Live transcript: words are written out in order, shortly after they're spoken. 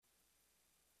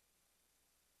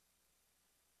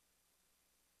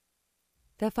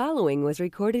The following was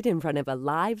recorded in front of a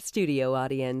live studio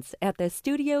audience at the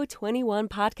Studio 21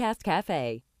 Podcast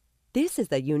Cafe. This is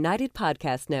the United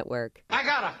Podcast Network. I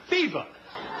got a fever,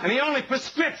 and the only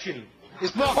prescription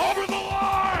is for over the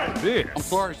line! This I'm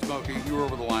sorry, Smokey. You were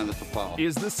over the line. That's a foul.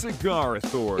 is the Cigar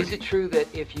Authority. Is it true that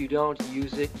if you don't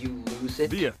use it, you lose it?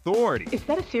 The authority Is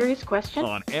that a serious question?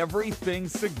 on everything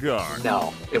cigar.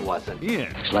 No, it wasn't. In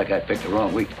It's like I picked the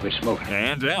wrong week to quit smoking.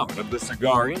 and out of the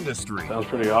cigar industry. Sounds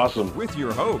pretty awesome. With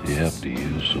your host, You have to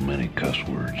use so many cuss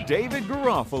words. David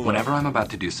Garofalo. Whenever I'm about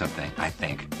to do something, I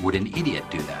think, would an idiot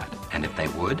do that? And if they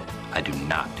would, I do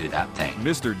not do that thing.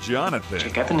 Mr. Jonathan.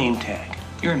 Check out the name tag.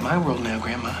 You're in my world now,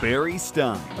 Grandma. Barry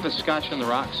Stein. Put a scotch on the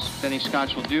rocks. Any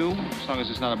scotch will do, as long as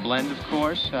it's not a blend, of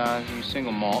course.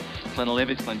 Single malt.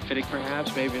 Glenlivet, Glenfiddich,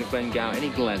 perhaps, maybe even Glengow, any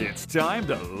Glen. It's time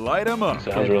to light 'em up.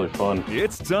 Sounds really fun.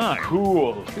 It's time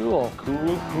Cool. Cool.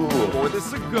 for the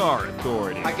Cigar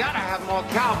Authority. I gotta have more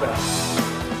cowbell.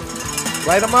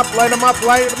 Light 'em up, light 'em up,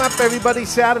 light 'em up, everybody.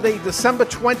 Saturday, December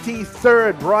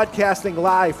 23rd, broadcasting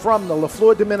live from the La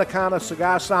Flor Dominicana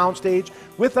Cigar Soundstage.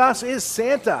 With us is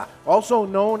Santa, also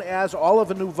known as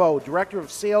Oliver Nivaud, Director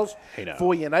of Sales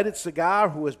for United Cigar,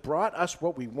 who has brought us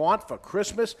what we want for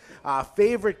Christmas, our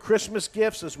favorite Christmas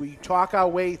gifts as we talk our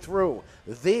way through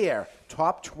their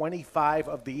top 25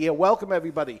 of the year. Welcome,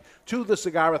 everybody, to the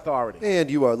Cigar Authority. And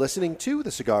you are listening to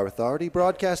the Cigar Authority,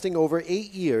 broadcasting over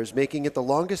 8 years, making it the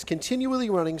longest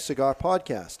continually running cigar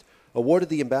podcast. Awarded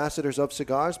the Ambassadors of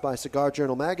Cigars by Cigar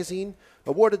Journal Magazine.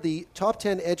 Awarded the Top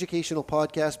 10 Educational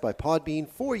Podcast by Podbean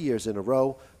 4 years in a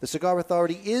row. The Cigar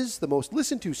Authority is the most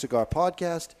listened to cigar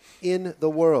podcast in the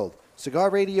world. Cigar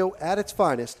radio at its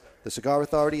finest. The Cigar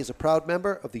Authority is a proud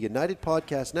member of the United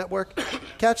Podcast Network.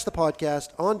 Catch the podcast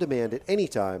on demand at any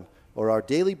time or our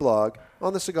daily blog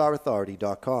on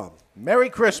thecigarauthority.com. Merry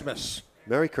Christmas.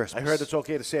 Merry Christmas. I heard it's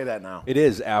okay to say that now. It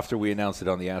is. After we announced it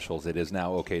on the Ashholes, it is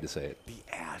now okay to say it. The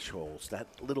Ashholes, that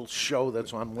little show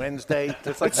that's on Wednesday.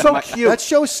 It's so cute. That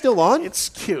show's still on? It's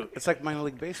cute. It's like minor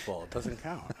league baseball. It doesn't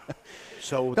count.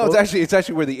 So No, it's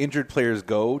actually where the injured players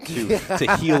go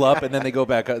to heal up, and then they go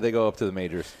back. They go up to the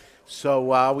majors.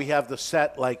 So we have the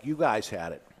set like you guys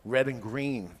had it, red and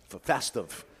green for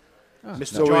festive. Mr.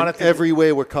 So Jonathan, in every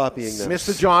way we're copying them.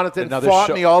 Mr. Jonathan Another fought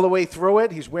show. me all the way through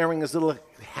it. He's wearing his little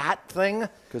hat thing.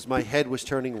 Because my head was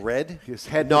turning red. His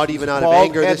head, Not his even out of bald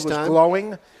anger head this was time.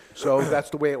 glowing. So that's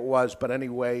the way it was. But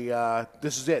anyway,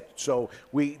 this is it. So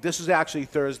this is actually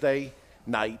Thursday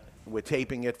night. We're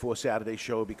taping it for Saturday's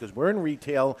show because we're in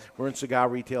retail. We're in cigar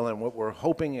retail, and what we're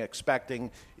hoping and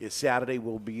expecting is Saturday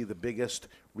will be the biggest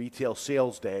retail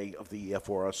sales day of the year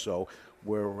for us. So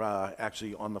we're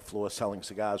actually on the floor selling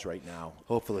cigars right now.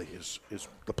 Hopefully, is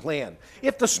the plan.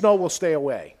 If the snow will stay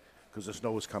away, because the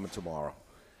snow is coming tomorrow,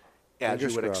 as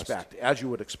Fingers you would crossed. expect. As you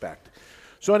would expect.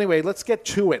 So anyway, let's get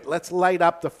to it. Let's light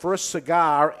up the first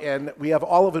cigar, and we have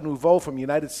Oliver Nivaud from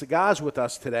United Cigars with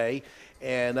us today.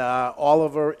 And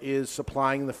Oliver is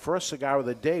supplying the first cigar of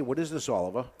the day. What is this,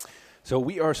 Oliver? So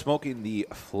we are smoking the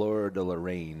Fleur de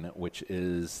Lorraine, which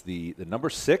is the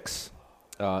number 6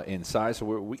 in size. So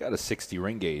we got a 60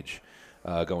 ring gauge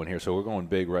going here. So we're going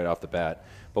big right off the bat.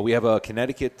 But we have a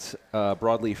Connecticut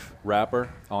broadleaf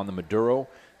wrapper on the Maduro.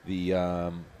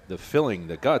 The filling,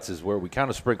 the guts, is where we kind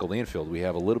of sprinkle the infield. We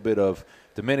have a little bit of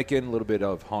Dominican, a little bit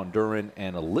of Honduran,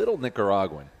 and a little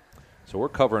Nicaraguan. So we're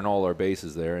covering all our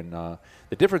bases there. And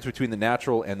the difference between the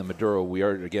natural and the Maduro,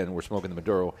 we're smoking the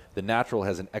Maduro. The natural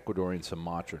has an Ecuadorian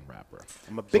Sumatran wrapper.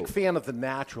 I'm a big fan of the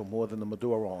natural more than the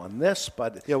Maduro on this,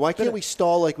 but Yeah, why can't we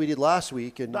stall like we did last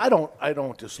week? And I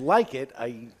don't dislike it.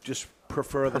 I just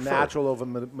prefer the natural over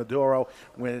Maduro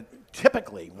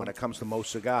typically when it comes to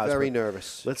most cigars. Very But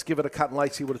nervous. Let's give it a cut and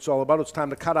light, see what it's all about. It's time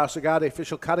to cut our cigar. The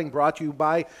official cutting brought to you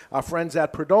by our friends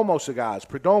at Perdomo Cigars.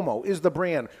 Perdomo is the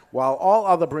brand. While all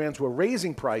other brands were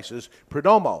raising prices,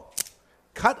 Perdomo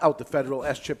cut out the federal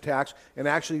S-chip tax and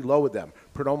actually lowered them.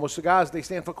 Perdomo Cigars, they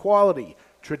stand for quality,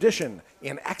 tradition,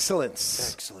 and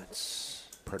excellence. Excellence.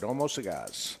 Perdomo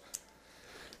Cigars.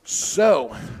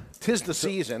 So, 'tis the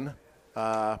season.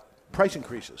 Price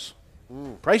increases.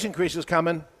 Price increases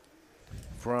coming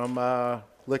from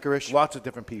Licorice. lots of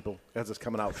different people as it's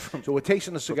coming out. So we're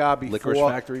tasting the cigar before Licorice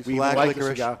factories. we Black light the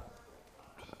licorice. cigar.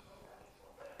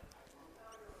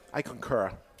 I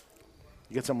concur.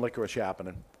 You get some licorice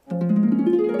happening.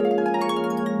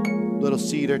 Little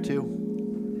cedar, too.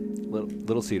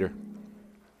 Little cedar.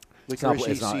 It's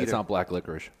Licorice not black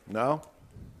licorice. No?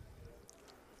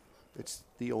 It's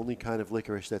the only kind of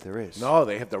licorice that there is. No,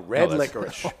 they have the red No,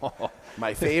 licorice.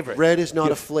 My favorite. Red is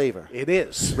not a flavor. It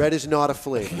is. Red is not a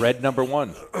flavor. Red number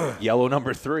 1, yellow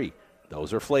number 3.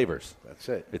 Those are flavors. That's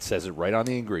it. It says it right on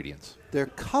the ingredients. They're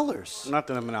colors. Not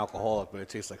that I'm an alcoholic, but it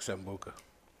tastes like Sambuca.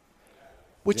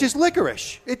 Which is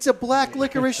licorice. It's a black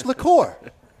licorice liqueur.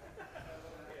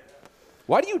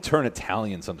 Why do you turn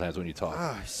Italian sometimes when you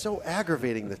talk? So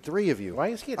aggravating, the three of you. Why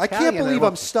is he I Italian? can't believe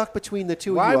I'm stuck between the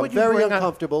two of Why you. would I'm you very bring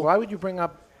uncomfortable. Up, why would you bring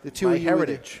up The two my of you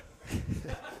heritage?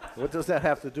 What does that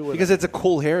have to do with Because it? it's a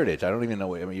cool heritage. I don't even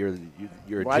know. I mean, you're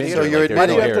a Why do ginger. you, you're why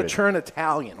do you have admitting to turn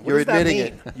Italian? What You're does that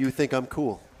admitting mean? it. You think I'm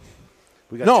cool.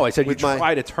 No, I said you with my-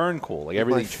 try to turn cool. Like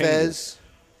everything My changes.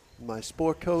 fez, my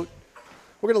sport coat.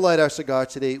 We're going to light our cigar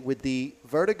today with the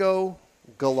Vertigo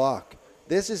Glock.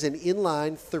 This is an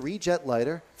inline 3-jet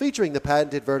lighter featuring the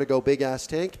patented Vertigo Big Ass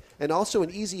Tank and also an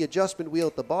easy adjustment wheel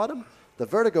at the bottom. The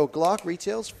Vertigo Glock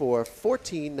retails for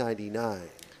 $14.99.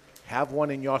 Have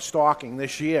one in your stocking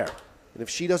this year. And if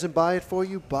she doesn't buy it for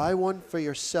you, buy one for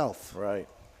yourself. Right.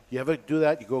 You ever do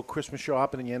that? You go Christmas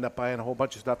shopping and you end up buying a whole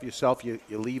bunch of stuff yourself. You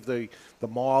leave the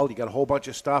mall. You got a whole bunch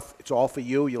of stuff. It's all for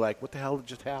you. You're like, what the hell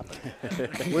just happened?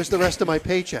 Where's the rest of my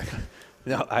paycheck?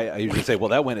 No, I usually say, well,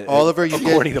 that went Oliver, you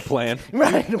according get- to plan.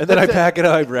 Right. And then I pack it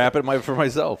up, I wrap it for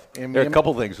myself. And There are me a and-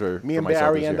 couple things for Me for and myself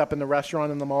Barry this end year. up in the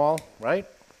restaurant in the mall, right?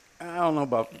 I don't know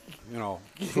about,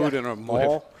 food in a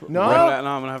mall. No? I'm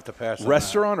going to have to pass on that.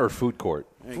 Restaurant or food court?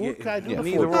 Food, I do Yeah, the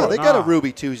neither food. or. Oh, they got a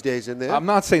Ruby Tuesdays in there. I'm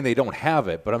not saying they don't have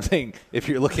it, but I'm saying if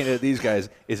you're looking at these guys,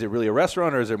 is it really a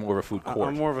restaurant or is it more of a food court?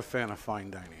 I'm more of a fan of fine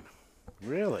dining.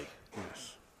 Really?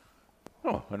 Yes.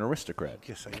 Oh, an aristocrat.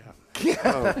 Yes, I am.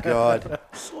 Oh, God.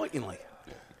 Slightly.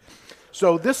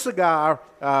 So this cigar,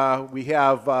 we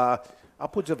have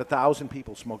upwards of 1,000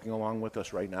 people smoking along with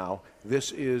us right now.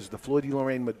 This is the Flor de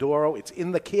Lorraine Maduro. It's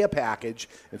in the care package.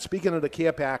 And speaking of the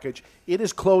care package, it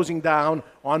is closing down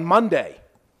on Monday.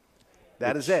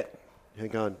 That is it.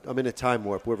 Hang on. I'm in a time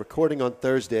warp. We're recording on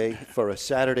Thursday for a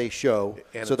Saturday show.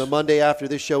 And So the it's- Monday after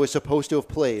this show is supposed to have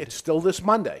played. It's still this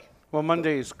Monday. Well,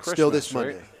 Monday is Christmas, Still this right?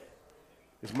 Monday.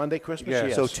 Is Monday Christmas? Yeah.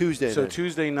 Yes. So Tuesday So then.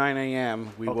 Tuesday, 9 a.m.,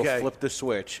 we will Okay. flip the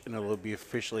switch, and it'll be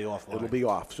officially offline. It'll be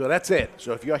off. So that's it.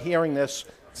 So if you're hearing this,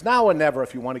 it's now or never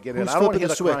if you want to get in. Who's I don't want to flipping hear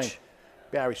the the switch? crying.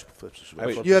 Barry flips the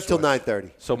switch. You have till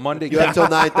 9:30. So Monday. You have till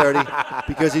 9:30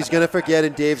 because he's going to forget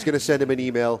and Dave's going to send him an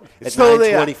email at It's still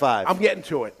there. 9:25. I'm getting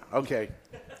to it. Okay.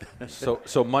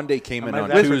 So Monday came in I on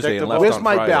that Tuesday and predictable? left Where's on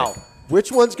my Friday. bell?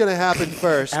 Which one's going to happen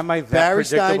first? Am I that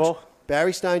predictable?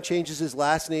 Barry Stein changes his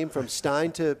last name from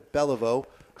Stein to Beliveau,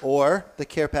 or the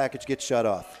care package gets shut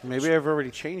off. Maybe I've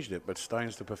already changed it, but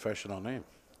Stein's the professional name.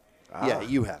 Yeah,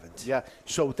 you haven't. Yeah.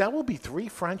 So that will be 3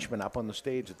 Frenchmen up on the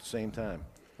stage at the same time.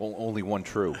 Well, only one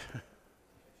true.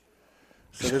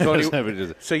 So there's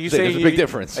only. So you say there's a big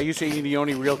difference. Are you saying you're the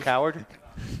only real coward?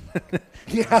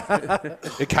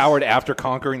 A coward after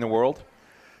conquering the world?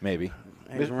 Maybe.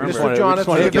 Mr.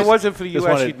 Jonathan, If it just- wasn't for the just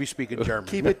U.S., wanted- he'd be speaking German.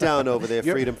 Keep it down over there,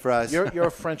 You're- Freedom Fries. You're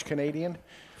a French Canadian.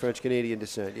 French Canadian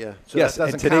descent, yeah. So yes, that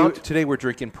and doesn't today, count? today we're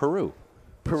drinking Peru.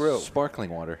 Peru.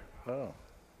 Sparkling water. Oh.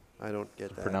 I don't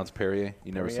get that. Pronounced Perrier.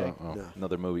 You never Perrier? saw? Oh, No.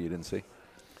 another movie you didn't see?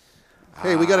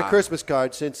 Hey, we got a Christmas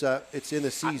card since it's in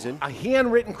the season. A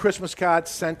handwritten Christmas card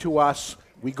sent to us.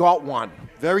 We got one.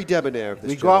 Very debonair of this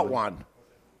We got gentleman.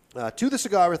 one. To the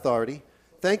Cigar Authority,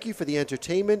 thank you for the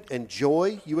entertainment and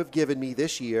joy you have given me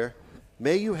this year.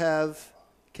 May you have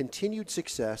continued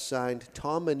success. Signed,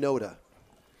 Tom Minota.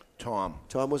 Tom.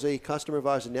 Tom was a customer of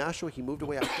ours in Nashville. He moved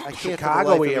away. I can't for the Chicago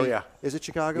life of me- area. Is it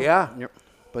Chicago? Yeah. Yep.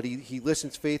 But he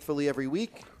listens faithfully every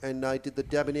week, and I did the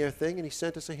debonair thing, and he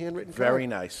sent us a handwritten card. Very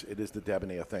nice. It is the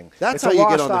debonair thing. That's It's how a you get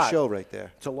lost on the art. show right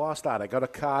there. It's a lost art. I got a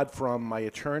card from my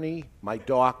attorney, my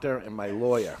doctor, and my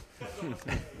lawyer.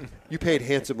 You paid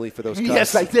handsomely for those cards.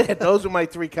 Yes, I did. Those are my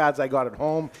 3 cards I got at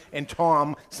home, and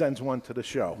Tom sends one to the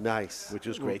show. Nice. Which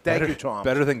is great. Thank you, Tom.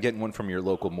 Better than getting one from your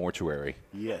local mortuary.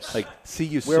 Yes. Like, see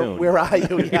you soon. Where are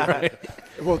you? Yeah.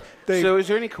 Well, they, So is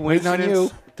there any Waiting on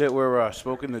coincidence you. that we're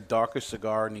smoking the darkest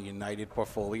cigar in the United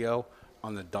portfolio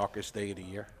on the darkest day of the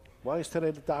year? why is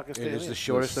today the darkest day? It of is the the year?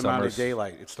 shortest amount of summer's-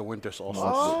 daylight. It's the winter solstice.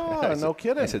 Oh, no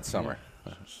kidding. I said summer.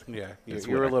 Yeah, It's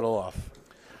you're a winter. little off.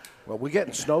 Well, we're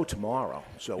getting snow tomorrow.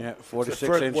 So Yeah, 4 to it's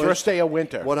 6 the inches. First day of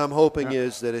winter. What I'm hoping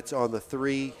is that it's on the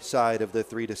 3 side of the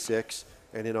 3 to 6,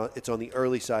 and it's on the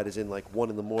early side, as in like 1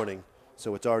 in the morning.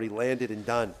 So it's already landed and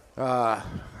done.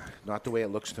 Not the way it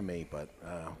looks to me, but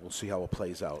we'll see how it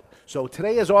plays out. So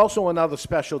today is also another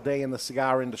special day in the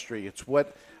cigar industry. It's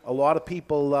what a lot of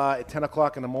people at 10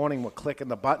 o'clock in the morning were clicking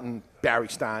the button, Barry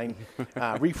Stein,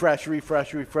 refresh,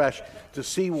 to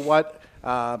see what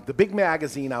the big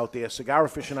magazine out there, Cigar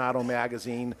Aficionado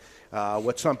magazine,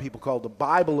 what some people call the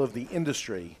Bible of the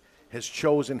industry, has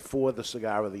chosen for the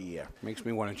cigar of the year. Makes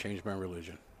me want to change my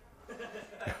religion.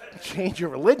 Change your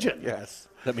religion. Yes.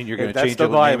 That mean you're going to That's change the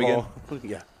your name Bible.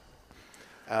 again?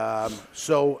 Yeah.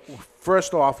 So,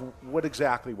 first off, what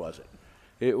exactly was it?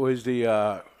 It was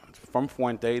the from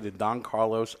Fuente, the Don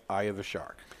Carlos Eye of the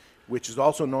Shark. Which is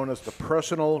also known as the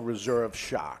Personal Reserve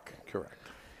Shark. Correct.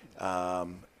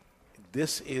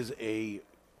 This is a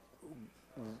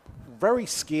very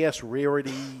scarce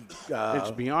rarity.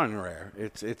 It's beyond rare.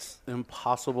 It's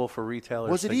impossible for retailers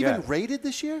Was to it even get. rated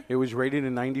this year? It was rated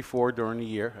in 94 during the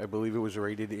year. I believe it was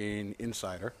rated in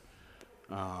Insider.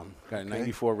 Got a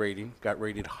 94 rating. Got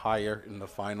rated higher in the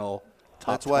final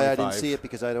top That's why 25. I didn't see it,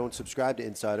 because I don't subscribe to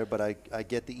Insider, but I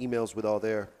get the emails with all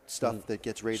their stuff that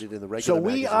gets rated in the regular So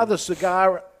we magazine. are the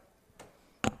cigar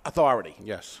authority.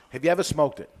 Yes. Have you ever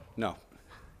smoked it? No.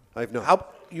 I've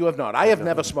not. You have not. I have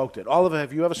never smoked it. Oliver,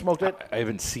 have you ever smoked it? I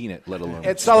haven't seen it, let alone.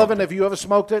 Ed Sullivan, have you ever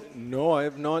smoked it? No, I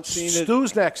have not seen it.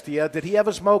 Stu's next to you. Did he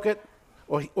ever smoke it?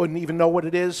 Or even know what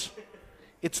it is?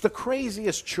 It's the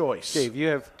craziest choice. Dave, you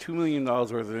have $2 million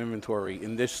worth of inventory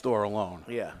in this store alone.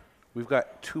 Yeah. We've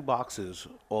got 2 boxes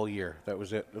all year. That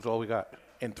was it. That's all we got.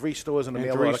 And 3 stores in the And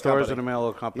mail 3 order stores company. in the mail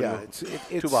order company. Yeah, it's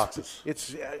 2 boxes.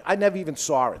 I never even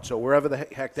saw it. So wherever the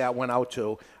heck that went out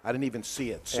to, I didn't even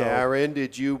see it. So Aaron,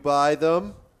 did you buy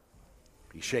them?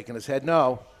 he's shaking his head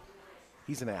no.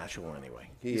 He's an asshole anyway.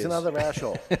 He He's is. another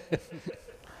asshole.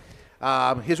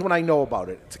 Here's what I know about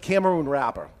it. It's a Cameroon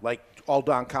wrapper, like all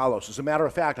Don Carlos. As a matter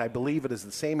of fact, I believe it is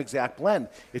the same exact blend.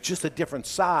 It's just a different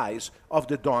size of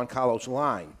the Don Carlos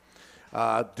line.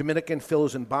 Dominican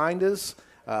fillers and binders.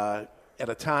 At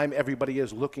a time everybody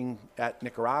is looking at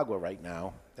Nicaragua right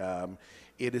now.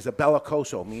 It is a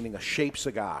bellicoso, meaning a shaped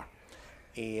cigar.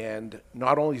 And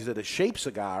not only is it a shaped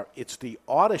cigar, it's the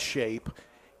auto shape,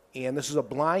 and this is a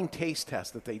blind taste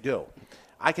test that they do.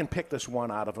 I can pick this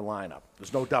one out of a lineup.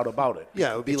 There's no doubt about it.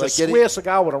 Yeah, it would be it's like a getting- square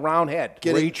cigar with a round head.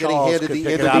 Getting Charles handed could the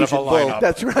pick it out of a Indonesian bull. lineup.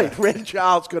 That's right. Ray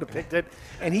Charles could have picked it,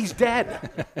 and he's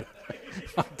dead.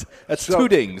 That's 2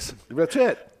 dings. That's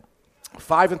it.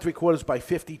 5 3/4 by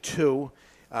 52.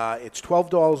 It's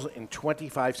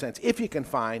 $12.25 if you can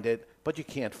find it, but you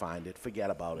can't find it. Forget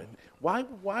about it.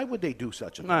 Why would they do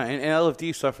such a thing? No, and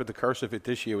LFD suffered the curse of it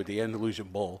this year with the Andalusian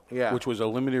Bull, Yeah. which was a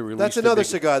limited release. That's another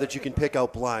cigar that you can pick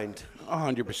out blind.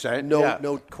 100%.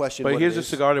 No question. But what here's it a is.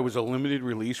 cigar that was a limited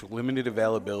release, limited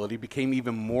availability, became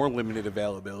even more limited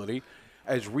availability.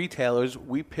 As retailers,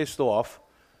 we pissed off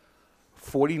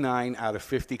 49 out of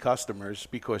 50 customers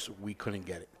because we couldn't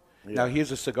get it. Yeah. Now,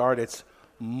 here's a cigar that's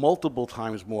multiple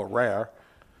times more rare.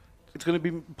 It's going to be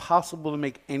impossible to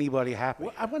make anybody happy.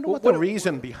 I wonder what the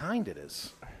reason behind it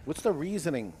is. What's the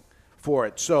reasoning for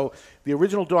it? So the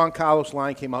original Don Carlos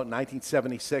line came out in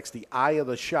 1976. The Eye of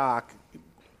the Shark,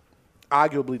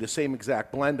 arguably the same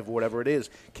exact blend of whatever it is,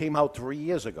 came out 3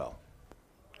 years ago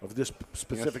of this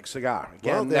specific cigar.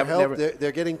 Well, Again,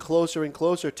 they're getting closer and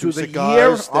closer to the cigars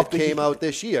year that of the came ye- out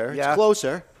this year. Yeah. It's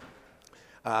closer.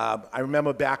 I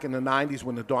remember back in the 90s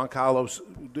when the Don Carlos,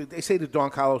 they say the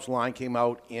Don Carlos line came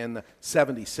out in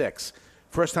 76.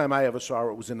 First time I ever saw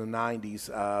it was in the 90s.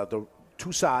 The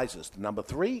 2 sizes, the number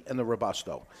 3 and the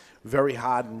Robusto. Very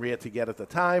hard and rare to get at the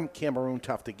time. Cameroon,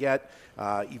 tough to get,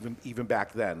 even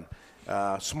back then.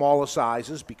 Smaller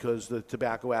sizes because the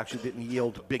tobacco actually didn't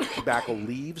yield big tobacco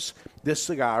leaves. This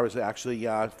cigar is actually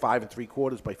 5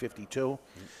 3/4 by 52.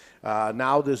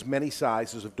 Now there's many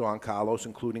sizes of Don Carlos,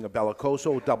 including a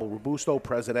Bellicoso, Double Robusto,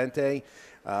 Presidente,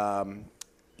 and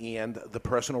the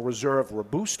Personal Reserve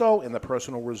Robusto and the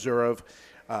Personal Reserve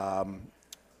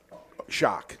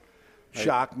Shock.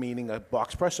 Shock meaning a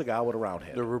box press cigar with a round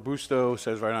head. The Robusto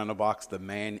says right on the box, the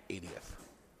man 80th.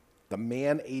 The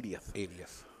man 80th.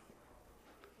 80th.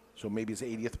 So maybe his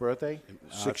 80th birthday?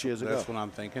 6 years ago. That's what I'm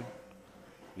thinking.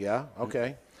 Yeah,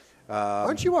 okay.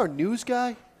 Aren't you our news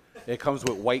guy? It comes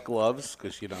with white gloves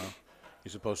because, you're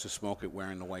supposed to smoke it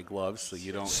wearing the white gloves so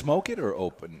you don't... Smoke it or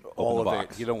open all the of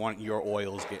box? it. You don't want your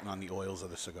oils getting on the oils of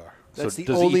the cigar. That's So the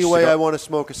does only each way cigar- I want to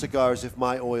smoke a cigar is if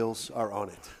my oils are on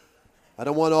it. I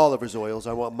don't want Oliver's oils.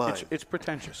 I want mine. It's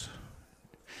pretentious.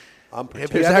 I'm Have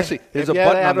pretentious. you There's ever- actually there's have a you ever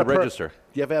button on had the register.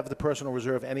 Do you ever have the Personal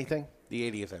Reserve anything?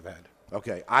 The 80th I've had.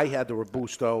 Okay, I had the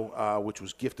Robusto, which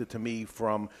was gifted to me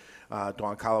from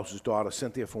Don Carlos's daughter,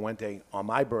 Cynthia Fuente, on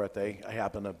my birthday. I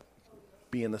happened to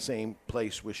be in the same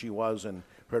place where she was and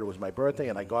heard it was my birthday,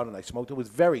 and I got it and I smoked it. It was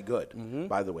very good,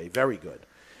 by the way, very good.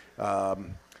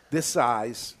 This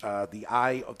size, the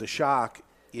Eye of the Shark,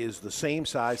 is the same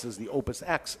size as the Opus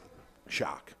X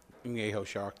Shark. Añejo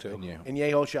Shark, too.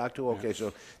 Añejo Shark, too? Okay,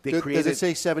 so they Does created... it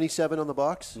say 77 on the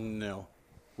box? No.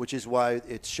 Which is why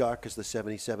it's Shark, because the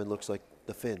 77 looks like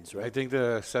the fins, right? I think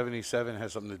the 77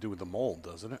 has something to do with the mold,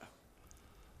 doesn't it?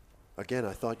 Again,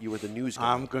 I thought you were the news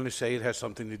guy. I'm going to say it has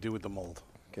something to do with the mold.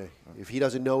 Okay. If he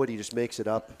doesn't know it, he just makes it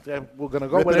up. Yeah, we're going to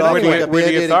go Rip with it it off anyway. like a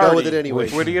Band-Aid and go with it anyway.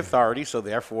 We're the authority, so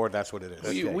therefore that's what it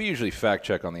is. We usually fact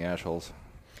check on the ash holes.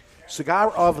 Cigar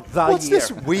of the What's year.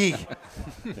 this we?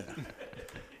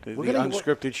 The We're gonna-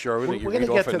 unscripted show that you We're going read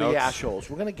to off get of to notes. the ash holes.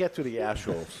 We're going to get to the ash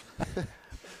holes.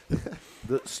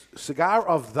 The cigar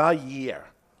of the year,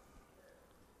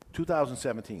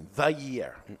 2017. The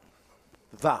year,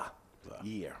 the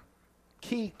year.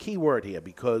 Key word here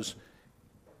because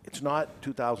it's not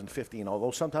 2015. Although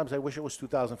sometimes I wish it was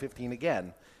 2015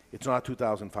 again. It's not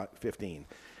 2015.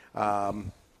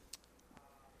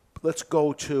 Let's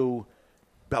go to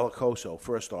Bellicoso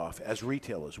first off. As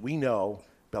retailers, we know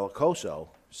Bellicoso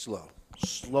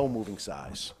slow moving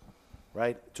size,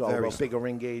 right? It's all Very about bigger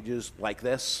ring gauges like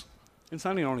this. It's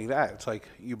not even only that. It's like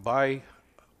you buy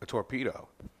a torpedo,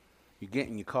 you get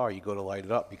in your car, you go to light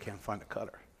it up, you can't find a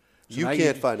cutter. You now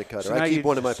can't find a cutter. so I now keep you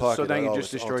one in my pocket So now at you all-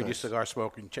 just all destroyed your times. cigar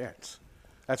smoking chance.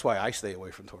 That's why I stay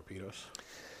away from torpedoes.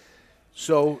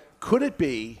 So could it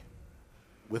be,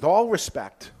 with all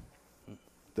respect,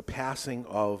 the passing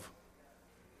of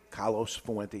Carlos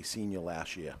Fuentes Sr.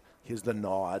 last year? Here's the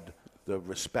nod, the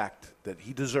respect that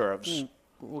he deserves.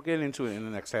 We'll get into it in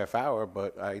the next half hour,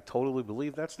 but I totally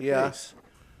believe that's the Yeah, case.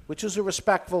 which is a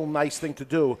respectful, nice thing to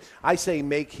do. I say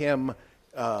make him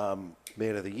Man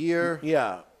of the year.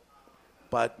 Yeah,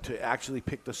 but to actually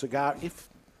pick the cigar,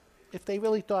 if they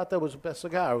really thought that was the best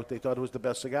cigar, they thought it was the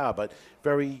best cigar. But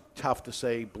very tough to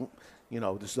say.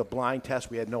 This is a blind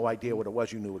test. We had no idea what it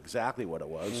was. You knew exactly what it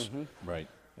was. Right.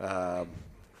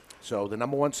 So the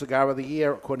number one cigar of the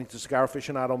year, according to Cigar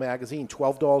Aficionado magazine,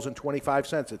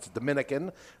 $12.25. It's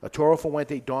Dominican, a Toro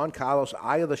Fuente Don Carlos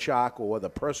Eye of the Shark, or the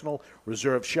Personal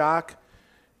Reserve Shark.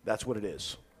 That's what it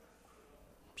is.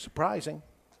 Surprising.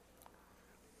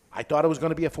 I thought it was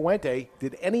going to be a Fuente.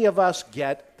 Did any of us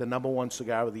get the number one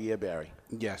cigar of the year, Barry?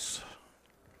 Yes.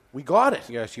 We got it.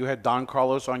 Yes, you had Don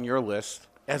Carlos on your list.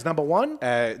 As number one?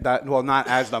 Not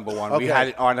as number one. We Okay. had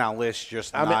it on our list,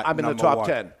 just I'm not in the number top one.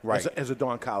 10 Right. as a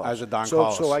Don Carlos. As a Don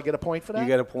Carlos. So I get a point for that? You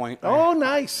get a point. Oh,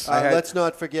 nice. Let's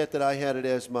not forget that I had it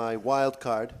as my wild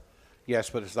card. Yes,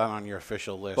 but it's not on your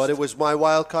official list. But it was my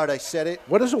wild card. I said it.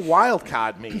 What does a wild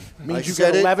card mean? Means I you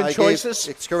said get 11 I choices?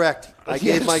 It's correct. I Yes.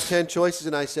 gave my 10 choices,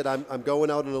 and I said I'm going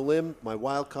out on a limb. My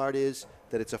wild card is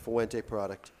that it's a Fuente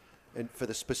product, and for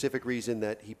the specific reason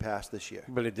that he passed this year.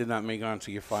 But it did not make it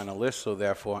onto your final list, so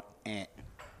therefore,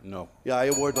 no. Yeah, I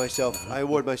award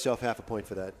myself half a point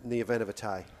for that in the event of a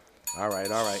tie. All right.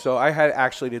 So I had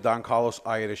actually the Don Carlos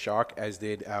Eye of the Shark, as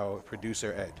did our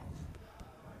producer, Ed.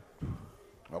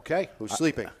 Okay. Who's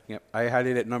sleeping? Yep. I had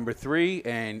it at number 3,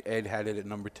 and Ed had it at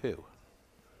number 2.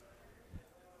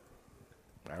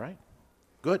 All right.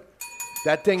 Good.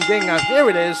 That ding ding. Now, here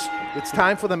it is. It's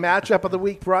time for the matchup of the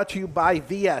week, brought to you by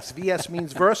VS. VS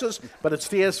means versus, but it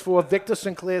stands for Victor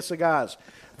Sinclair Cigars.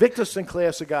 Victor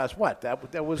Sinclair Cigars. What?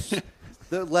 That was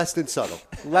Less than subtle.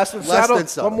 less than subtle.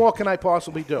 What more can I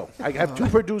possibly do? I have two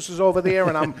producers over there,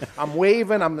 and I'm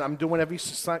waving. I'm doing every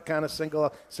kind of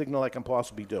signal I can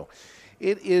possibly do.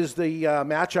 It is the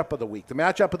matchup of the week. The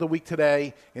matchup of the week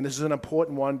today, and this is an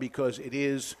important one because it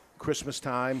is Christmas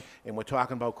time, and we're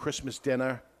talking about Christmas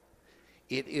dinner.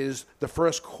 It is the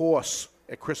first course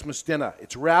at Christmas dinner.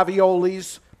 It's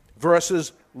raviolis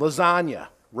versus lasagna.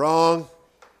 Wrong.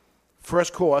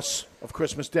 First course of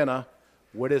Christmas dinner.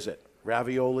 What is it?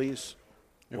 Raviolis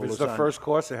If or it's lasagna? the first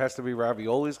course, it has to be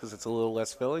raviolis because it's a little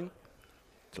less filling.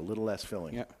 It's a little less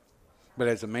filling. Yeah. But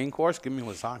as a main course, give me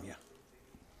lasagna.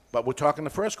 But we're talking the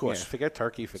first Yeah, course. forget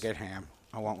turkey, forget ham.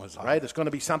 I want lasagna. Right? It's going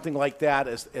to be something like that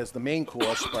as the main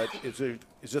course, but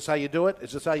is this how you do it?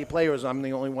 Is this how you play, or is I'm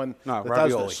the only one No, that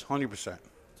ravioli, does this? 100%.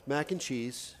 It's mac and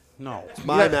cheese. No. It's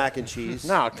my mac and cheese.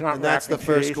 No, it's not and that's mac the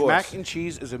and first cheese. course. Mac and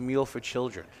cheese is a meal for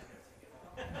children.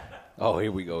 Oh,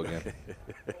 here we go again.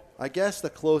 I guess the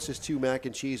closest to mac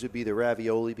and cheese would be the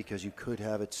ravioli because you could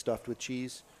have it stuffed with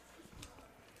cheese.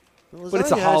 But it's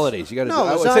the holidays. You got to. No,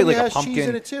 I would say lasagna like a has cheese pumpkin.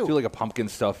 in it too. Do like a pumpkin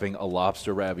stuffing, a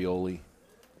lobster ravioli.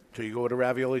 So you go with a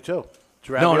ravioli too? It's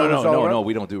No. raviolis all around?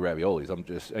 We don't do raviolis. I'm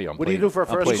just. Hey, I'm What do you playing- do for a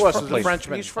I'm first playing- course I'm as a playing-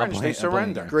 Frenchman? He's French. I'm They playing-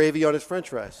 surrender. Gravy on his French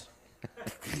fries.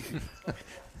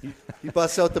 He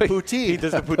busts out the poutine. He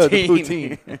does the The poutine.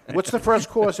 poutine. What's the first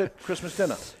course at Christmas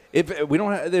dinner? If we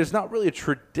don't, there's not really a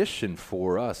tradition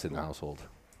for us in the household.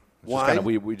 It's just Wine?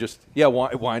 kinda, we just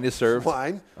wine is served.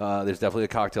 Wine? There's definitely a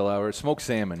cocktail hour. Smoked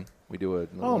salmon. We do a.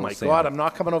 Oh, my salmon. God, I'm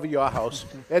not coming over your house.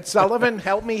 Ed Sullivan,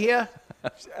 help me here.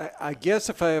 I guess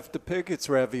if I have to pick, it's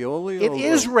ravioli. It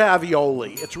is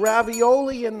ravioli. It's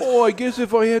ravioli and... Oh, I guess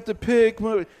if I had to pick,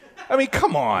 I mean,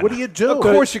 come on. What do you do? Of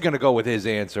course you're going to go with his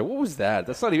answer. What was that?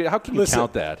 That's not even. How can you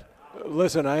count that?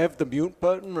 Listen, I have the mute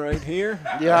button right here.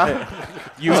 Yeah.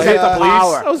 You hit the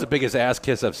power. That was the biggest ass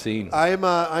kiss I've seen.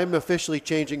 I'm officially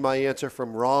changing my answer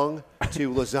from wrong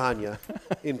to lasagna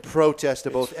in protest to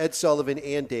both Ed Sullivan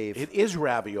and Dave. It is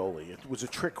ravioli. It was a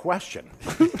trick question.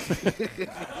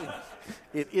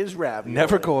 It is ravioli.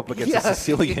 Never go up against a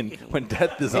Sicilian when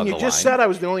death is on the line. And you just said I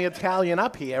was the only Italian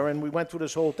up here, and we went through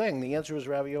this whole thing. The answer is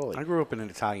ravioli. I grew up in an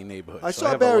Italian neighborhood. I so saw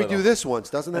have a Barry little. do this once.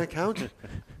 Doesn't that count?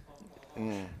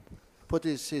 Put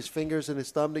his fingers and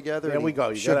his thumb together. There and we he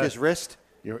go. Shook his wrist.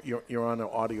 You're on an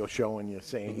audio show, and you're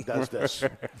saying he does this.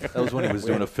 That was when he was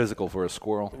doing a physical for a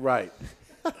squirrel. Right.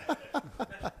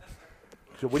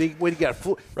 So what do you get?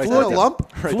 Is that a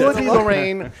lump? Fleur de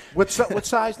Lorraine. What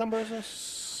size number is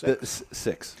this?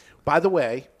 6. By the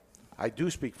way, I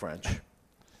do speak French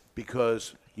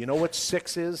because you know what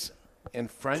 6 is in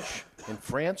French? In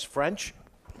France, French?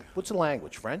 What's the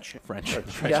language? French? French.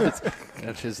 Yeah.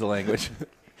 That is the language.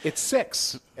 It's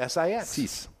 6. S-I-X.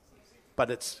 Six. But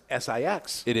it's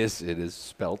S-I-X. It is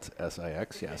spelt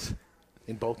S-I-X, yes.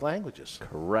 In both languages.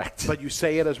 Correct. But you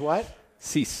say it as what?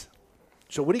 Six.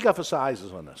 So what do you got for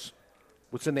sizes on this?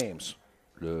 What's the names?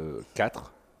 Le 4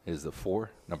 is the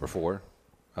 4, number 4.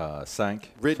 5,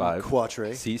 Written 5,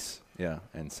 quatre. 6, yeah,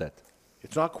 and 7.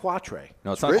 It's not quatre.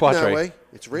 No, it's Written not that quatre. way.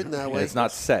 It's written that way. It's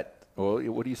not set. Well,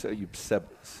 what do you say? You Sept.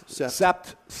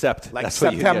 Sept. Like That's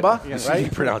September, what you get. right?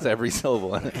 You pronounce every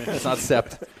syllable. It's not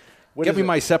sept. What Give is me it?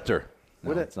 my scepter. No,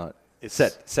 What it's not. it's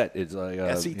Set. Set is like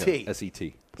S-E-T.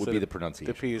 S-E-T would So be the The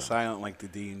pronunciation. P is silent like the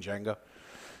D in Jenga.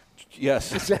 Yes,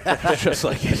 just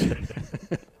like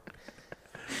it.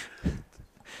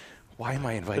 Why am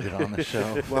I invited on the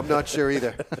show? Well, I'm not sure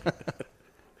either.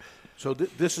 So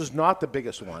this is not the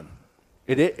biggest one.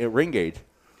 It ring gauge.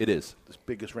 It is. This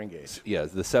biggest ring gauge. Yeah,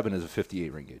 the 7 is a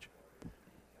 58 ring gauge.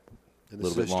 And A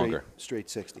this little is bit longer. Straight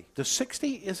 60. The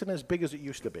 60 isn't as big as it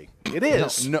used to be. It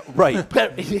is. No, right.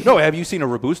 No, have you seen a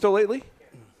Robusto lately?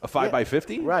 A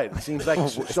 5x50? Right. It seems like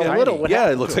so Tiny. little. What Yeah, it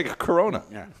happened looks to like a Corona.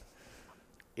 Yeah.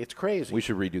 It's crazy. We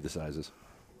should redo the sizes.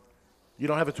 You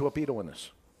don't have a torpedo in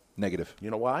this. Negative. You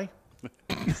know why?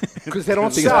 Because they don't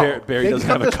Because sell. Barry doesn't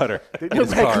have a cutter in his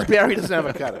Because car. Barry doesn't have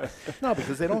a cutter. No,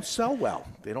 because they don't sell well.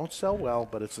 They don't sell well,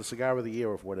 but it's the cigar of the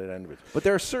year of what it ended. But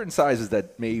there are certain sizes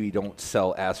that maybe don't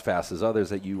sell as fast as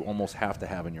others that you almost have to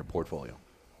have in your portfolio.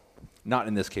 Not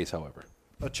in this case, however.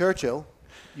 A Churchill.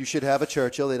 You should have a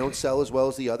Churchill. They don't sell as well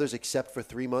as the others, except for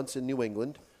 3 months in New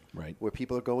England, Right. where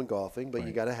people are going golfing, but you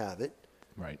Right. got to have it.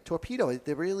 Right. Torpedo,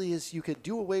 there really is, you could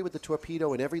do away with the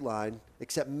torpedo in every line,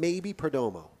 except maybe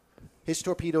Perdomo. His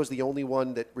torpedo is the only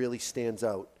one that really stands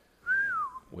out.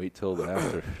 Wait till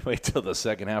the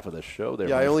second half of the show. There.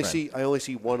 Yeah, my I only friend.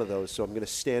 see one of those, so I'm going to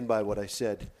stand by what I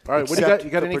said. All right, what do you got? Except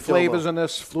You got for any Perdomo. flavors on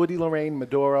this? Fleur de Lorraine,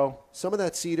 Maduro. Some of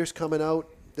that cedar's coming out.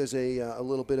 There's a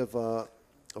little bit of a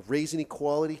raisiny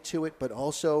quality to it, but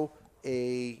also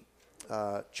a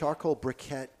charcoal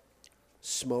briquette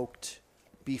smoked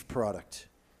beef product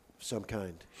of some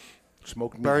kind.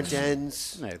 Smoked Burnt meats.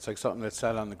 ends. Yeah, it's like something that's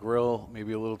sat on the grill,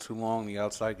 maybe a little too long. The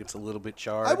outside gets a little bit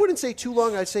charred. I wouldn't say too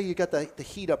long. I'd say you got the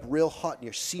heat up real hot and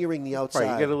you're searing the outside.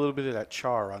 Right, you get a little bit of that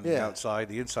char on the Yeah. outside.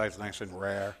 The inside's nice and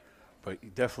rare, but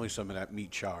definitely some of that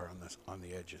meat char on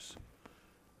the edges.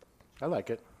 I like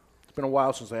it. It's been a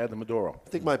while since I had the Maduro. I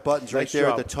think my button's right Nice there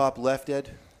job. at the top left, Ed.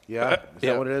 Yeah, is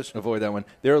that what it is? Avoid that one.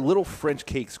 There are little French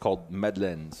cakes called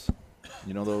madeleines.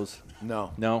 You know those?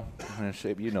 No. No?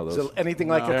 You know those. Is it anything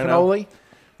like a No. cannoli?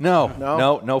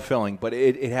 No filling. But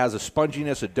it has a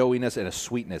sponginess, a doughiness, and a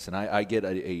sweetness. And I get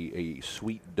a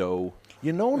sweet dough.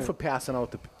 You're known for passing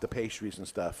out the pastries and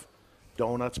stuff.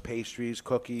 Donuts, pastries,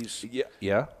 cookies.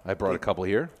 Yeah. I brought a couple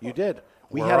here. You did.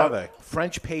 We Where had are a they?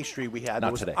 French pastry we had. Not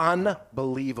It was today.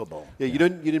 unbelievable. Yeah, you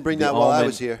didn't bring The that while I almond-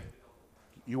 was here.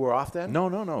 You were off then?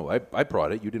 No. I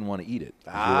brought it. You didn't want to eat it.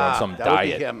 You were on some that would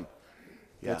diet. be him.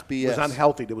 Yeah. That's It was BS.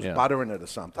 unhealthy. There was Yeah. butter in it or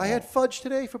something. I had fudge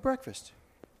today for breakfast.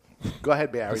 Go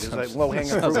ahead, Barry. There's like low-hanging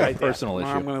Sounds fruit like right a there. personal No, issue.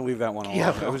 I'm going to leave that one alone.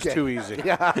 Yeah, It was okay. too easy.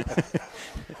 Yeah.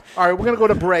 All right, we're going to go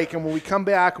to break, and when we come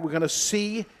back, we're going to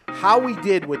see how we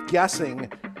did with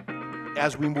guessing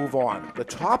as we move on. The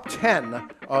top 10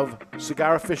 of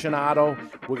Cigar Aficionado.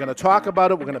 We're going to talk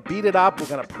about it. We're going to beat it up. We're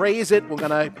going to praise it. We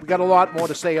got a lot more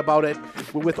to say about it.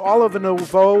 We're with Oliver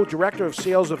Nivaud, Director of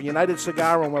Sales of United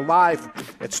Cigar, and we're live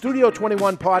at Studio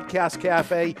 21 Podcast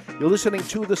Cafe. You're listening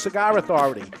to The Cigar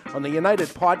Authority on the United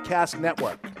Podcast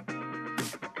Network.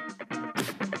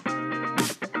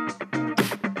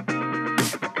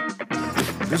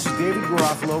 This is David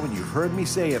Garofalo, and you've heard me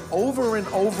say it over and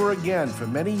over again for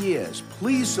many years.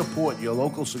 Please support your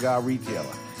local cigar retailer.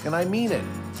 And I mean it.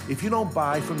 If you don't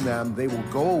buy from them, they will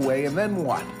go away, and then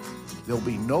what? There'll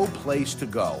be no place to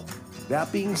go.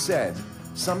 That being said,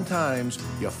 sometimes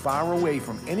you're far away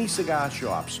from any cigar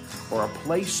shops or a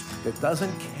place that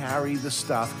doesn't carry the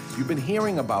stuff you've been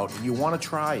hearing about and you want to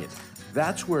try it.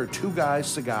 That's where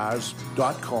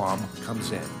twoguyscigars.com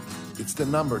comes in. It's the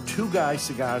number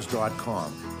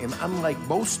twoguyscigars.com. And unlike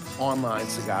most online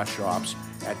cigar shops,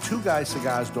 at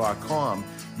twoguyscigars.com,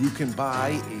 you can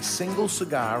buy a single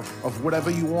cigar of whatever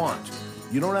you want.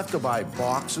 You don't have to buy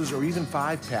boxes or even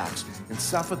 5-packs and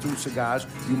suffer through cigars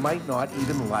you might not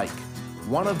even like.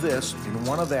 One of this and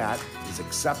one of that is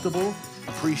acceptable,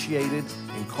 appreciated,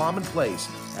 and commonplace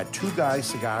at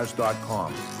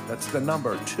twoguyscigars.com. That's the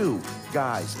number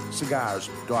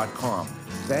 2guyscigars.com.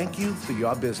 Thank you for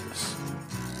your business.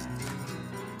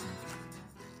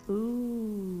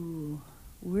 Ooh,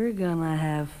 we're gonna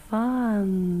have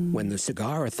fun. When the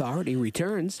Cigar Authority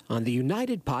returns on the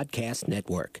United Podcast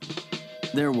Network.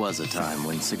 There was a time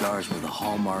when cigars were the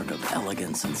hallmark of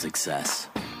elegance and success.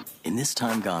 In this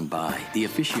time gone by, the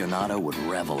aficionado would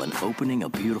revel in opening a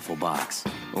beautiful box,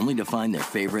 only to find their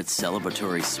favorite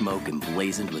celebratory smoke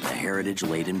emblazoned with a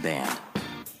heritage-laden band.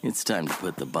 It's time to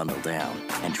put the bundle down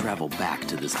and travel back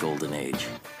to this golden age.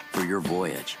 For your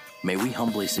voyage, may we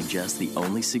humbly suggest the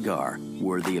only cigar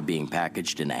worthy of being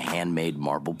packaged in a handmade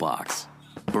marble box.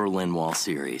 Berlin Wall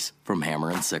Series from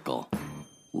Hammer & Sickle.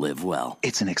 Live well.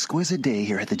 It's an exquisite day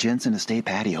here at the Jensen Estate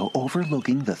patio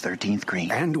overlooking the 13th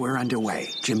green. And we're underway.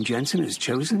 Jim Jensen has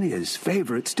chosen his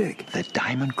favorite stick. The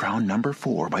Diamond Crown No.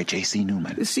 4 by J.C.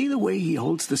 Newman. See the way he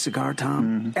holds the cigar,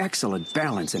 Tom? Excellent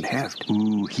balance and heft.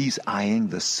 Ooh, he's eyeing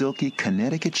the silky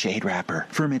Connecticut shade wrapper,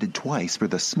 fermented twice for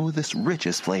the smoothest,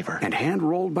 richest flavor. And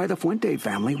hand-rolled by the Fuente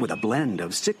family with a blend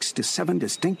of 6 to 7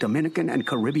 distinct Dominican and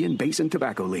Caribbean basin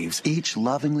tobacco leaves. Each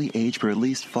lovingly aged for at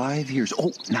least 5 years.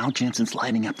 Oh, now Jensen's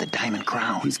lighting up the Diamond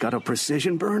Crown. He's got a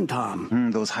precision burn, Tom.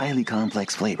 Those highly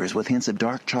complex flavors with hints of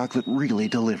dark chocolate really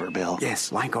deliver, Bill.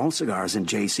 Yes, like all cigars in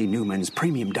J.C. Newman's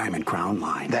premium Diamond Crown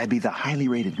line. That'd be the highly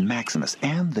rated Maximus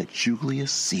and the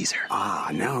Julius Caesar.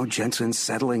 Ah, now Jensen's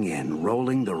settling in,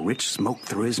 rolling the rich smoke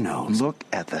through his nose. Look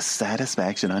at the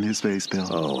satisfaction on his face, Bill.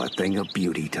 Oh, a thing of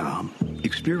beauty, Tom.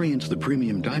 Experience the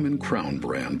premium Diamond Crown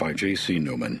brand by J.C.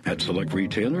 Newman at select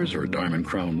retailers or Diamond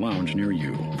Crown Lounge near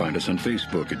you. Find us on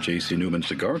Facebook at J.C. Newman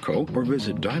Cigar Co. or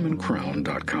visit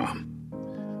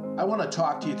diamondcrown.com. I want to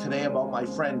talk to you today about my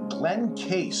friend Glenn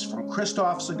Case from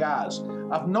Christoph Cigars.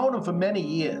 I've known him for many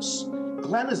years.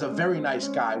 Glenn is a very nice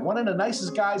guy, one of the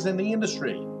nicest guys in the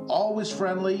industry. Always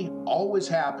friendly, always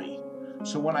happy.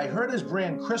 So when I heard his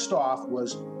brand Christoph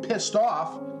was pissed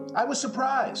off, I was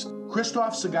surprised.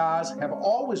 Christoph Cigars have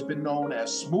always been known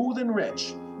as smooth and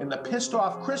rich, and the pissed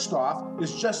off Christoph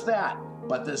is just that.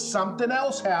 But there's something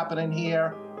else happening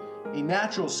here. A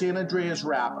natural San Andreas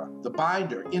wrapper, the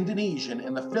binder Indonesian,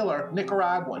 and the filler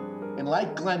Nicaraguan. And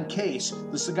like Glenn Case,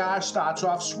 the cigar starts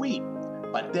off sweet,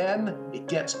 but then it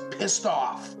gets pissed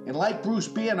off. And like Bruce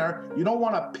Banner, you don't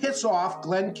want to piss off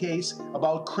Glenn Case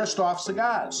about Christoph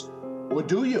Cigars. Or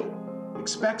do you?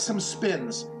 Expect some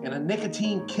spins and a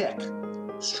nicotine kick.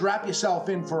 Strap yourself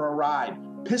in for a ride.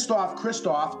 Pissed off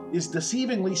Christoph is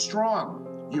deceivingly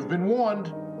strong. You've been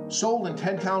warned. Sold in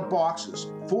 10-count boxes,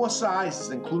 4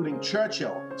 sizes including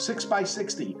Churchill,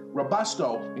 6x60,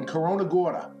 Robusto, and Corona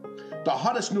Gorda. The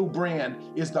hottest new brand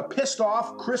is the Pissed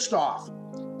Off Christoph.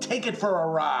 Take it for a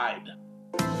ride.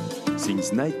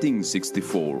 Since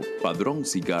 1964, Padron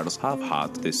Cigars have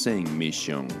had the same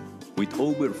mission. With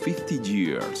over 50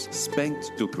 years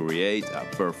spent to create a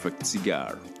perfect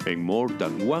cigar, and more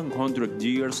than 100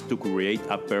 years to create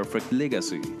a perfect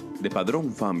legacy, the Padron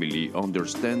family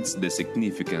understands the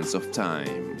significance of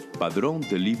time. Padron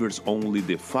delivers only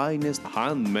the finest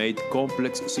handmade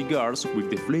complex cigars with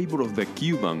the flavor of the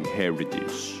Cuban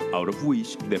heritage, out of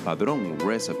which the Padron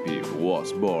recipe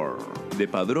was born. The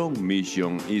Padron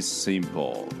mission is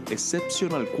simple: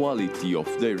 exceptional quality of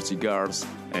their cigars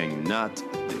and not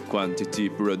the quantity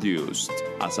produced.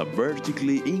 As a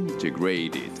vertically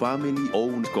integrated,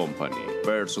 family-owned company,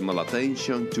 personal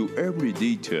attention to every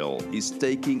detail is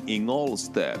taken in all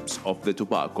steps of the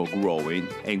tobacco growing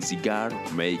and cigar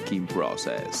making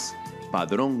process.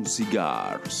 Padron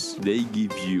Cigars. They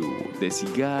give you, the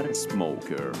cigar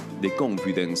smoker, the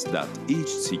confidence that each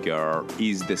cigar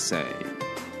is the same.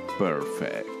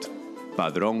 Perfect.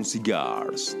 Padron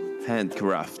Cigars.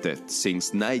 handcrafted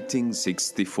since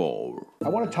 1964. I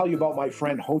want to tell you about my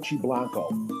friend Hochi Blanco,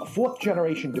 a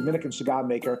fourth-generation Dominican cigar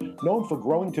maker known for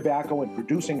growing tobacco and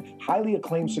producing highly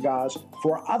acclaimed cigars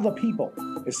for other people.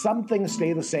 As some things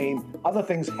stay the same, other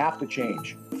things have to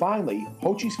change. Finally,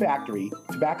 Hochi's factory,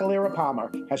 Tabacalera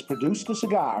Palma, has produced a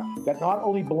cigar that not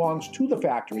only belongs to the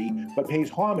factory, but pays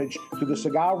homage to the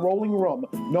cigar rolling room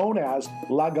known as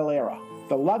La Galera.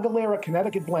 The La Galera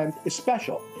Connecticut blend is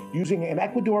special, using an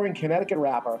Ecuadorian Connecticut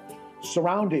wrapper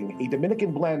surrounding a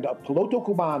Dominican blend of Piloto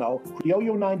Cubano,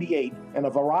 Criollo 98, and a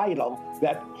varietal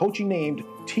that Hochi named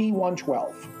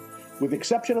T112. With the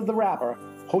exception of the wrapper,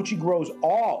 Hochi grows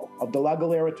all of the La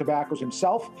Galera tobaccos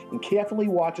himself and carefully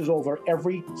watches over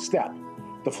every step.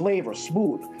 The flavor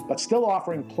smooth, but still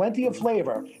offering plenty of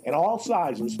flavor in all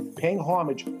sizes, paying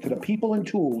homage to the people and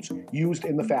tools used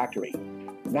in the factory.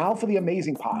 Now for the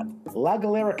amazing part. La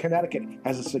Galera, Connecticut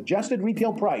has a suggested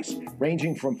retail price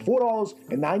ranging from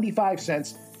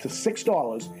 $4.95 to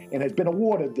 $6 and has been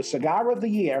awarded the Cigar of the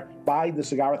Year by the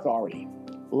Cigar Authority.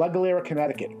 La Galera,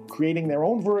 Connecticut, creating their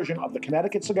own version of the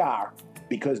Connecticut cigar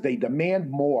because they demand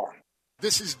more.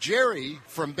 This is Jerry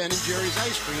from Ben & Jerry's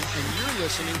Ice Cream, and you're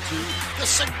listening to the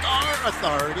Cigar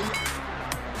Authority.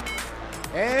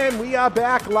 And we are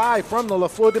back live from the La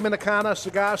Flor Dominicana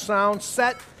Cigar Sound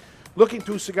set, looking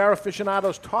through Cigar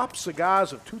Aficionado's top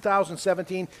cigars of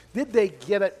 2017. Did they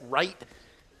get it right?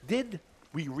 Did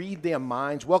we read their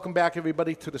minds? Welcome back,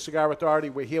 everybody, to the Cigar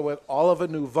Authority. We're here with Oliver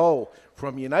Nivaud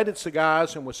from United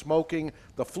Cigars, and we're smoking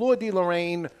the Fleur de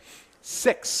Lorraine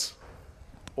 6.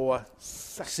 Or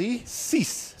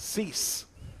cease.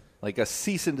 Like a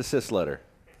cease and desist letter.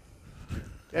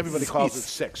 Everybody calls it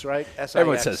 6, right? S-I-X.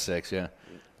 Everyone says 6, yeah.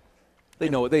 They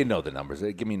know the numbers.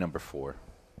 They give me number 4.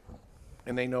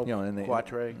 And they know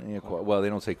Quatre? Yeah, well, they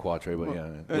don't say Quatre, but yeah.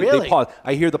 Really? They pause.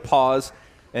 I hear the pause,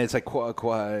 and it's like,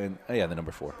 the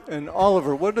number 4. And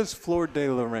Oliver, what does Fleur de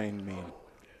Lorraine mean?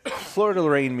 Fleur de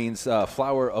Lorraine means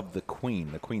flower of the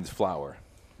queen's flower.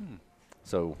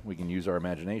 So we can use our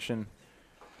imagination.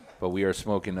 But we are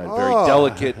smoking a very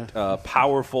delicate,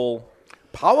 powerful.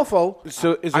 Powerful?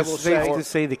 So is it safe to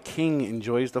say the king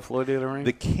enjoys the Fleur de Lorraine?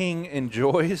 The king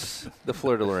enjoys the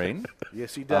Fleur de Lorraine.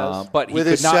 Yes, he does. But with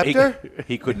his scepter?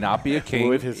 He could not be a king.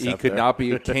 With his he could not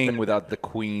be a king without the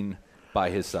queen by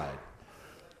his side.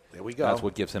 There we go. That's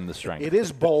what gives him the strength. It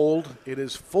is bold. It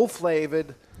is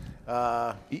full-flavored.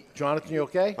 Jonathan, you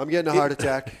okay? I'm getting a heart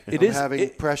attack. I'm having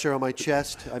pressure on my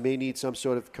chest. I may need some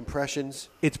sort of compressions.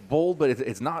 It's bold, but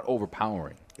it's not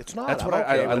overpowering. It's not. That's what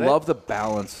I love the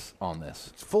balance on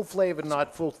this. It's full-flavored,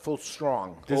 not full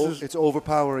strong. It's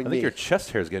overpowering I me. think your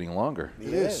chest hair is getting longer.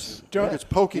 It is. Yeah. It's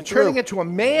poking You're turning through. into a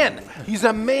man. He's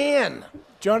a man.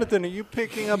 Jonathan, are you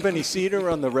picking up any cedar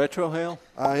on the retrohale?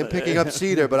 I am picking up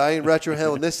cedar, but I ain't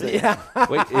retrohaling this thing. Yeah.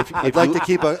 Wait, I'd like to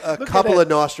keep a couple of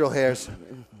nostril hairs.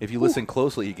 If you listen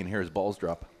closely, you can hear his balls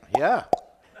drop. Yeah.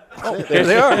 There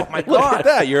they are. Oh, my Look God. at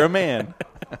that. You're a man.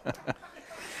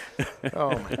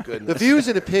 Oh, my goodness. The views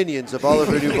and opinions of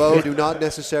Oliver Nivaud do not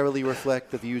necessarily reflect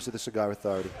the views of the Cigar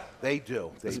Authority. They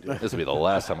do. They do. This will be the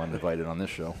last time I'm invited on this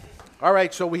show. All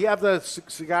right, so we have the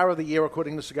Cigar of the Year,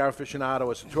 according to Cigar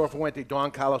Aficionado. It's Toro Fuente,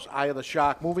 Don Carlos, Eye of the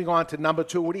Shark. Moving on to number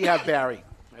 2. What do you have, Barry?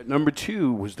 At number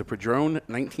 2 was the Padron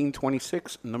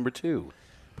 1926, number 2.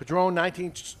 Padron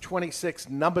 1926,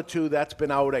 number 2. That's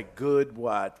been out a good,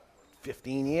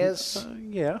 15 years?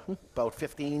 Yeah. About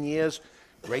 15 years.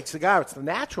 Great cigar. It's the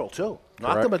natural, too.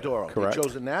 Not the Maduro. Correct. They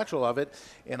chose the natural of it.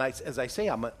 And as I say,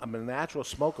 I'm a natural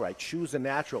smoker. I choose the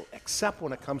natural, except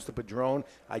when it comes to Padron,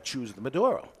 I choose the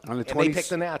Maduro. On the and they pick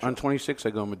the natural. On 26, I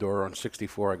go Maduro. On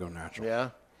 64, I go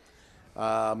natural.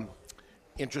 Yeah.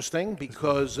 Interesting,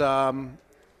 because Mr.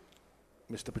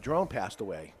 Padron passed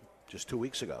away just 2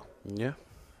 weeks ago. Yeah.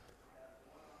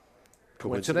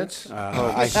 Coincidence?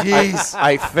 Jeez.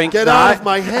 I think Get not. out of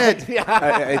my head.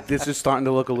 This is starting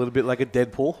to look a little bit like a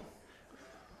Deadpool.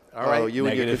 All right. Oh, you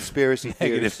and your conspiracy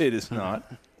theories. Negative, it is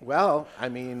not. Well, I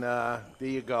mean, there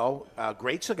you go.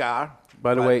 Great cigar.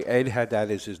 By the way, Ed had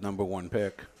that as his number 1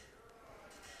 pick.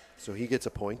 So he gets a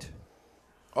point.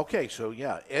 Okay, so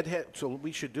yeah, so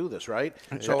we should do this, right?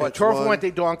 Ed So gets Toro one.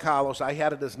 Fuente, Don Carlos, I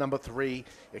had it as number 3.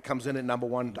 It comes in at number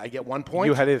 1. I get 1 point?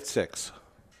 You had it at 6.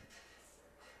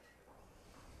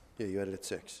 Yeah, you had it at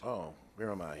 6. Oh,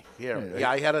 where am I? Here. Yeah,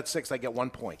 I had it at 6. I get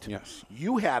 1 point. Yes.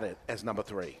 You had it as number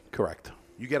 3. Correct.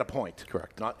 You get a point.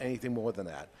 Correct. Not anything more than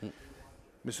that.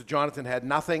 Mr. Jonathan had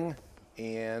nothing,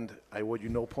 and I award you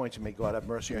no points, and may God have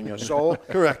mercy on your soul.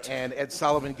 Correct. And Ed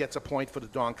Sullivan gets a point for the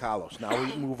Don Carlos. Now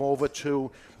we move over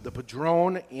to the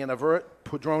Padron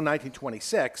Padron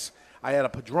 1926. I had a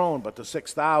Padron, but the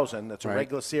 6,000, that's a Right.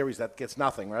 regular series, that gets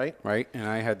nothing, right? Right, and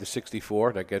I had the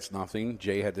 64, that gets nothing.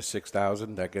 Jay had the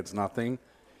 6,000, that gets nothing.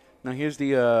 Now, here's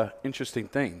the interesting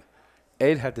thing.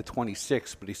 Ed had the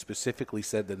 26, but he specifically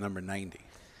said the number 90.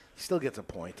 He still gets a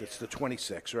point. It's the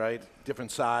 26, right? Different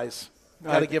size.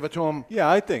 Got to give it to him. Yeah,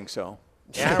 I think so.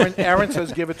 Aaron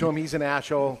says give it to him. He's an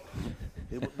asshole.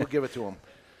 We'll give it to him.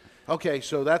 Okay,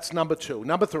 so that's number 2.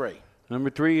 Number 3. Number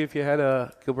 3, if you had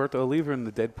a Gilberto Oliva in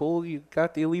the Deadpool, you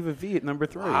got the Oliva V at number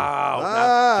 3.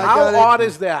 Wow. How odd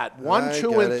is that? 1,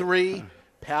 2, and 3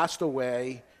 passed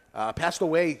away. Passed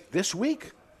away this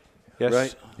week? Yes.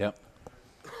 Right. Yep.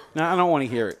 Now, I don't want to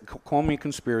hear it. Call me a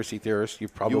conspiracy theorist. You're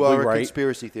probably You are right. a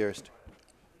conspiracy theorist.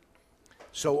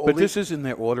 So, But this is in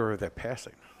their order of their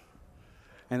passing.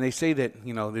 And they say that,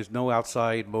 there's no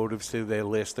outside motives to their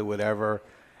list or whatever.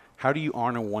 How do you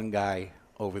honor one guy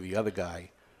over the other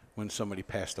guy when somebody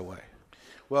passed away?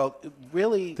 Well,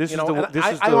 really, This is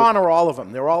I honor all of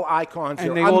them. They're all icons. And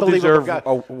They're they all unbelievable deserve guys.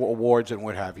 awards and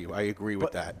what have you. I agree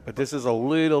with that. But this is a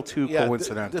little too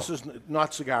coincidental. This is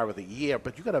not Cigar of the Year,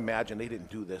 but you got to imagine they didn't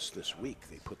do this week.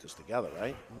 They put this together,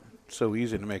 right? So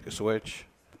easy to make a switch.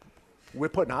 We're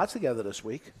putting ours together this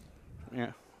week.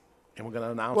 Yeah. And we're going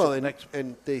to announce Well, it and, next.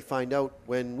 and they find out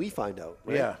when we find out,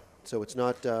 right? Yeah. So it's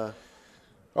not.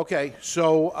 Okay,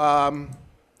 so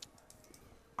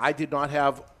I did not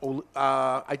have.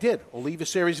 I did Oliva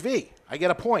Series V. I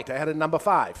get a point. I had it number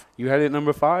 5. You had it at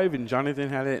number 5, and Jonathan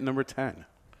had it at number 10.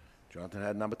 Jonathan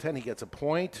had number 10. He gets a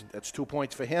point. That's 2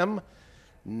 points for him.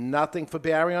 Nothing for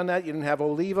Barry on that. You didn't have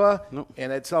Oliva. Nope.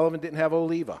 And Ed Sullivan didn't have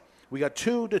Oliva. We got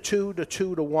 2 to 2 to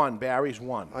 2 to 1. Barry's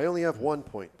 1. I only have 1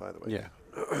 point, by the way.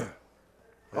 Yeah.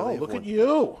 Oh, look at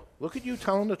you. Look at you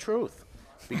telling the truth.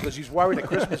 Because he's worried at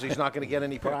Christmas he's not going to get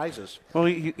any prizes. Well,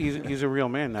 he's a real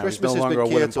man now. Christmas he's no has longer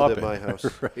been a wooden canceled puppet. at my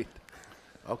house. Right.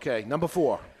 Okay, number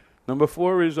 4. Number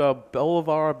 4 is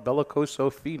Bolivar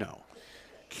Bellicoso Fino.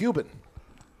 Cuban.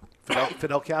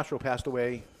 Fidel Castro passed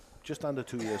away just under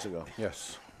 2 years ago.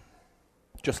 Yes.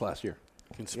 Just last year.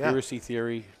 Conspiracy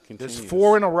theory continues. There's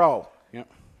 4 in a row. Yep.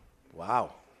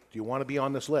 Wow. Do you want to be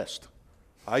on this list?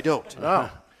 I don't. No.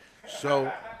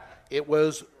 So it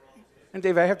was. And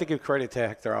Dave, I have to give credit to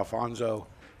Hector Alfonso.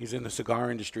 He's in the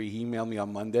cigar industry. He emailed me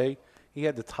on Monday. He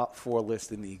had the top 4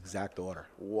 list in the exact order.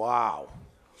 Wow.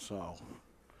 So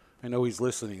I know he's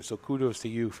listening. So kudos to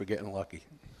you for getting lucky.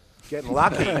 Getting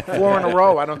lucky. 4 in a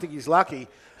row. I don't think he's lucky.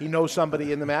 He knows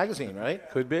somebody in the magazine, right?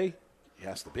 Could be. He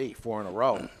has to be. 4 in a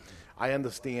row. I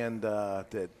understand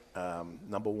that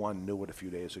number 1 knew it a few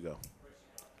days ago.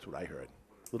 That's what I heard.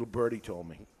 Little birdie told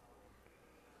me.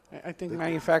 I think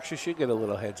manufacturers should get a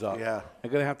little heads up. Yeah. They're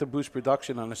going to have to boost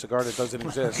production on a cigar that doesn't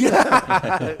exist.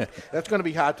 That's going to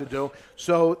be hard to do.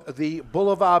 So the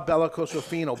Boulevard Bellicoso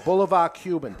Fino, Boulevard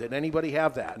Cuban, did anybody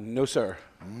have that? No, sir.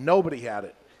 Nobody had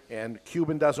it. And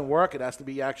Cuban doesn't work. It has to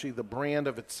be actually the brand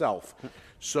of itself.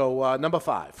 So number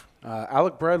 5.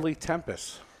 Alec Bradley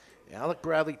Tempest. Alec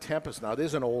Bradley Tempest. Now,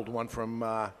 there's an old one from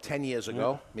 10 years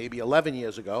ago, maybe 11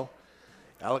 years ago.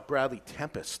 Alec Bradley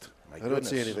Tempest. My I don't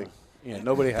see anything. Yeah,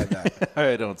 nobody had that.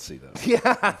 I don't see that.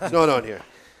 Yeah. It's not on here.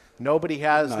 Nobody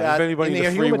has that. If anybody in their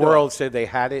the free humidor. world said they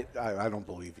had it, I don't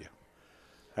believe you.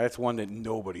 That's one that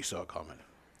nobody saw coming.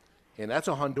 And that's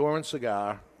a Honduran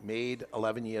cigar made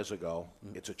 11 years ago.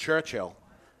 It's a Churchill.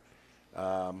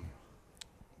 Wow.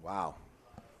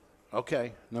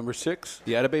 Okay. Number 6.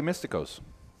 The Atabey Mysticos.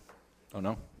 Oh,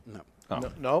 no? No. Oh.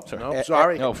 No, Sorry. no,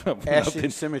 sorry. No, Ashton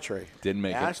Symmetry. Didn't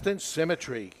make it. Ashton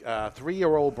Symmetry,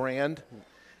 3-year-old brand.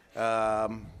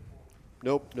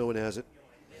 Nope, no one has it.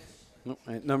 Nope.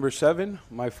 At number 7,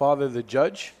 My Father the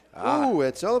Judge. Ooh,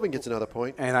 Ed Sullivan gets another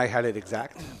point. And I had it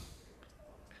exact.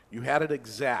 You had it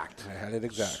exact. I had it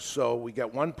exact. So we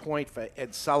got 1 point for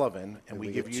Ed Sullivan, and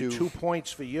we give get you 2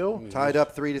 points for you. Tied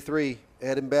up 3-3,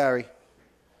 Ed and Barry.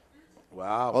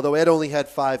 Wow. Although Ed only had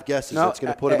 5 guesses, that's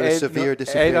going to put him at a severe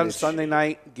disadvantage. Ed on Sunday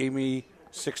night gave me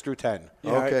 6 through 10.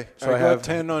 Yeah, okay. So I got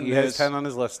 10 on he this. has 10 on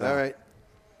his list now. All right.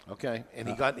 Okay, and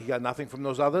he got nothing from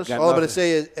those others? All I'm going to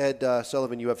say is, Ed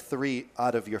Sullivan, you have 3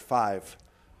 out of your 5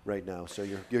 right now, so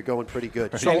you're going pretty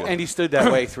good. So, and he stood that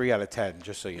way 3 out of 10,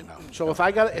 just so you know. So if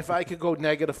I could go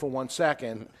negative for 1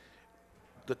 second,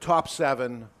 the top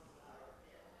 7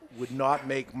 would not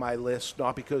make my list,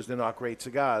 not because they're not great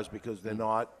cigars, because they're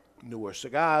not newer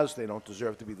cigars. They don't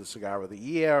deserve to be the cigar of the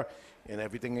year, and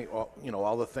everything.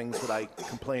 All the things that I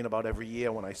complain about every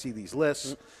year when I see these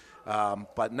lists.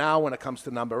 But now, when it comes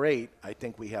to number 8, I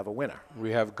think we have a winner.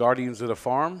 We have Guardians of the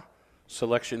Farm,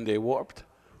 Selection Day Warped,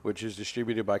 which is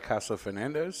distributed by Casa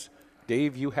Fernandez.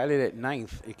 Dave, you had it at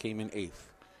 9th. It came in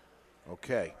 8th.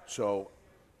 Okay, so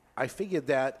I figured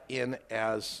that in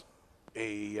as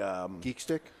Geek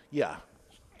stick? Yeah.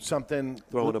 Something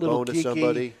Throwing a little bone to geeky.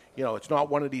 somebody. You know, it's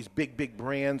not one of these big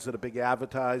brands that are big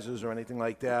advertisers or anything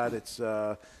like that. It's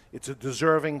a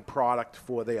deserving product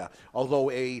for there. Although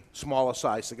a smaller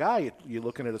size cigar, you're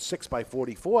looking at a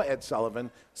 6x44, Ed Sullivan,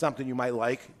 something you might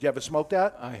like. Did you ever smoke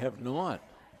that? I have not.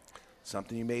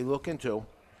 Something you may look into.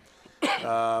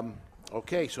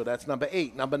 Okay, so that's number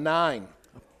 8. Number 9.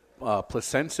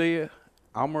 Plasencia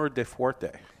Almer de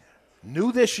Fuerte.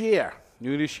 New this year.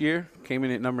 Came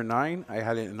in at number 9. I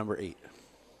had it at number 8.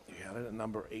 You had it at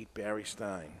number 8, Barry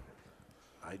Stein.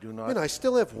 I do not. Man, I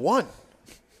still have 1.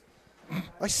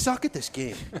 I suck at this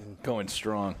game. Going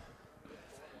strong.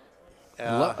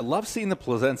 I love seeing the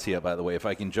Plasencia, by the way, if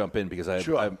I can jump in, because I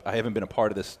haven't been a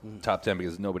part of this top 10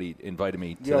 because nobody invited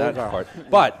me to that part.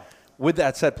 But with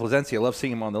that said, Plasencia, I love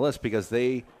seeing them on the list because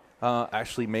they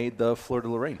actually made the Fleur de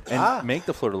Lorraine. And make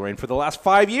the Fleur de Lorraine. For the last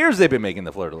 5 years, they've been making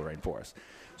the Fleur de Lorraine for us.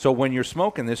 So when you're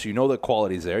smoking this, you know the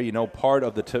quality's there. You know part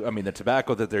of the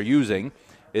tobacco that they're using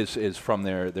is from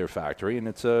their factory, and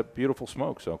it's a beautiful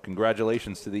smoke. So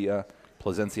congratulations to the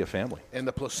Plasencia family. And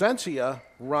the Plasencia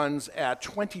runs at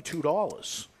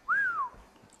 $22.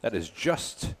 That is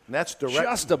just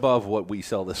above what we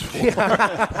sell this for.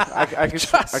 I could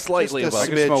slightly above. I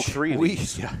could smoke 3 of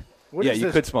these.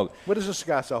 You could smoke. What does a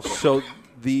cigar sell for? So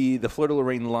the Fleur de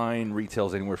Lorraine line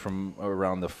retails anywhere from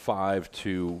around the $5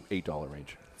 to $8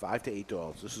 range. $5 to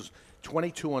 $8. This is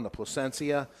 22 on the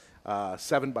Plasencia,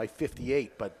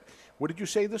 7x58. But what did you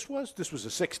say this was? This was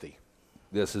a 60.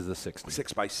 This is the 60.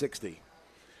 6x60.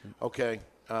 Okay.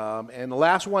 And the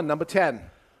last one, number 10.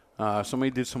 Somebody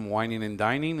did some whining and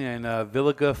dining, and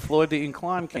Villiga Flor de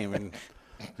Inclán came in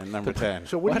at number 10.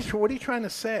 So what are you trying to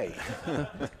say?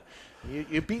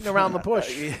 You're beating around the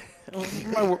bush.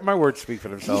 My words speak for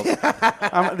themselves.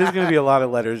 There's going to be a lot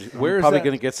of letters. I'm probably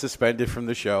going to get suspended from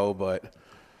the show, but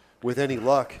with any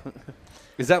luck.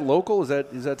 Is that local? Is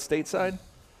that stateside?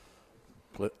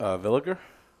 Villiger?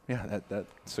 Yeah, that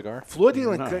cigar. Fleur de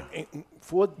Inclán.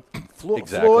 Fleur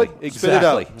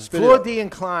de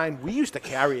Inclán. We used to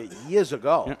carry it years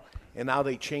ago, and now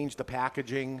they changed the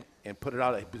packaging and put it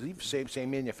out. I believe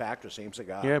same manufacturer, same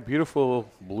cigar. Yeah, beautiful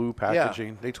blue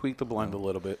packaging. They tweaked the blend a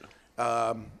little bit.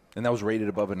 And that was rated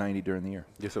above a 90 during the year.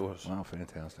 Yes, it was. Wow,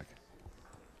 fantastic.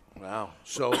 Wow.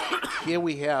 So here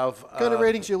we have... What kind of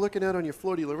ratings are you looking at on your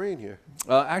Fleur de Lorraine here?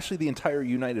 Actually, the entire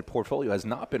United portfolio has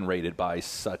not been rated by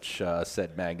such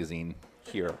said magazine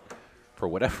here. For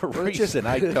whatever reason,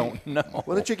 I don't know.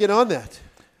 Why don't you get on that?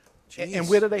 And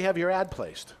where do they have your ad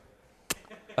placed?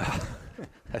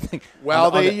 I think. Well,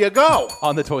 there you go.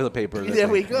 On the toilet paper. There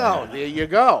we go. There you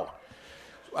go.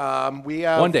 We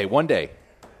have one day. One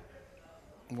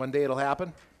day it'll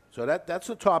happen. So that's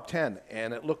the top 10,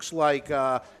 and it looks like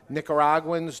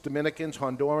Nicaraguans, Dominicans,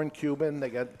 Honduran, Cuban. They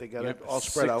got it all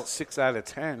spread out. 6 out of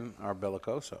 10 are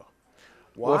Bellicoso.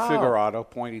 Wow. Or Figurado,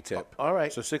 pointy tip. All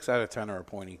right. So 6 out of 10 are a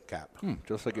pointy cap.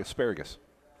 Just like asparagus.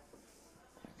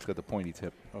 It's got the pointy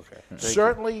tip. Okay.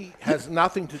 Certainly has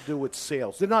nothing to do with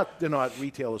sales. They're not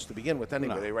retailers to begin with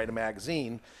anyway. No. They write a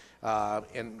magazine,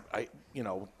 and I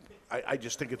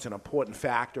just think it's an important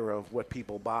factor of what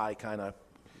people buy. Kind of,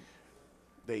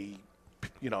 they,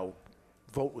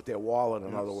 vote with their wallet.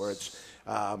 In other words,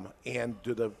 and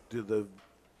do the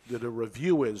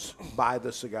reviewers buy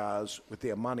the cigars with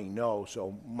their money? No.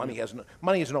 So money is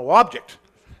no object,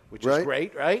 which is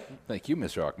great, right? Thank you,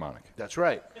 Mr. Ochmonic. That's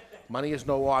right. Money is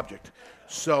no object.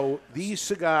 So these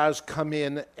cigars come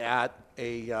in at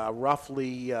a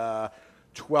roughly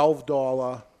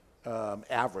 $12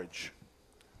 average.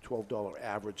 $12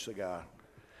 average cigar.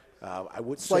 I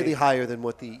would slightly say higher than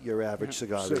what your average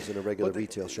cigar is in a regular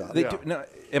retail shop. Now,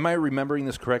 am I remembering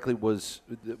this correctly? Was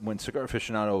when Cigar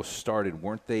Aficionado started,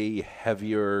 weren't they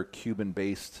heavier Cuban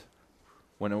based?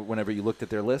 Whenever you looked at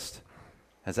their list,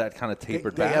 has that kind of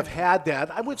tapered back? They have had that.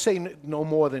 I would say no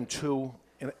more than 2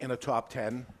 in a top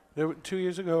 10. 2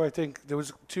 years ago, I think there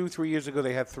was 2-3 years ago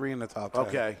they had 3 in the top 10.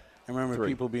 Okay, I remember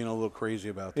people being a little crazy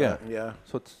about that. that. Yeah.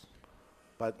 So it's,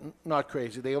 but not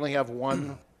crazy. They only have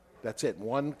one. That's it.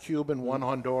 One Cuban, one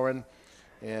Honduran,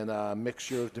 and a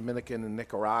mixture of Dominican and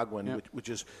Nicaraguan, which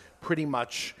is pretty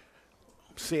much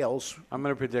sales. I'm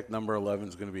going to predict number 11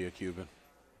 is going to be a Cuban.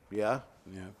 Yeah?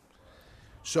 Yeah.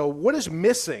 So what is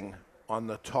missing on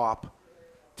the top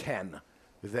 10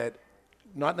 that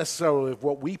not necessarily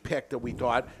what we picked that we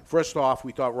thought? First off,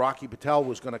 we thought Rocky Patel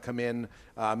was going to come in.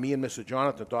 Me and Mr.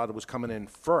 Jonathan thought it was coming in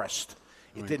first.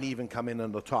 It didn't even come in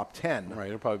the top 10. Right,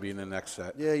 it'll probably be in the next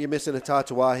set. Yeah, you're missing a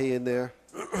Tatawahi in there.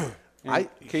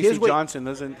 Casey Johnson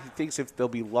he thinks if they'll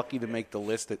be lucky to make the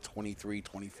list at 23,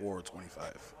 24, or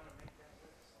 25.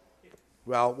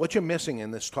 Well, what you're missing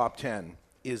in this top 10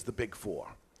 is the big four.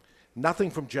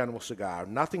 Nothing from General Cigar,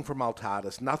 nothing from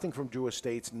Altadas, nothing from Drew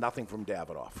Estates, nothing from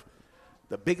Davidoff.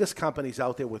 The biggest companies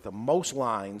out there with the most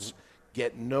lines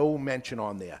get no mention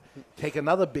on there. Take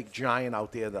another big giant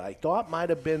out there that I thought might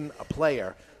have been a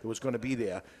player that was going to be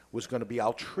there, was going to be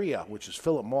Altria, which is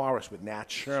Philip Morris with Nat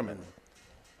Sherman.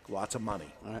 Lots of money.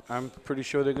 I'm pretty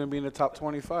sure they're going to be in the top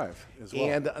 25 as well.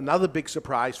 And another big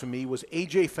surprise for me was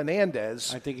A.J.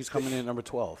 Fernandez. I think he's coming in at number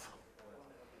 12.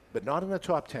 But not in the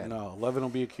top 10. No, 11 will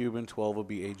be a Cuban, 12 will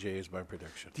be AJ is my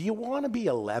prediction. Do you want to be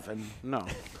 11? No.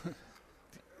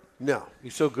 No.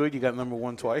 You're so good you got number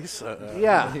 1 twice?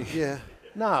 Yeah. Yeah.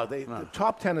 No, the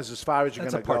top 10 is as far as you're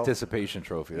going to go. That's a participation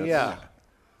trophy. That's yeah.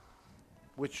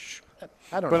 Which,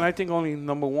 I don't know. But I think only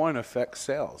number 1 affects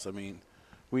sales. I mean,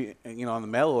 on the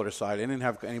mail order side, I didn't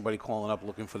have anybody calling up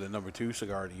looking for the number 2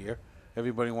 cigar of the year.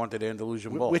 Everybody wanted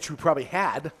Andalusian Bull. Which we probably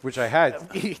had. Which I had.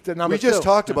 The number we just 2.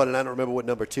 talked about it, and I don't remember what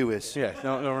number 2 is. Yeah,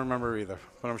 don't remember either,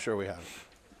 but I'm sure we have.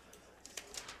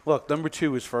 Look, number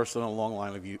 2 is first in a long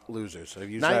line of losers. I've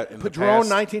used that in the Padron, past.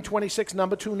 1926,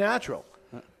 number 2 natural.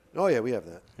 Oh, yeah, we have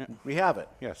that. Yeah. We have it.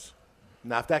 Yes.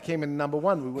 Now, if that came in number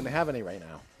 1, we wouldn't have any right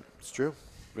now. It's true.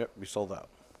 Yep, we sold out.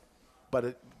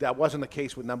 But that wasn't the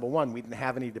case with number 1. We didn't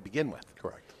have any to begin with.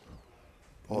 Correct.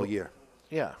 All year.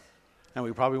 Yeah. And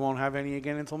we probably won't have any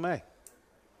again until May.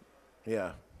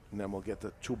 Yeah. And then we'll get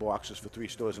the 2 boxes for 3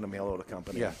 stores in a mail order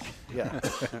company. Yeah. Yeah.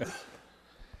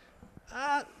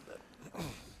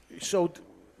 So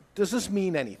does this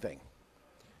mean anything?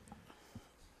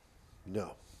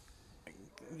 No.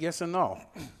 Yes and no.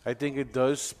 I think it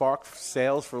does spark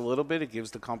sales for a little bit. It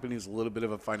gives the companies a little bit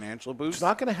of a financial boost. It's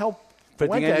not going to help. But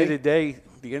at the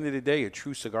end of the day, a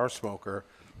true cigar smoker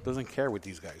doesn't care what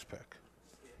these guys pick.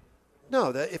 No,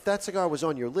 if that cigar was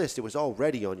on your list, it was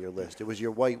already on your list. It was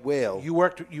your white whale. You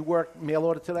worked mail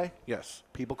order today? Yes.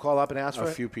 People call up and ask for it?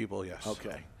 A few people, yes.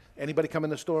 Okay. Anybody come in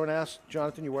the store and ask,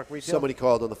 Jonathan, you work retail? Somebody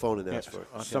called on the phone and asked for it.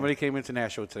 Okay. Somebody came into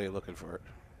Nashville today looking for it.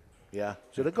 Yeah.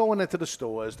 So they're going into the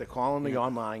stores. They're calling the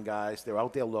online guys. They're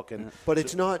out there looking. But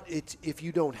it's not. It's if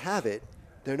you don't have it,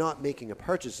 they're not making a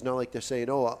purchase. It's not like they're saying,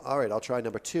 "Oh, all right, I'll try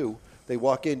number 2." They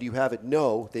walk in. Do you have it?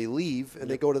 No. They leave and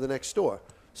they go to the next store.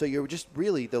 So you're just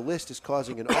really the list is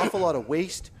causing an awful lot of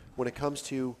waste when it comes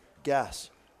to gas.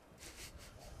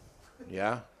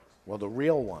 Yeah. Well, the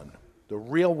real one, the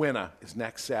real winner, is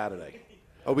next Saturday.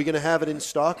 Are we going to have it in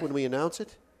stock when we announce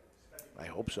it? I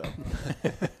hope so.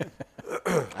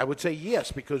 I would say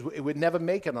yes, because it would never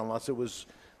make it unless it was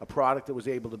a product that was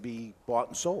able to be bought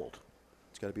and sold.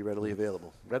 It's got to be readily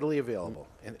available. Readily available.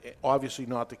 And obviously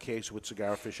not the case with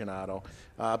Cigar Aficionado.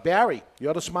 Barry,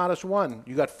 you're the smartest one.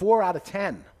 You got 4 out of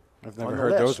 10. I've never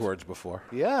heard those words before.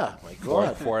 Yeah, my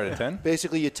God. 4 out of 10?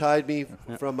 Basically, you tied me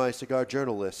from my Cigar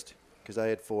Journal list because I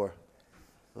had 4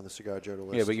 on the Cigar Journal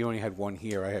list. Yeah, but you only had 1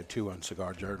 here. I had 2 on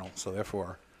Cigar Journal, so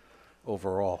therefore,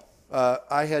 overall.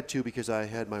 I had 2 because I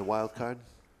had my wild card.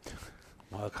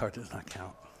 Wild card does not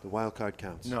count. The wild card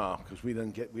counts. No, because we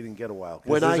didn't get a wild card.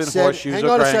 When I said, hang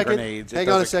on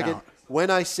a second. When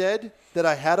I said that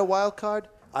I had a wild card,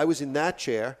 I was in that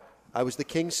chair. I was the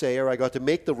king sayer. I got to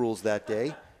make the rules that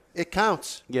day. It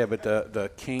counts. Yeah, but the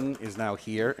king is now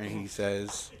here, and he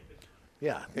says,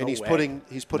 "Yeah." And he's putting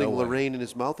Lorraine in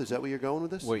his mouth. Is that where you're going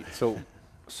with this? Wait, so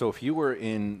if you were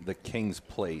in the king's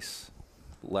place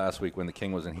last week when the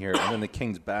king wasn't here, and then the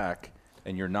king's back,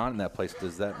 and you're not in that place,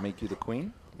 does that make you the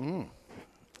queen?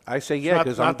 I say yeah,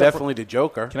 because I'm definitely the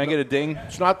Joker. Can I get a ding?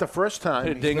 It's not the first time.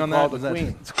 Get a he's ding been on called that? the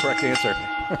queen. That's the correct answer.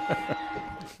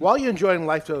 While you're enjoying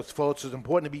life, folks, it's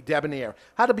important to be debonair.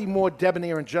 How to be more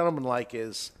debonair and gentlemanlike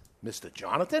is Mr.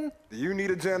 Jonathan. Do you need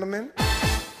a gentleman?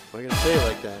 Why are you going to say it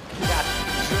like that?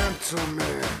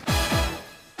 Gentleman.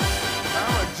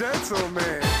 I'm a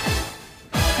gentleman.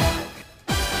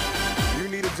 You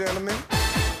need a gentleman?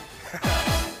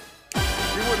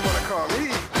 You wouldn't want to call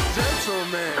me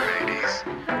gentleman. Ladies,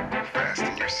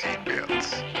 fasten your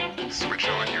seatbelts. Switch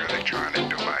on your electronic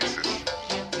devices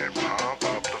and pump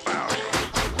up the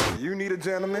volume. You need a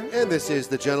gentleman? And this is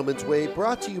The Gentleman's Way,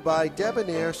 brought to you by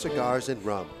Debonair Cigars and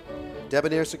Rum.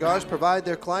 Debonair Cigars provide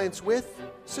their clients with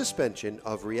suspension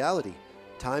of reality.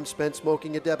 Time spent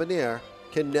smoking a Debonair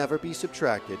can never be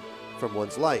subtracted from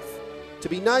one's life. To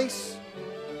be nice,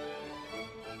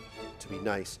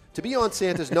 to be on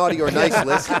Santa's naughty or nice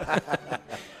list,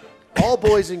 all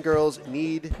boys and girls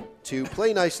need to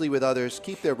play nicely with others,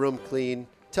 keep their room clean,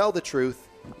 tell the truth,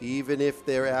 even if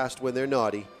they're asked when they're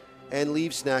naughty, and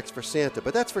leave snacks for Santa.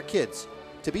 But that's for kids.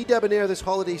 To be debonair this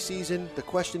holiday season, the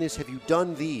question is, have you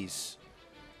done these?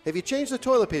 Have you changed the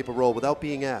toilet paper roll without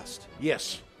being asked?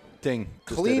 Yes. Ding.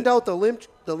 Cleaned out the lint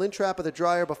trap of the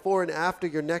dryer before and after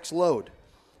your next load.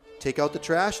 Take out the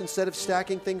trash instead of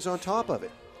stacking things on top of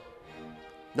it.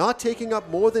 Not taking up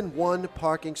more than one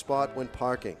parking spot when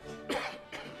parking.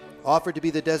 Offered to be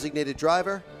the designated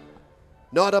driver.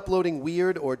 Not uploading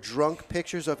weird or drunk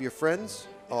pictures of your friends,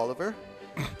 Oliver.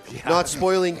 Not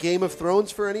spoiling Game of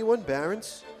Thrones for anyone,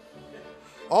 Barons.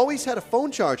 Always had a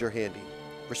phone charger handy.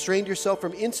 Restrained yourself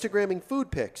from Instagramming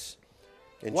food pics.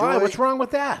 Why? What's wrong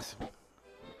with that?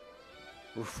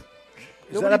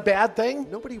 Is that a bad thing?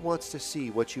 Nobody wants to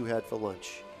see what you had for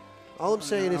lunch. All I'm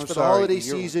saying is I'm for sorry, the holiday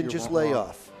you're season, just wrong. lay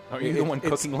off. Are you the one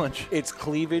cooking lunch? It's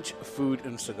cleavage, food,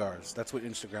 and cigars. That's what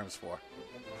Instagram's for.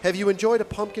 Have you enjoyed a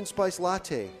pumpkin spice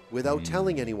latte without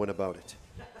telling anyone about it?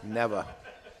 Never.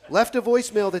 Left a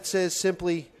voicemail that says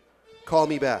simply, call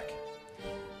me back.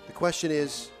 The question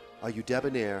is, are you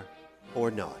debonair or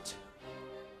not?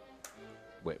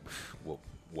 Wait,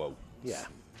 whoa. Yeah.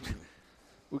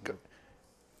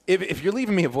 If you're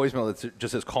leaving me a voicemail that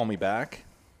just says call me back,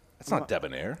 that's not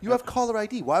debonair. You have caller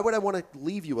ID. Why would I want to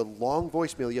leave you a long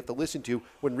voicemail you have to listen to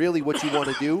when really what you want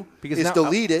to do is now-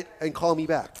 delete it and call me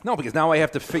back? No, because now I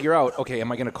have to figure out, okay,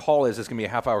 am I going to call? Is this going to be a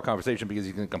half-hour conversation because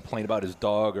he's going to complain about his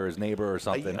dog or his neighbor or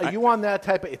something? Are you on that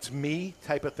type of it's me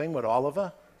type of thing with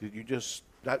Oliver? You just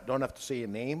don't have to say your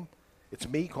name? It's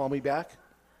me, call me back?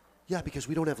 Yeah, because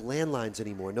we don't have landlines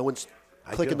anymore. No one's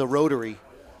I clicking do. the rotary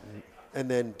and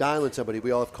then dialing somebody. We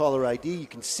all have caller ID. You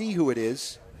can see who it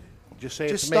is. Just say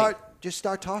Just it's start. me. Just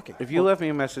start talking. If you left me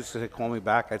a message to say call me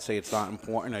back, I'd say it's not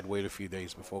important. I'd wait a few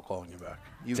days before calling you back.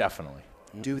 You Definitely.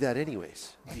 do that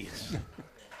anyways. Yes.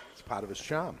 It's part of his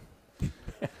charm.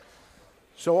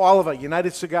 So, Oliver,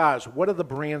 United Cigars, what are the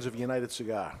brands of United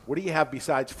Cigar? What do you have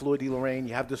besides Fleur de Lorraine?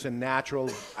 You have this in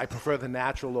natural. I prefer the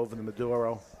natural over the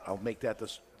Maduro. I'll make that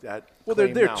Well,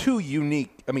 claim they're now. two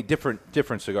unique,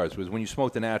 different cigars. Because when you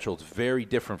smoke the natural, it's very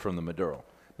different from the Maduro.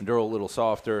 Maduro a little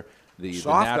softer. The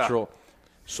natural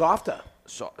Softer.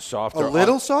 Softer. A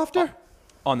little softer?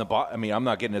 On the bottom. I mean, I'm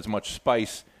not getting as much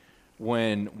spice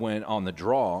when on the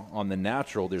draw. On the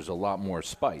natural, there's a lot more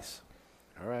spice.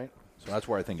 All right. So that's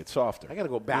where I think it's softer. I got to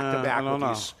go back to back I don't with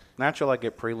know. these. Natural, I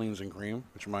get pralines and cream,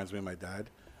 which reminds me of my dad.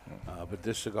 But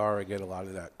this cigar, I get a lot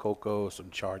of that cocoa,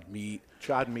 some charred meat.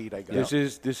 Charred meat, I got.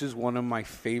 This is one of my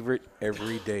favorite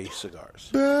everyday cigars.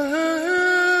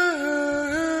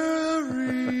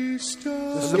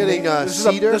 This getting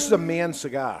cedar. This is a man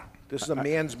cigar. This is a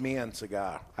man's man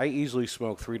cigar. I easily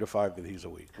smoke 3 to 5 of these a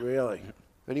week. Really?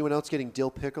 Anyone else getting dill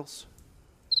pickles?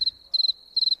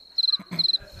 I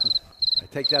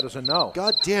take that as a no.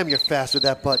 God damn, you're fast with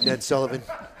that button, Ed Sullivan.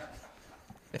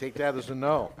 Take that as a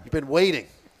no. You've been waiting.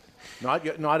 Not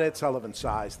Ed Sullivan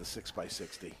size, the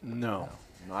 6x60. No.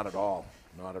 Not at all.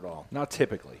 Not at all. Not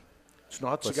typically. It's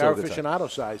not But cigar so good aficionado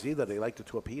size either. They like the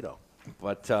torpedo.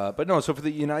 But no. So for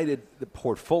the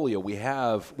portfolio, we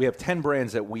have 10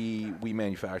 brands that we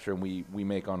manufacture and we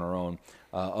make on our own.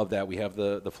 Of that, we have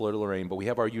the Fleur de Lorraine, but we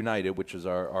have our United, which is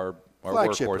our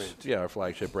Flagship workhorse. brand. Yeah, our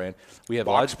flagship brand. We have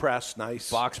Box press, nice.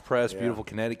 Box press, Yeah. beautiful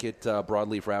Connecticut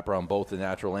broadleaf wrapper on both the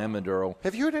natural and Maduro.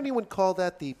 Have you heard anyone call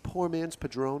that the poor man's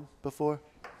Padron before?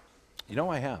 You know,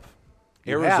 I have.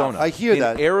 You Arizona. have? I hear in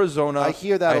that. Arizona. I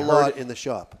hear that a heard lot it. in the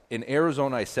shop. In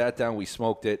Arizona, I sat down, we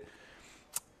smoked it,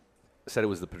 said it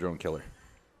was the Padron killer.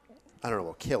 I don't know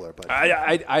about killer, but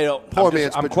I don't. Poor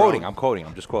man's I'm Padron. quoting.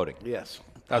 I'm just quoting. Yes.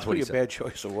 That's what he a said. bad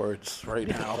choice of words right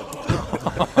now.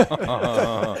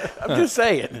 I'm just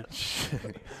saying.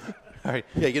 All right.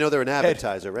 Yeah, you know they're an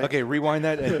advertiser, right? Okay, rewind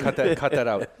that and cut that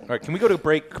out. All right, can we go to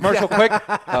break? Commercial quick.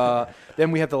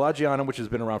 Then we have the La Giana, which has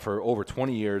been around for over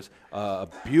 20 years. A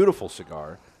beautiful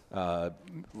cigar.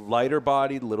 Lighter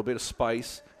bodied, a little bit of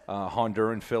spice.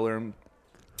 Honduran filler.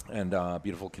 And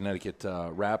beautiful Connecticut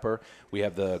wrapper. We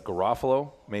have the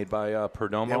Garofalo made by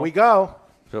Perdomo. There we go.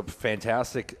 So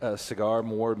fantastic cigar,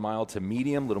 more mild to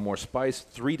medium, a little more spice.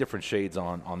 3 different shades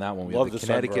on that one. We Love have the the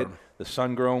Connecticut, Sun-Grown. the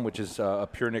Sun-Grown, which is a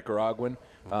pure Nicaraguan.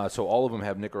 So all of them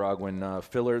have Nicaraguan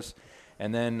fillers.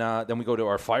 And then we go to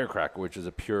our Firecracker, which is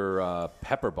a pure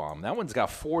pepper bomb. That one's got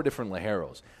 4 different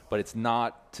Ligeros, but it's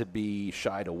not to be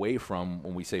shied away from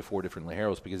when we say 4 different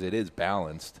Ligeros because it is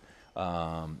balanced.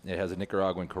 It has a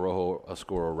Nicaraguan Corojo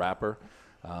Oscuro wrapper.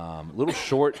 Little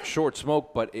short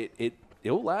smoke, but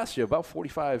it'll last you about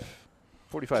 45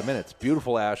 minutes.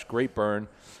 Beautiful ash, great burn.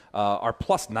 Our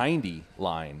plus 90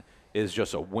 line is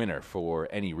just a winner for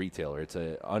any retailer. It's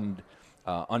a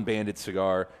unbanded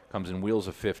cigar, comes in wheels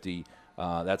of 50.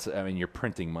 You're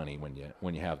printing money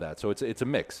when you have that. So it's a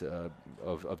mix of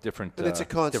different. And it's a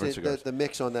different constant. cigars. The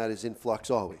mix on that is in flux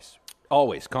always.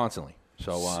 Always, constantly.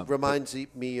 So Reminds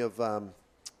me of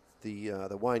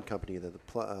the wine company, the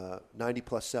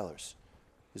 90-plus sellers.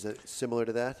 Is it similar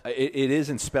to that? It is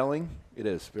in spelling. It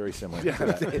is very similar to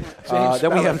that.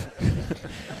 Then we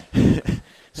have...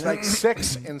 It's like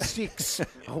 6 and 6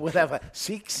 or whatever.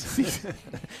 6.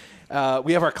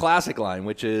 We have our classic line,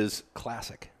 which is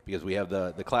classic because we have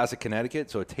the classic Connecticut,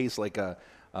 so it tastes like a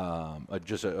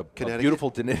beautiful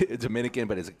Dominican,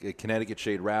 but it's a Connecticut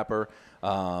shade wrapper.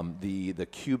 The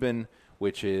Cuban,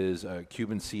 which is a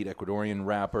Cuban seed Ecuadorian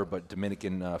wrapper, but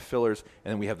Dominican fillers,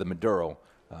 and then we have the Maduro,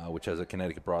 which has a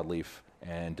Connecticut broadleaf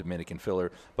and Dominican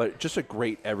filler, but just a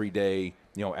great everyday,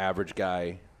 average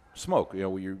guy smoke.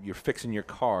 You're fixing your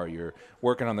car, you're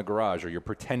working on the garage, or you're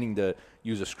pretending to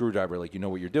use a screwdriver like you know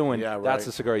what you're doing. Yeah, right. That's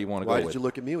the cigar you want to go with. Why did you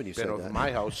look at me when you said over that?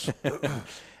 My house.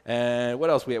 And what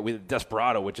else we have? We have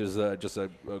Desperado, which is just a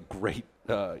great,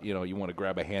 you want to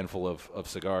grab a handful of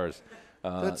cigars.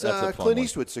 That's a Clint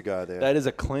Eastwood cigar there. That is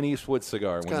a Clint Eastwood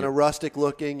cigar. It's kind of rustic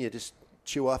looking. You just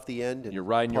chew off the end. And you're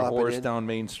riding your horse down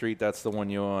Main Street. That's the one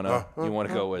you want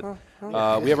to go with.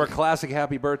 We have our classic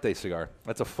Happy Birthday cigar.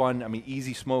 That's a fun,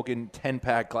 easy smoking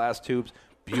 10-pack glass tubes.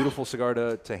 Beautiful cigar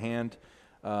to hand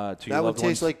to your loved ones. That one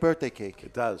tastes like birthday cake.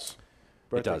 It does.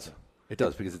 It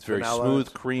does because it's very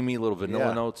smooth, creamy, little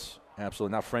vanilla notes.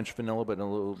 Absolutely. Not French vanilla, but a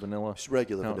little vanilla. Just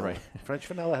regular vanilla. Right. French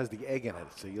vanilla has the egg in it.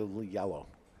 It's a little yellow,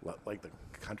 like the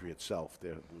country itself.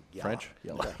 They're yellow. French?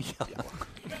 Yellow.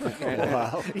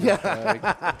 Wow.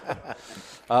 Yeah.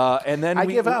 And then I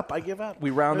give up. We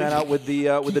round that out with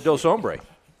the Dos Hombre.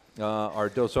 Our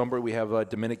Dos Hombre, we have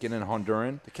Dominican and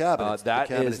Honduran. The cabinet.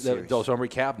 That is the Dos Hombre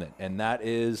cabinet, and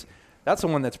that's the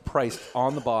one that's priced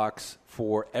on the box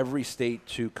for every state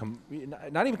to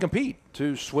not even compete,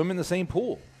 to swim in the same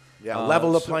pool. Yeah,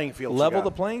 level the playing field. Level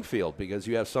the playing field because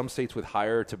you have some states with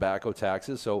higher tobacco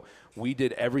taxes. So we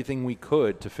did everything we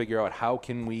could to figure out how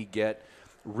can we get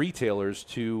retailers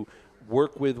to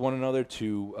work with one another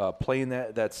to play in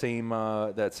that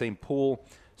same pool.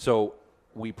 So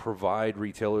we provide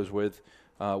retailers with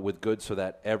goods so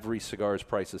that every cigar is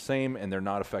priced the same and they're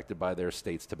not affected by their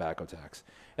state's tobacco tax.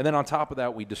 And then on top of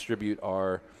that, we distribute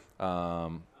our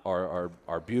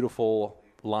beautiful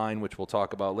line, which we'll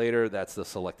talk about later. That's the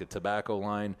Selected Tobacco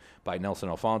line by Nelson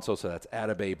Alfonso. So that's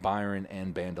Atabey, Byron,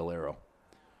 and Bandolero.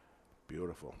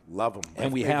 Beautiful. Love them.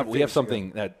 And we have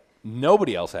something that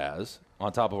nobody else has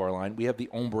on top of our line. We have the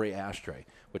Ombre ashtray,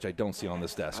 which I don't see on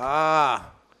this desk.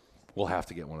 We'll have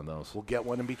to get one of those. We'll get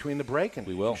one in between the break, and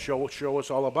we will show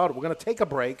us all about it. We're going to take a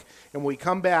break, and when we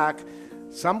come back,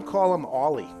 some call him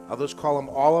Ollie, others call him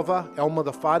Oliver, Elmer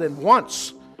the Fudd, and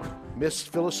once Miss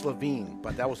Phyllis Levine,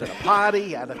 but that was at a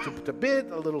party, had a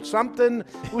bit, a little something.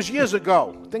 It was years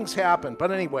ago. Things happen.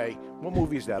 But anyway, what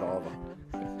movie is that, Oliver?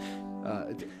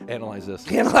 Analyze this.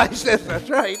 Analyze this, that's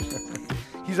right.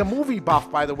 He's a movie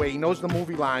buff, by the way. He knows the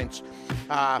movie lines.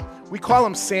 We call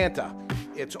him Santa.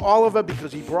 It's Oliver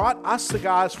because he brought us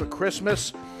cigars for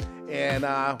Christmas, and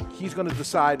he's going to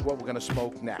decide what we're going to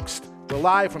smoke next. We're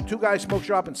live from Two Guys Smoke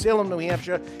Shop in Salem, New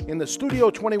Hampshire, in the Studio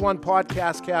 21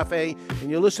 Podcast Cafe,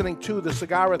 and you're listening to The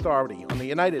Cigar Authority on the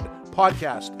United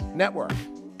Podcast Network.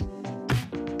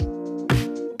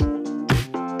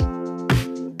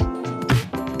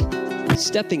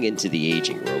 Stepping into the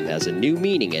aging room has a new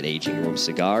meaning at Aging Room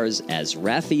Cigars as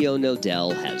Rafael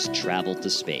Nodal has traveled to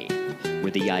Spain,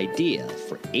 where the idea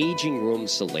for Aging Room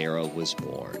Solera was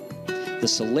born. The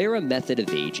Solera method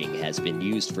of aging has been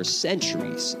used for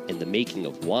centuries in the making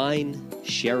of wine,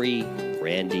 sherry,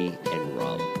 brandy, and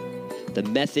rum. The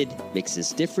method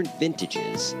mixes different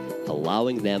vintages,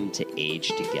 allowing them to age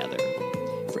together.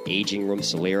 For Aging Room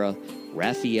Solera,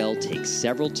 Rafael takes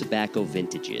several tobacco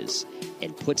vintages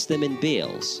and puts them in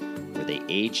bales where they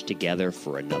age together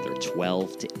for another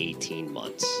 12 to 18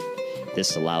 months.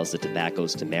 This allows the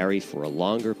tobaccos to marry for a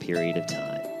longer period of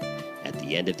time. At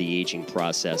the end of the aging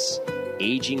process,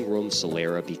 Aging Room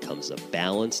Solera becomes a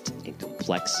balanced and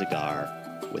complex cigar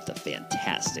with a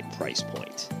fantastic price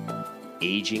point.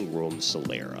 Aging Room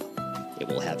Solera. It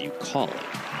will have you calling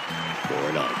for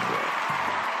an encore.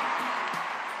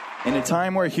 In a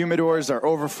time where humidors are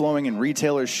overflowing and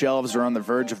retailers' shelves are on the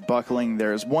verge of buckling,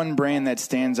 there is one brand that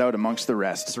stands out amongst the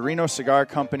rest. Sereno Cigar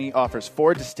Company offers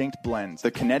 4 distinct blends: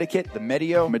 the Connecticut, the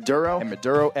Medio, Maduro, and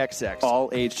Maduro XX, all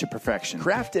aged to perfection.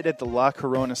 Crafted at the La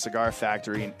Corona Cigar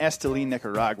Factory in Esteli,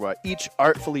 Nicaragua, each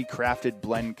artfully crafted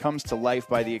blend comes to life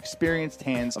by the experienced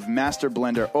hands of master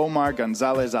blender Omar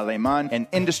Gonzalez Aleman and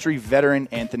industry veteran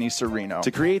Anthony Sereno.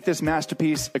 To create this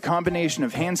masterpiece, a combination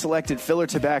of hand-selected filler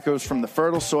tobaccos from the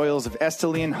fertile soil oils of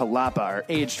Estelian Jalapa are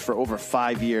aged for over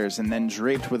 5 years and then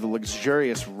draped with a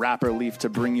luxurious wrapper leaf to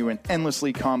bring you an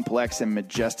endlessly complex and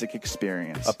majestic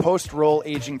experience. A post-roll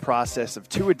aging process of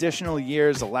 2 additional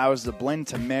years allows the blend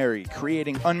to marry,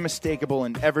 creating unmistakable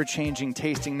and ever-changing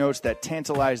tasting notes that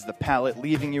tantalize the palate,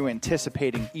 leaving you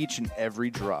anticipating each and every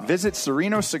drop. Visit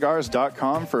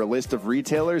SerenoCigars.com for a list of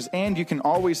retailers, and you can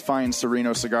always find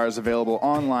Sereno Cigars available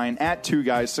online at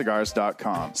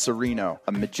twoguyscigars.com. Sereno,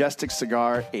 a majestic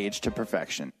cigar aged to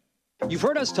perfection. You've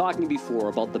heard us talking before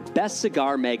about the best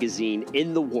cigar magazine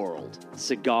in the world,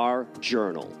 Cigar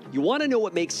Journal. You want to know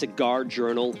what makes Cigar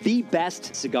Journal the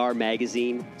best cigar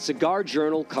magazine? Cigar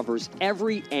Journal covers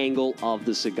every angle of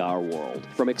the cigar world.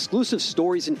 From exclusive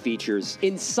stories and features,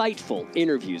 insightful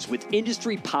interviews with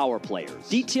industry power players,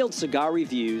 detailed cigar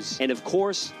reviews, and of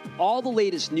course, all the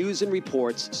latest news and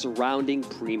reports surrounding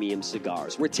premium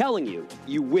cigars. We're telling you,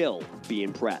 you will be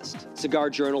impressed. Cigar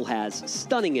Journal has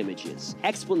stunning images,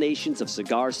 explanations of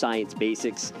cigar science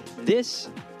basics. This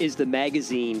is the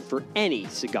magazine for any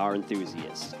cigar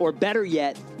enthusiast, or better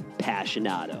yet,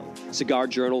 passionado. Cigar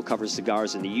Journal covers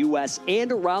cigars in the U.S.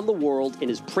 and around the world and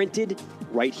is printed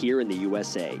right here in the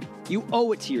USA. You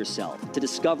owe it to yourself to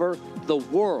discover the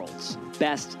world's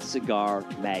best cigar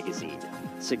magazine,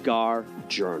 Cigar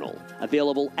Journal.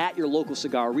 Available at your local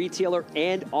cigar retailer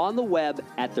and on the web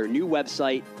at their new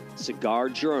website,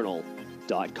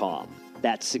 cigarjournal.com.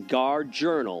 That's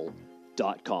cigarjournal.com.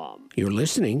 You're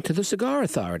listening to The Cigar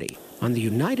Authority on the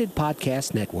United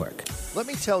Podcast Network. Let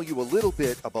me tell you a little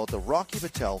bit about the Rocky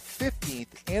Patel 15th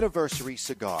Anniversary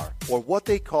Cigar, or what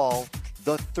they call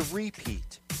the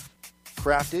Three-Peat.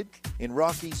 Crafted in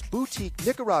Rocky's boutique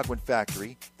Nicaraguan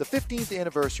factory, the 15th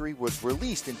anniversary was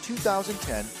released in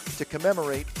 2010 to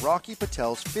commemorate Rocky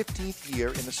Patel's 15th year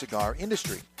in the cigar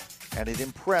industry, and it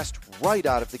impressed right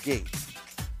out of the gate.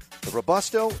 The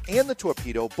Robusto and the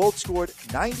Torpedo both scored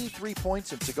 93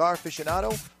 points in Cigar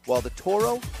Aficionado, while the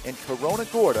Toro and Corona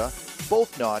Gorda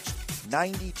both notched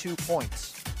 92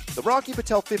 points. The Rocky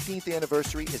Patel 15th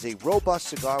Anniversary is a robust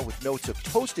cigar with notes of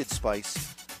toasted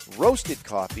spice, roasted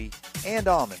coffee, and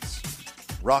almonds.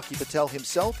 Rocky Patel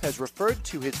himself has referred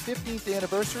to his 15th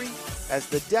anniversary as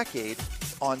the decade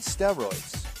on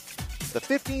steroids. The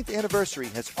 15th anniversary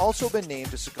has also been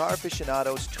named to Cigar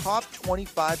Aficionado's top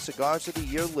 25 cigars of the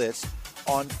year list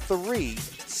on 3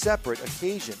 separate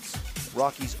occasions.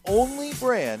 Rocky's only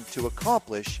brand to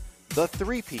accomplish the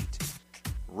three-peat.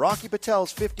 Rocky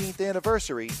Patel's 15th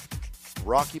anniversary,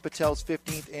 Rocky Patel's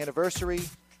 15th anniversary,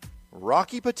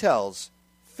 Rocky Patel's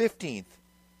 15th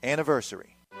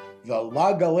anniversary. The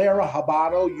La Galera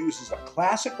Habano uses a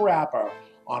classic wrapper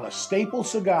on a staple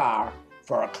cigar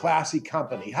for a classy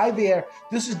company. Hi there,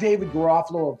 this is David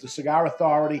Garofalo of the Cigar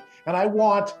Authority, and I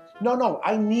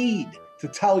need to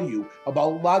tell you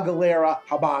about La Galera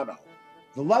Habano.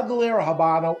 The La Galera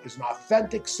Habano is an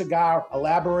authentic cigar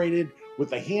elaborated with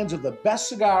the hands of the best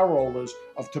cigar rollers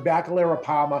of Tabacalera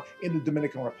Palma in the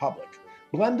Dominican Republic.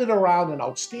 Blended around an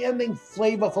outstanding,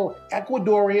 flavorful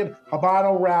Ecuadorian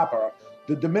Habano wrapper,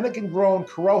 the Dominican-grown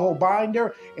Corojo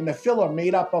binder, and the filler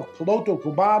made up of Piloto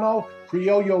Cubano,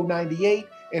 Criollo 98,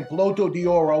 and Piloto de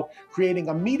Oro, creating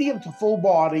a medium to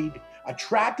full-bodied,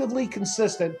 attractively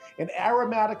consistent, and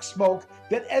aromatic smoke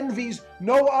that envies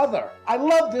no other. I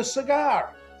love this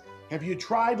cigar. Have you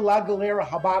tried La Galera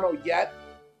Habano yet?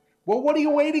 Well, what are you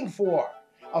waiting for?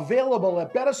 Available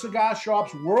at better cigar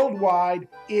shops worldwide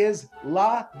is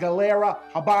La Galera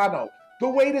Habano. The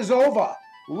wait is over.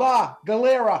 La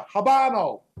Galera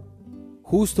Habano.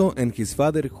 Justo and his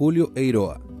father Julio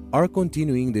Eiroa are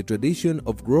continuing the tradition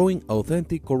of growing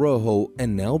authentic Corojo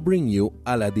and now bring you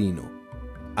Aladino.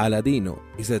 Aladino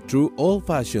is a true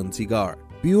old-fashioned cigar,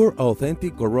 pure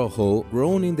authentic Corojo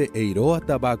grown in the Eiroa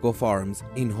tobacco farms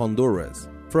in Honduras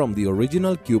from the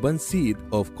original Cuban seed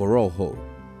of Corojo.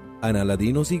 An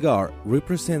Aladino cigar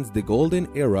represents the golden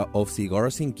era of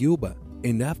cigars in Cuba,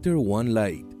 and after one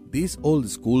light, this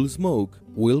old-school smoke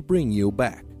will bring you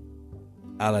back.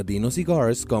 Aladino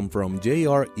cigars come from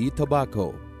J.R.E.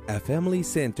 Tobacco, a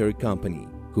family-centered company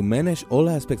who manage all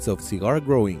aspects of cigar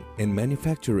growing and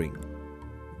manufacturing.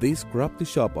 This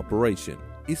crop-to-shop operation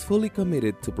is fully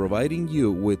committed to providing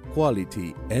you with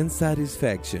quality and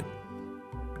satisfaction.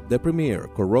 The premier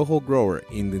Corojo grower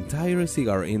in the entire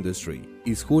cigar industry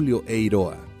is Julio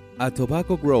Eiroa, a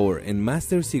tobacco grower and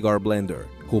master cigar blender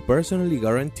who personally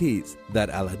guarantees that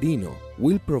Aladino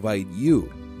will provide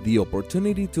you the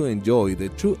opportunity to enjoy the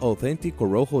true authentic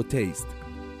Corojo taste.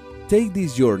 Take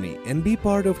this journey and be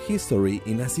part of history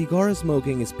in a cigar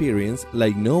smoking experience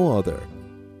like no other.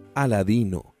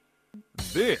 Aladino.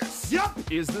 This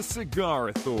is the Cigar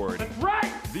Authority. That's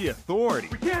right! the authority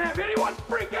We can't have anyone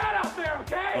freak out there,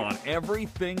 okay? on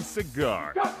everything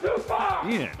cigar. Go too far!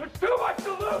 In There's too much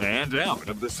to lose! and out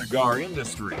of the cigar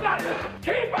industry.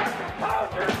 Keep our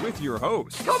composure! With your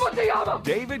host, Como te llamo?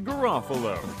 David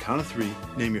Garofalo. Count of three,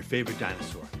 name your favorite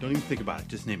dinosaur. Don't even think about it,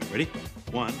 just name it. Ready?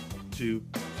 1, 2,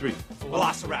 3.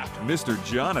 Velociraptor. Mr.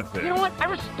 Jonathan. You know what? I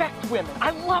respect women.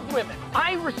 I love women.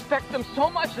 I respect them so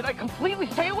much that I completely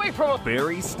stay away from them.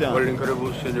 Barry Stone. What an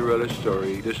incredible Cinderella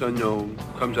story. This unknown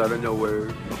comes out of nowhere.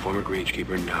 A former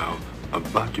greenskeeper now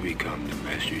about to become the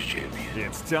Masters champion.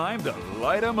 It's time to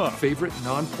light 'em up. Favorite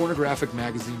non-pornographic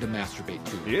magazine to masturbate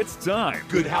to. It's time.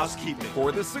 Good housekeeping.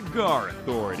 For the Cigar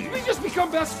Authority. We just become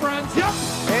best friends. Yep.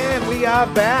 And we are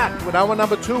back with hour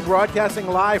number 2, broadcasting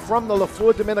live from the La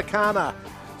Flor Dominicana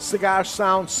cigar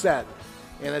sound set.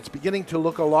 And it's beginning to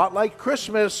look a lot like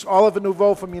Christmas. Oliver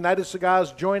Nivaud from United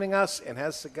Cigars joining us and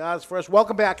has cigars for us.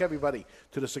 Welcome back, everybody,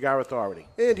 to the Cigar Authority.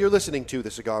 And you're listening to the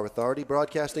Cigar Authority,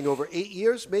 broadcasting over 8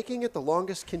 years, making it the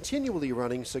longest continually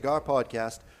running cigar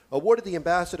podcast. Awarded the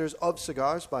Ambassadors of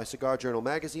Cigars by Cigar Journal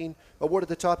Magazine. Awarded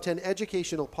the Top 10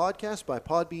 Educational Podcast by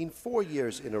Podbean 4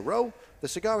 years in a row. The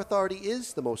Cigar Authority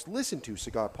is the most listened to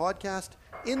cigar podcast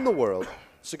in the world.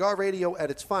 Cigar radio at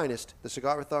its finest. The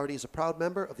Cigar Authority is a proud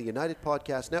member of the United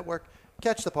Podcast Network.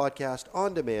 Catch the podcast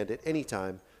on demand at any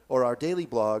time or our daily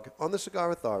blog on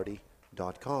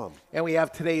thecigarauthority.com. And we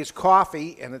have today's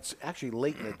coffee, and it's actually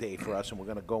late in the day for us, and we're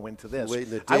going to go into this. Late in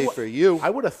the day for you.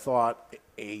 I would have thought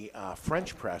a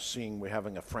French press, seeing we're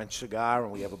having a French cigar,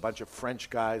 and we have a bunch of French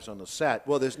guys on the set.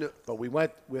 Well, there's no... But we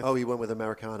went with... Oh, he went with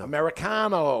Americano.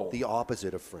 Americano. The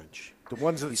opposite of French. The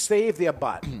ones that save their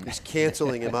butt. He's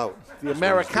canceling him out. The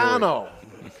Americano.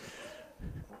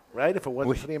 Right? If it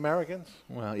wasn't for the Americans?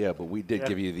 Well, yeah, but we did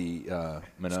give you the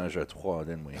menage a trois,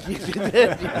 didn't we? You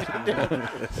did.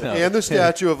 And the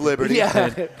Statue of Liberty.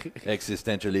 Yeah.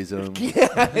 Existentialism.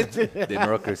 Yeah.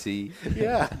 Democracy.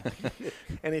 Yeah.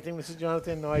 Anything, Mrs.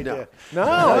 Jonathan? No idea.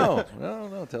 No.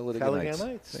 Talladega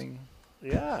Nights.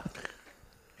 Yeah.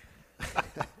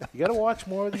 You got to watch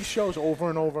more of these shows over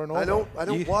and over and over. I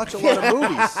don't watch a lot of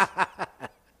movies.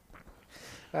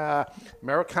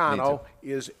 Americano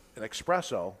is an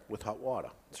espresso with hot water.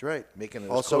 That's right. Making it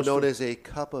also known as a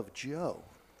cup of Joe.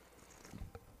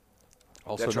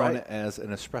 Also That's known right. as an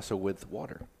espresso with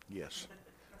water. Yes.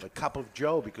 A cup of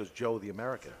Joe because Joe the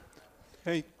American.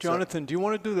 Hey, Jonathan, do you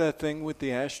want to do that thing with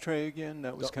the ashtray again?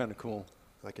 That was kind of cool.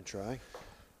 I can try.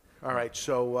 All right,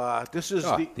 so this is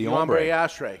the the ombre. ombre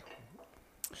ashtray.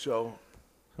 So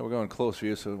we're going close for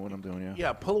you, so what I'm doing,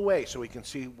 yeah, pull away so we can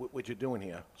see what you're doing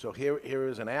here. So here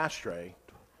is an ashtray.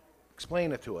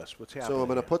 Explain it to us. What's happening? So I'm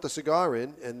going to put the cigar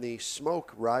in, and the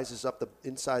smoke rises up the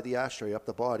inside the ashtray, up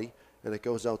the body, and it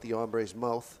goes out the hombre's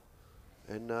mouth.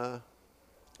 And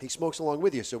he smokes along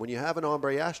with you. So when you have an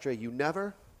ombre ashtray, you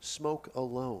never smoke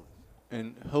alone.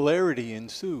 And hilarity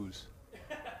ensues.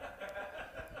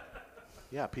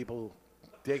 Yeah, people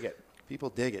dig it. People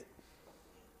dig it.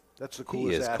 That's the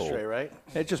coolest ashtray, right?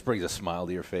 It just brings a smile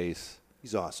to your face.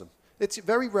 He's awesome. It's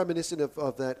very reminiscent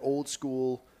of that old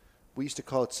school, we used to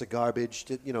call it cigarbage,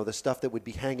 the stuff that would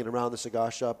be hanging around the cigar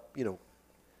shop, 40s,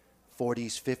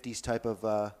 50s type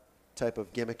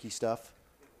of gimmicky stuff.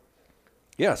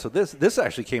 Yeah, so this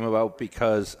actually came about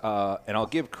because, and I'll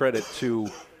give credit to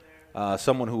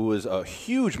someone who was a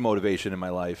huge motivation in my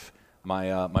life,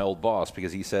 my old boss,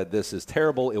 because he said, this is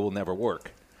terrible, it will never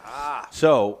work.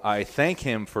 So I thank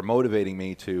him for motivating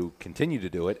me to continue to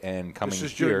do it and coming here.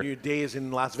 This is during your days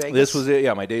in Las Vegas? This was it,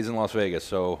 yeah, my days in Las Vegas.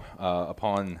 So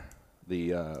upon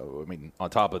on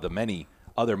top of the many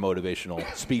other motivational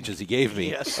speeches he gave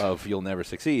me of "You'll never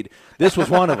succeed," this was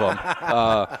one of them.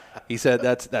 He said,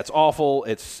 "That's awful.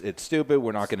 It's stupid.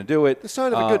 We're not going to do it." The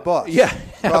sign of a good boss. Yeah,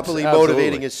 properly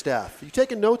motivating his staff. You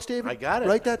taking notes, David? I got it.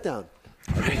 Write that down.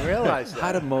 I didn't realize that.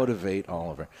 How to motivate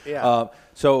Oliver. Yeah.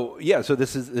 So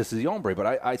this is the ombre, but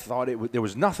I thought there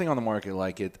was nothing on the market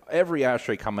like it. Every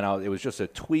ashtray coming out, it was just a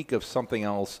tweak of something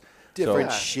else.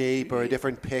 Different shape or a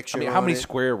different picture. I mean, how many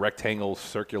square, rectangle,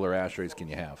 circular ashtrays can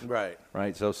you have? Right.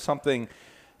 Right. So something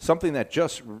that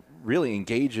just really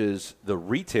engages the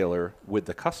retailer with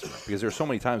the customer, because there's so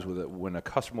many times when a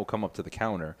customer will come up to the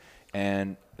counter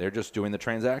and they're just doing the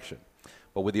transaction,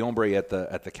 but with the ombre at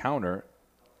the counter,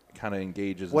 kind of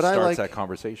engages and starts that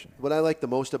conversation. What I like the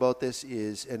most about this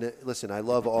is, and listen, I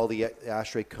love all the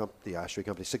ashtray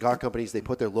companies, cigar companies. They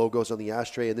put their logos on the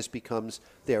ashtray, and this becomes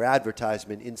their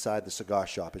advertisement inside the cigar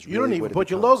shop. You don't even put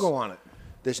your logo on it.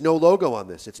 There's no logo on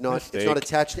this. It's not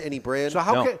attached to any brand. So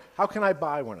how can I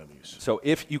buy one of these? So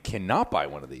if you cannot buy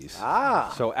one of these,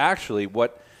 so actually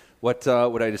what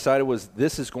I decided was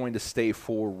this is going to stay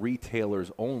for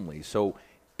retailers only. So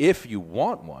if you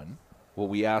want one, well,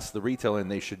 we asked the retailer,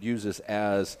 and they should use this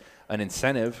as an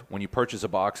incentive. When you purchase a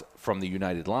box from the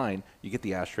United line, you get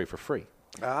the ashtray for free.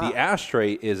 The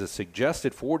ashtray is a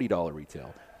suggested $40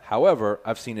 retail. However,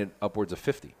 I've seen it upwards of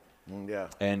 $50. Yeah.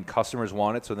 And customers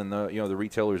want it, so then the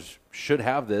retailers should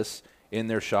have this in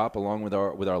their shop along with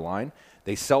our line.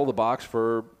 They sell the box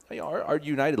for our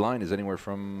United line is anywhere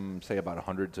from say about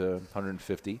 $100 to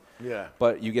 $150. Yeah.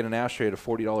 But you get an ashtray at a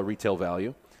 $40 retail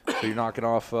value, so you're knocking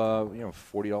off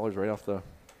 $40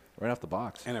 right off the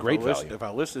box. And Great value. If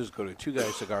our listeners go to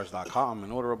twoguyscigars.com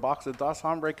and order a box of Dos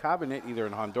Hombre Cabinet, either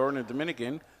in Honduran or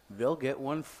Dominican, they'll get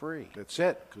one free. That's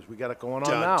it, because we got it going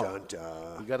on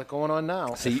now. We got it going on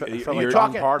now. See,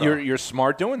 You're you're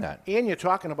smart doing that. And you're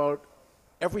talking about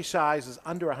every size is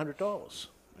under $100.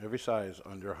 Every size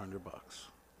under $100.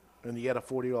 And you get a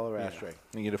 $40 ashtray.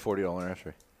 You get a $40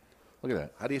 ashtray. Look at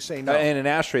that. How do you say no? And an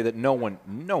ashtray that no one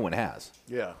has.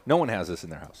 Yeah. No one has this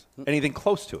in their house. Anything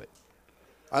close to it.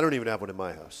 I don't even have one in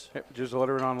my house. Just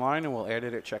order it online, and we'll add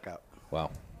it at checkout.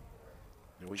 Wow.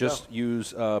 we Just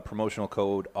use promotional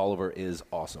code Oliver is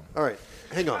awesome. All right,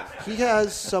 hang on. He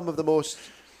has some of the most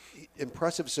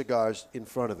impressive cigars in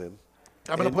front of him.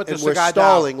 I'm going to put the and cigar we're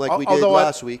stalling down. like we did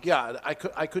last week. Yeah,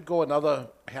 I could go another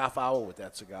half hour with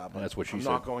that cigar, but That's what she I'm said.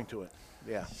 not going to it.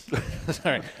 Yeah.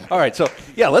 All right. So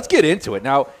let's get into it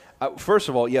now. First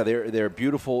of all, they're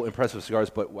beautiful, impressive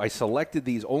cigars, but I selected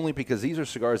these only because these are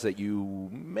cigars that you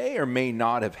may or may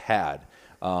not have had.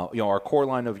 Our core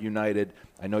line of United,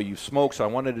 I know you've smoked, so I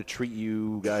wanted to treat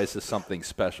you guys to something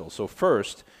special. So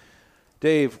first,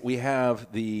 Dave, we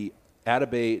have the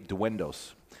Atabey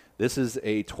Duendos. This is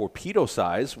a torpedo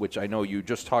size, which I know you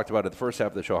just talked about at the first half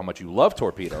of the show how much you love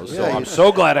torpedoes. So I'm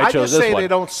so glad I chose this one. I just say they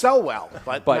don't sell well,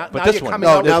 but now this you're one. coming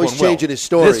out now with he's changing his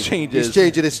story. This changes. He's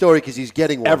changing his story because he's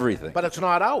getting one. Everything. But it's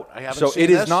not out. I haven't so seen it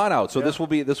this. is not out. So this will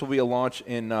be a launch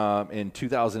in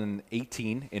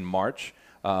 2018 in March.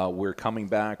 We're coming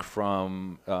back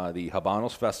from the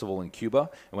Habanos Festival in Cuba,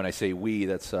 and when I say we,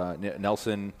 that's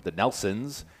Nelson, the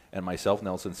Nelsons, and myself,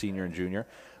 Nelson Senior and Junior.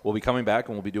 We'll be coming back,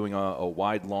 and we'll be doing a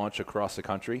wide launch across the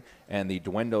country. And the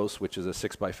Duendos, which is a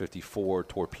 6x54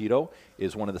 torpedo,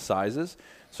 is one of the sizes.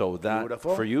 So that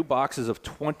Beautiful. for you, boxes of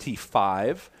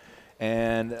 25.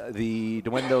 And the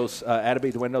Duendos,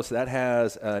 Atabey Duendos, that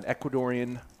has an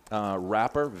Ecuadorian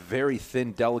wrapper, very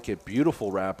thin, delicate,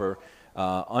 beautiful wrapper,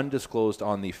 undisclosed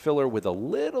on the filler with a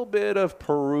little bit of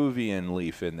Peruvian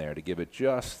leaf in there to give it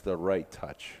just the right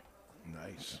touch.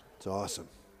 Nice. It's awesome.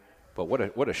 But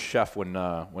what a chef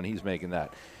when he's making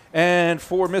that. And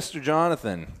for Mr.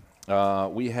 Jonathan,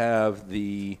 we have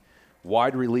the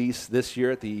wide release this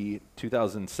year at the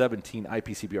 2017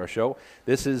 IPCPR show.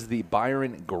 This is the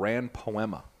Byron Grand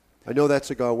Poema. I know that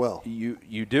cigar well.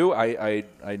 You do. I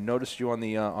noticed you on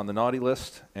the naughty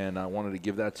list, and I wanted to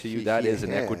give that to you. That is an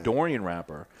Ecuadorian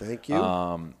wrapper. Thank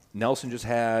you. Nelson just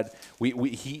had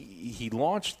he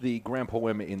launched the Grand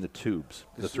Poema in the tubes,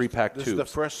 the 3-pack tubes. This is the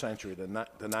first century, the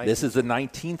 19th. This is the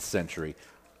 19th century.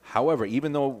 However,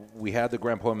 even though we had the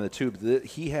Grand Poema in the tube,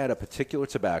 he had a particular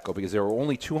tobacco because there were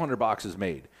only 200 boxes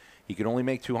made. He could only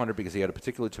make 200 because he had a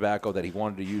particular tobacco that he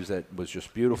wanted to use that was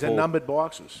just beautiful. These are numbered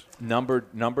boxes.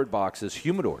 Numbered boxes,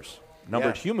 humidors.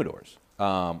 Humidors.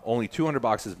 Only 200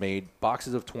 boxes made,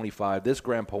 boxes of 25. This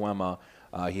Grand Poema,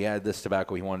 he had this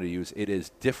tobacco he wanted to use. It is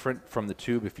different from the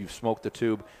tube. If you've smoked the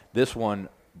tube, this one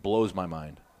blows my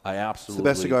mind. I absolutely. It's the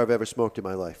best cigar I've ever smoked in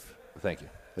my life. Thank you.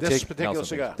 This particular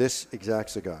cigar. This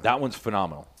exact cigar. That one's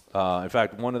phenomenal. In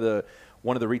fact, one of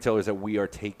the retailers that we are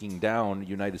taking down,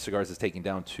 United Cigars is taking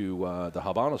down to the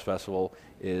Habanos Festival,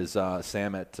 is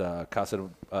Sam at Casa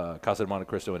de Monte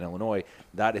Cristo in Illinois.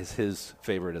 That is his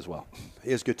favorite as well.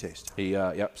 He has good taste. He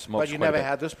smokes. But you never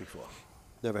had this before.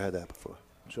 Never had that before.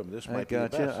 So this I might be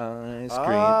got the you best. ice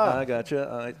cream. I got you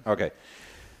ice. Okay.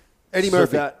 Eddie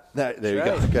Murphy. There you That's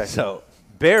go. right. Okay. So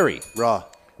Barry. Raw.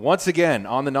 Once again,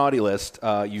 on the naughty list,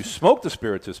 you smoked the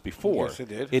Spiritus before. Yes, I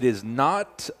did. It is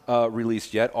not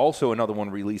released yet. Also, another one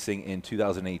releasing in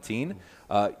 2018.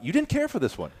 You didn't care for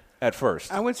this one at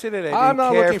first. I wouldn't say that I didn't I'm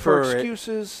not care looking for it.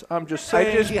 excuses. I'm just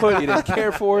saying you didn't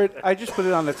care for it. I just put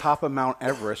it on the top of Mount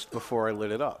Everest before I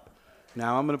lit it up.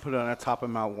 Now I'm going to put it on the top of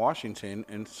Mount Washington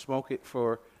and smoke it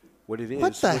for what it is.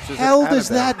 What the which is hell an does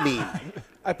Atabey. that mean?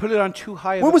 I put it on too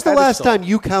high of When a was the last pedestal. time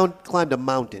you climbed a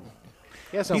mountain?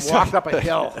 He hasn't walked up a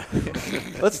hill.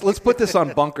 Let's put this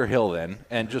on Bunker Hill then,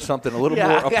 and just something a little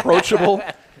more approachable.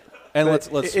 And let's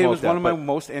smoke It was that, one of my but-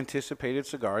 most anticipated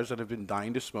cigars that I've been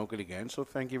dying to smoke it again. So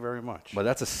thank you very much. But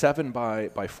that's a 7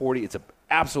 by 40. It's a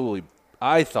absolutely.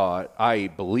 I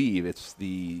believe it's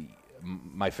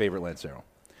my favorite Lancero.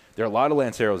 There are a lot of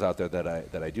Lanceros out there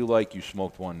that I do like. You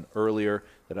smoked one earlier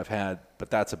that I've had, but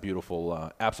that's a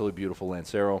beautiful, absolutely beautiful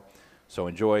Lancero. So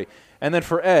enjoy. And then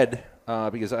for Ed,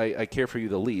 because I care for you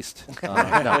the least.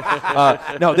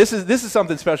 No, this is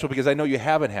something special because I know you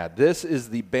haven't had. This is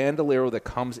the Bandolero that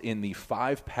comes in the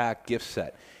 5-pack gift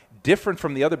set. Different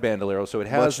from the other Bandolero, so it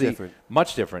has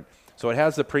much different. So it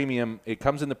has the premium. It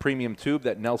comes in the premium tube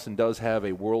that Nelson does have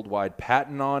a worldwide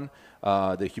patent on.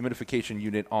 The humidification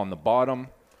unit on the bottom,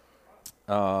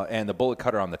 and the bullet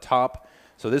cutter on the top.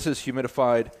 So this is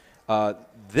humidified.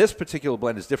 This particular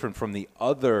blend is different from the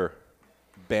other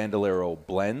Bandolero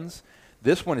blends.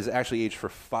 This one is actually aged for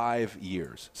 5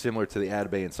 years, similar to the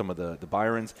Atabey and some of the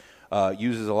Byrons.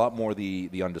 Uses a lot more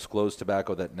the undisclosed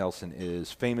tobacco that Nelson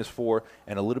is famous for,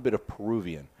 and a little bit of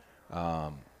Peruvian.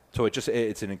 So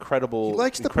it's an incredible. He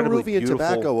likes the Peruvian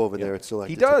tobacco over there at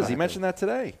Selected He does. Tobacco. He mentioned that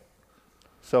today.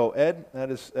 So Ed, that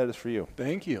is for you.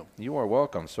 Thank you. You are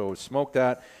welcome. So smoke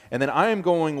that, and then I am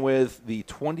going with the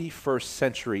 21st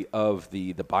century of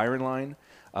the Byron line,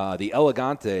 the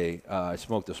Elegante. I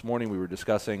smoked this morning. We were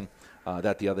discussing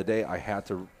that the other day. I had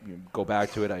to go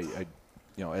back to it. I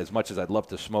as much as I'd love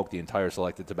to smoke the entire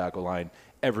Selected Tobacco line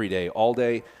every day, all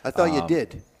day. I thought you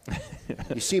did.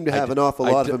 You seem to have an awful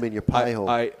lot of them in your pie hole.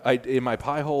 In my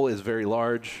pie hole is very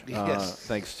large, Yes.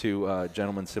 thanks to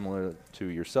gentlemen similar to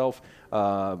yourself.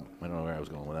 I don't know where I was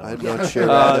going with that. I'm not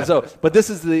sure. But this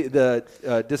is the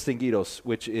Distinguidos,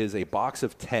 which is a box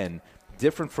of 10,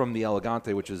 different from the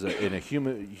Elegante, which is in a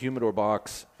humidor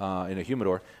box, in a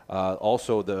humidor.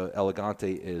 Also, the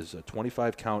Elegante is a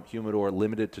 25-count humidor,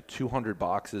 limited to 200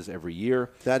 boxes every year.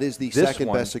 That is the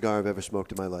second best cigar I've ever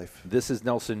smoked in my life. This is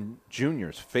Nelson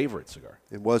Jr.'s favorite cigar.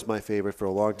 It was my favorite for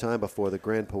a long time before the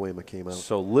Grand Poema came out.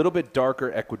 So a little bit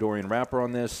darker Ecuadorian wrapper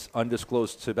on this,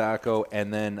 undisclosed tobacco,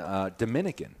 and then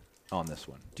Dominican on this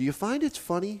one. Do you find it's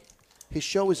funny? His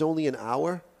show is only an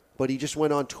hour, but he just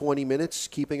went on 20 minutes,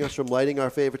 keeping us from lighting our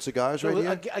favorite cigars right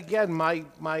here? Again, my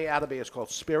Atabey is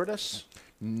called Spiritus.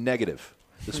 Negative.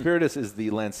 The Spiritus is the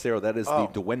Lancero. That is the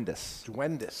Duendes.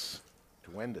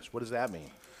 Duendes. What does that mean?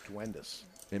 Duendes.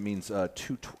 It means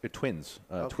twins.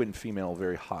 Twin female,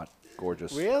 very hot,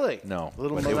 gorgeous. Really? No. A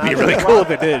little But it would menage be really a cool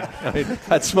trois. if it did. I mean,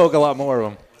 I'd smoke a lot more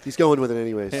of them. He's going with it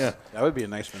anyways. Yeah. That would be a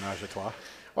nice menage a trois.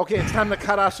 Okay, it's time to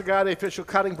cut our cigar. The official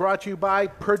cutting brought to you by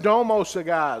Perdomo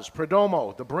Cigars.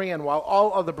 Perdomo, the brand, while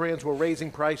all other brands were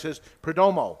raising prices,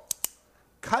 Perdomo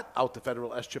cut out the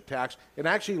federal S-chip tax and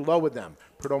actually lowered them.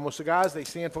 Perdomo Cigars, they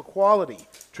stand for quality,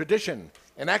 tradition,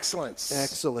 and excellence.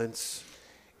 Excellence.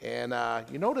 And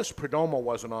you notice Perdomo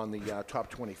wasn't on the top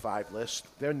 25 list.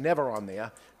 They're never on there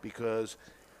because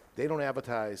they don't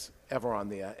advertise ever on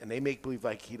there, and they make believe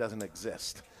like he doesn't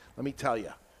exist. Let me tell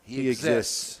you, he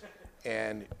exists.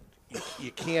 And you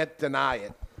can't deny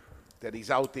it that he's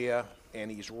out there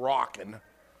and he's rocking.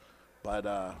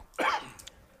 But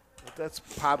that's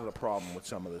part of the problem with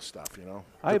some of this stuff, you know.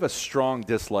 I have a strong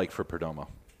dislike for Perdomo.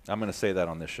 I'm going to say that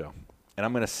on this show. And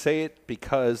I'm going to say it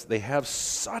because they have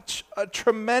such a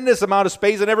tremendous amount of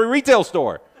space in every retail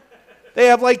store. They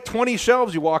have like 20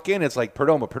 shelves. You walk in, it's like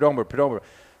Perdomo, Perdomo, Perdomo.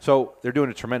 So they're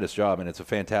doing a tremendous job, and it's a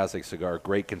fantastic cigar,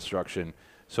 great construction.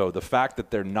 So the fact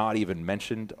that they're not even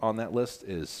mentioned on that list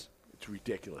is... It's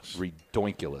ridiculous.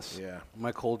 Ridiculous. Yeah.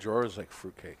 My cold drawer is like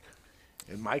fruitcake.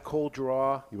 In my cold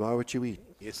drawer... You are what you eat.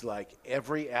 It's like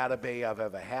every Atabey I've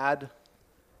ever had.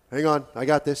 Hang on. I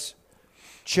got this.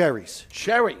 Cherries.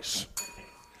 Cherries.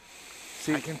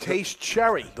 See, I can taste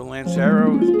cherry. The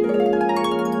Lancero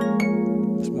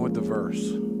is more diverse.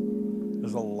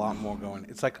 There's a lot more going.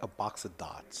 It's like a box of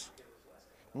dots.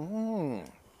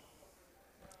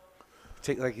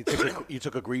 You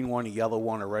took a green one, a yellow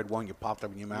one, a red one, you popped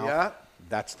them in your mouth. Yeah.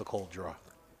 That's the cold draw.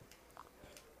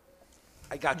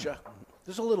 I gotcha.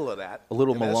 There's a little of that. A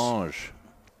little in this. melange.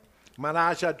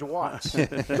 Menage a trois.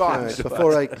 All right,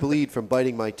 before I bleed from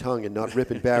biting my tongue and not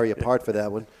ripping Barry apart for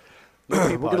that one,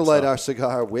 we're going to light our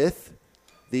cigar with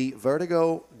the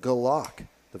Vertigo Glock.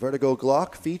 The Vertigo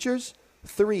Glock features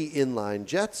 3 inline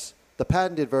jets, the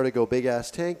patented Vertigo Big Ass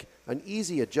Tank, an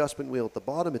easy adjustment wheel at the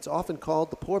bottom. It's often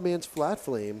called the poor man's flat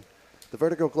flame. The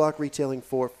Vertigo Glock retailing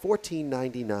for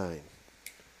 $14.99.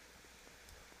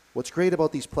 What's great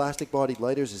about these plastic-bodied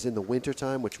lighters is in the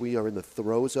wintertime, which we are in the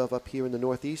throes of up here in the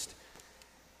Northeast,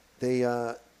 they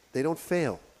don't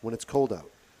fail when it's cold out.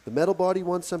 The metal body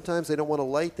ones, sometimes they don't want to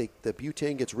light. The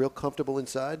butane gets real comfortable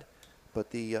inside,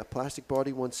 but the plastic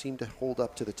body ones seem to hold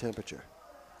up to the temperature.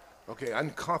 Okay,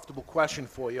 uncomfortable question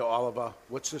for you, Oliver.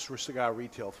 What's this cigar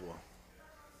retail for?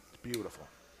 It's beautiful.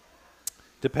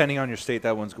 Depending on your state,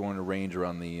 that one's going to range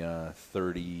around the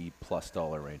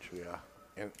 $30+ range. Yeah.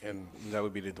 And that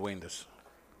would be the Duendes.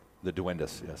 The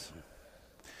Duendas, yes.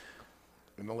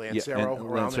 And the Lancero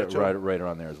around there, too? right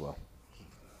around there as well.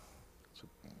 It's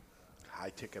a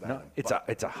high-ticket No, item.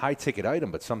 it's a high-ticket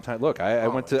item, but sometimes, look, I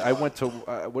went to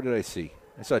what did I see?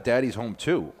 I saw Daddy's Home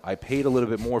 2. I paid a little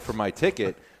bit more for my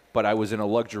ticket, but I was in a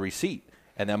luxury seat.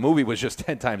 And that movie was just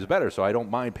 10 times better, so I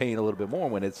don't mind paying a little bit more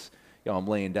when it's, I'm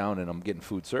laying down and I'm getting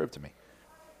food served to me.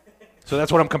 So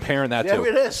that's what I'm comparing that to. Yeah,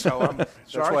 it is. So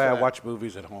that's why I watch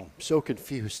movies at home. So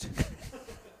confused.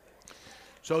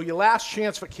 So your last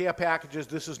chance for care packages.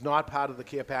 This is not part of the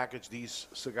care package. These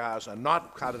cigars are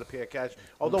not part of the care package.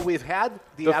 Although we've had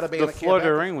the Atabey The care package. Fleur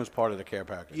de Ring was part of the care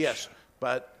package. Yes,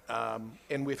 but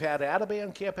and we've had Atabey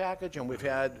on care package, and we've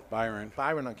had Byron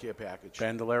on care package.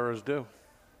 Bandoleros do.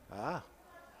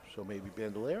 So maybe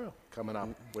Bandolero coming up.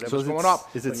 So Whatever's going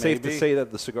up. Is it safe to say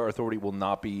that the Cigar Authority will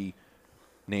not be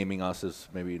naming us as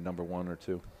maybe number 1 or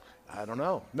 2? I don't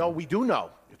know. No, we do know.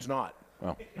 It's not.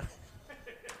 Well.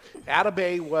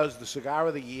 Atabey was the Cigar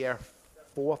of the Year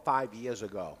 4 or 5 years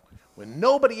ago. When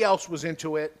nobody else was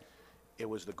into it, it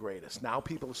was the greatest. Now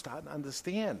people are starting to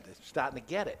understand. They're starting to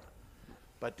get it.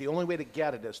 But the only way to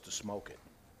get it is to smoke it.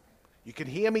 You can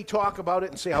hear me talk about it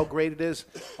and say how great it is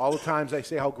all the times I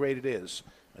say how great it is.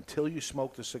 Until you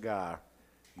smoke the cigar,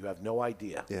 you have no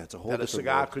idea it's a whole that a different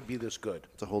cigar world. could be this good.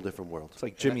 It's a whole different world. It's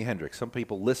like Jimi Hendrix. Some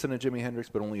people listen to Jimi Hendrix,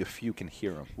 but only a few can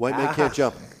hear him. White man can't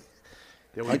jump.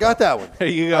 I got that one. There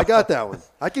you go. I got that one.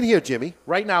 I can hear Jimmy.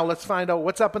 Right now, let's find out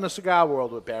what's up in the cigar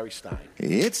world with Barry Stein.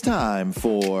 It's time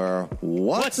for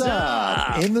What's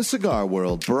Up in the Cigar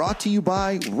World, brought to you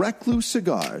by Recluse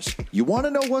Cigars. You want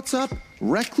to know what's up?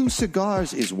 Recluse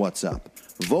Cigars is what's up.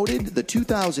 Voted the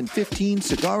 2015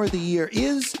 Cigar of the Year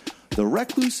is the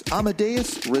Recluse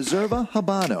Amadeus Reserva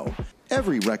Habano.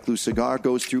 Every Recluse cigar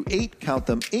goes through 8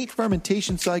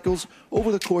 fermentation cycles over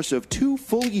the course of 2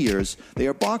 full years. They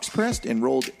are box pressed and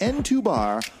rolled end to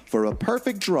bar for a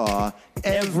perfect draw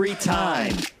every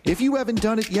time. If you haven't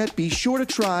done it yet, be sure to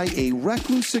try a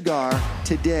Recluse cigar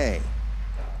today.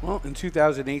 Well, in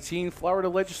 2018, Florida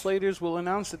legislators will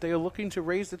announce that they are looking to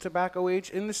raise the tobacco age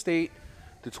in the state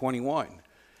to 21.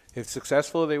 If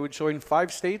successful, they would join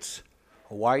 5 states,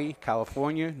 Hawaii,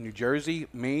 California, New Jersey,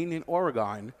 Maine, and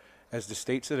Oregon, as the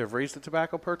states that have raised the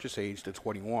tobacco purchase age to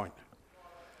 21.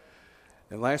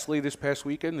 And lastly, this past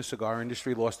weekend, the cigar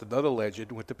industry lost another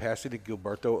legend with the passing of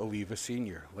Gilberto Oliva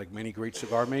Sr. Like many great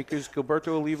cigar makers, Gilberto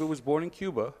Oliva was born in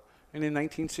Cuba, and in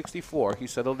 1964, he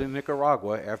settled in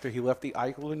Nicaragua after he left the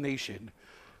island nation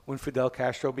when Fidel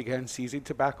Castro began seizing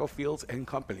tobacco fields and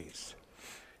companies.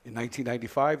 In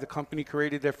 1995, the company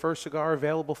created their first cigar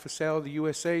available for sale in the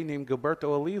USA named Gilberto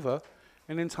Oliva,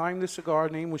 and in time the cigar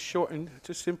name was shortened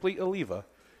to simply Oliva,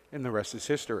 and the rest is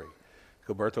history.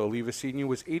 Gilberto Oliva Sr.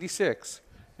 was 86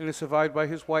 and is survived by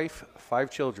his wife,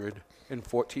 5 children, and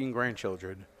 14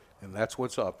 grandchildren, and that's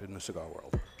what's up in the cigar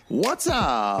world. What's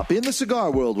Up in the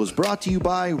Cigar World was brought to you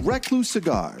by Recluse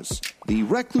Cigars. The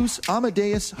Recluse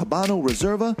Amadeus Habano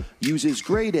Reserva uses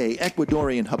grade A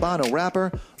Ecuadorian Habano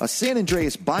wrapper, a San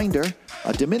Andreas binder,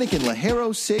 a Dominican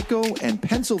Ligero Seco, and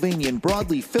Pennsylvanian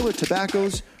broadleaf filler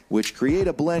tobaccos, which create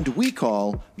a blend we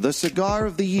call the Cigar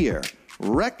of the Year.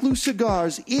 Recluse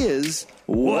Cigars is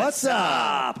What's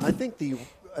Up? I think the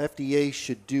FDA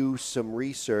should do some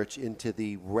research into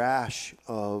the rash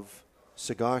of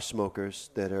cigar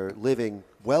smokers that are living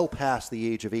well past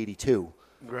the age of 82.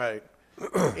 Right.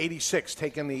 86,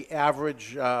 taking the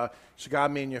average cigar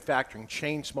manufacturing,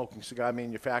 chain-smoking cigar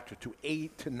manufacturer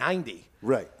to 90.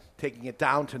 Right. Taking it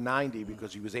down to 90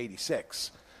 because he was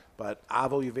 86. But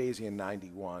Avo Uvasian,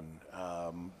 91.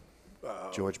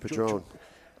 George Padron.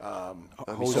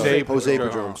 Jose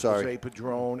Padron, sorry. Jose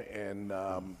Padron and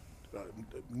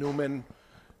Newman,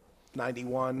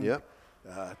 91. Yep.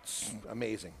 It's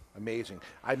amazing.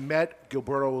 I met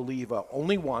Gilberto Oliva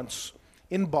only once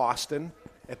in Boston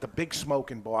at the Big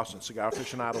Smoke in Boston, Cigar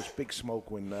Aficionado's Big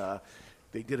Smoke, when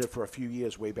they did it for a few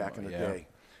years way back in the day.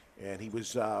 And he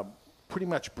was pretty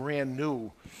much brand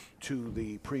new to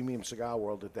the premium cigar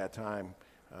world at that time,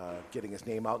 getting his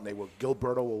name out. And they were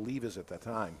Gilberto Olivas at that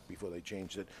time before they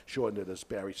changed it, shortened it, as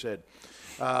Barry said.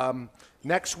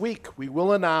 Next week, we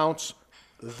will announce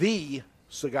the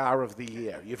Cigar of the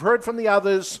Year. You've heard from the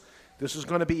others. This is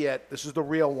going to be it. This is the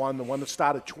real one, the one that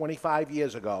started 25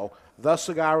 years ago. The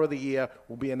Cigar of the Year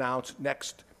will be announced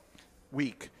next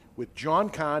week with John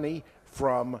Carney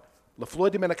from La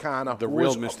Flor Dominicana. The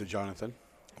real Mr. Jonathan.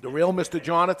 The real Mr.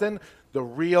 Jonathan. The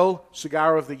real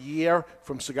Cigar of the Year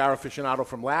from Cigar Aficionado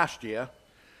from last year.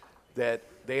 That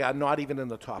they are not even in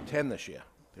the top 10 this year.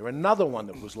 They're another one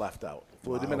that was left out.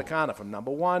 Flor Dominicana from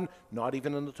number 1, not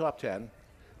even in the top 10.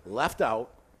 Left out.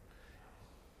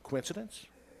 Coincidence?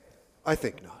 I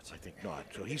think not. I think not.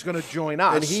 So he's going to join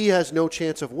us. And he has no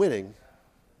chance of winning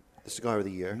the Cigar of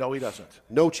the Year. No, he doesn't.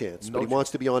 No chance, but he wants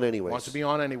to be on anyway. Wants to be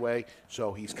on anyway.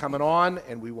 So he's coming on,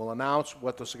 and we will announce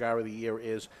what the Cigar of the Year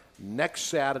is next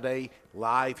Saturday,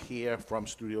 live here from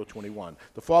Studio 21.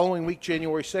 The following week,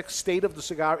 January 6th, State of the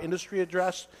Cigar Industry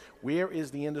Address. Where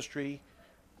is the industry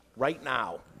right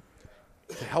now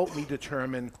to help me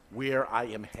determine where I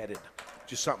am headed?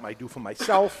 Just something I do for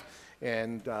myself,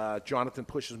 and Jonathan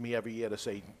pushes me every year to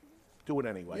say, do it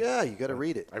anyway. Yeah, you got to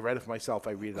read it. I read it for myself.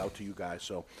 I read it out to you guys.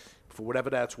 So for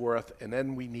whatever that's worth. And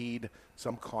then we need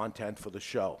some content for the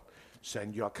show.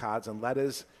 Send your cards and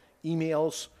letters,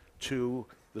 emails to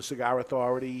the Cigar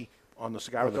Authority on the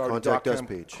cigarauthority.com. Contact Us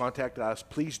page. Contact us.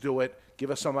 Please do it.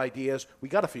 Give us some ideas. We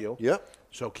got a few. Yep.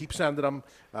 So keep sending them.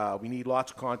 We need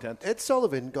lots of content. Ed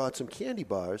Sullivan got some candy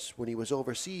bars when he was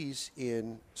overseas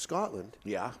in Scotland.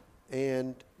 Yeah.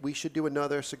 And we should do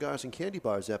another Cigars and Candy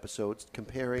Bars episode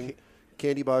comparing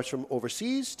candy bars from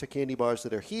overseas to candy bars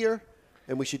that are here.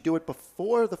 And we should do it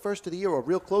before the first of the year or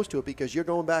real close to it because you're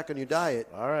going back on your diet.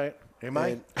 All right. Am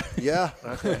I? Yeah.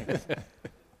 Okay.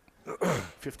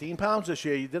 15 pounds this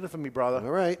year. You did it for me, brother.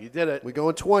 All right. You did it. We're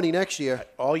going 20 next year.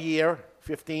 All year,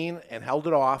 15, and held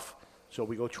it off. So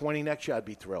we go 20 next year. I'd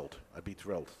be thrilled.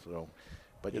 So,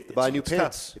 but you have to buy new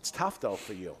pants. Tough. It's tough, though,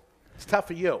 for you. It's tough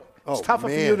for you. Oh, it's tougher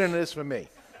for you than it is for me.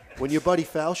 When your buddy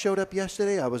Fal showed up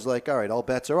yesterday, I was like, all right, all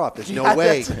bets are off. There's no Yeah,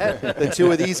 way that's it. the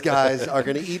two of these guys are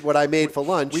going to eat what I made for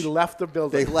lunch. We left the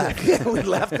building. They left. We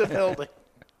left the building.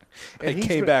 And he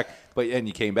came back, and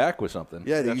you came back with something.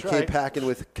 Yeah, That's you came right. packing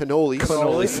with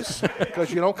cannolis. Because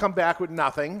you don't come back with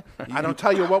nothing. I don't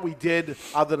tell you what we did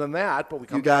other than that, but we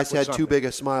come You guys back with had too big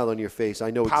a smile on your face.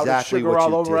 I know powdered exactly sugar what all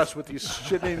you over did. us with these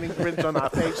shitting grins on our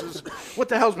faces. What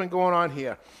the hell's been going on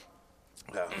here?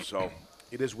 So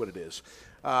it is what it is.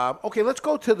 Okay, let's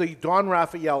go to the Don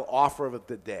Raphael offer of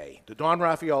the day. The Don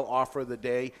Raphael offer of the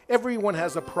day. Everyone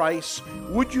has a price.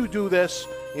 Would you do this?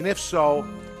 And if so,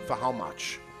 for how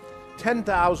much?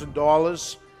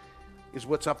 $10,000 is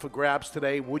what's up for grabs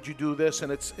today. Would you do this?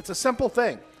 And it's a simple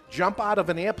thing. Jump out of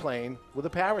an airplane with a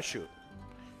parachute.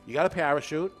 You got a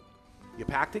parachute. You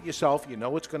packed it yourself. You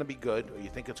know it's going to be good, or you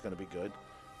think it's going to be good.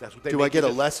 That's what they Do I make get you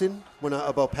a lesson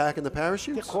about packing the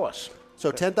parachutes? Yeah, of course.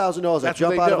 So $10,000, I That's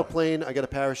jump what they out of do. a plane, I get a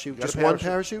parachute. You got a Just one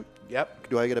parachute? parachute? Yep.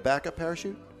 Do I get a backup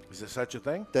parachute? Is there such a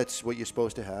thing? That's what you're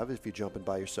supposed to have if you're jumping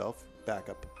by yourself.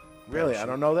 Backup. Really? I parachute.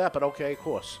 don't know that, but okay, of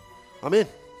course. I'm in.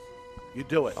 You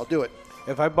do it. I'll do it.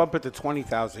 If I bump it to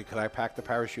 20,000, could I pack the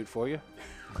parachute for you?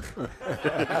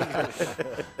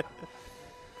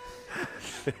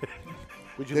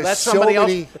 Would you There's let somebody so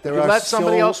many, else? there Would you are let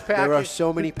somebody so, else pack There are it?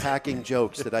 so many packing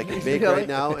jokes that I can make Really? right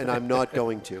now, and I'm not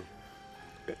going to.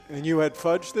 And you had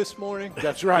fudge this morning?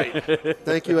 That's right.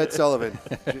 Thank you, Ed Sullivan.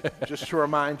 Just to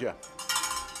remind you.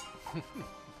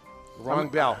 Wrong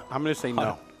bell. I'm going to say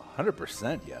no.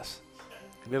 100% yes.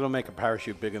 They don't make a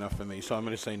parachute big enough for me, so I'm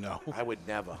going to say no. I would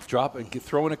never. Drop it,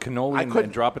 throw in a cannoli I and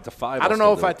couldn't- drop it to 5. I don't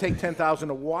know if I'd take $10,000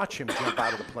 to watch him jump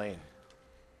out of the plane.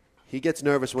 He gets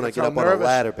nervous when That's I get how up on a nervous.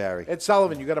 ladder, Barry. Ed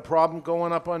Sullivan, you got a problem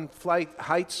going up on flight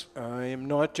heights? I am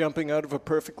not jumping out of a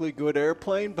perfectly good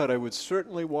airplane, but I would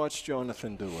certainly watch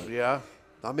Jonathan do it. Yeah.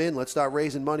 I'm in. Let's start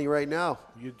raising money right now.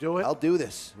 You do it? I'll do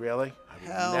this. Really?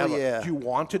 Hell Never. yeah. Do you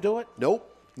want to do it? Nope.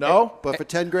 No? But for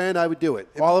 10 grand, I would do it.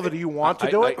 Oliver, do you want to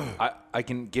do it? I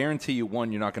can guarantee you,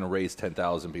 one, you're not going to raise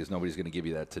 10,000 because nobody's going to give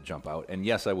you that to jump out. And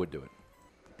yes, I would do it.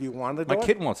 Do you want to do My it?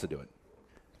 kid wants to do it.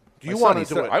 Do you My want son,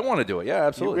 to do it? I want to do it. Yeah,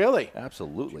 absolutely. You really?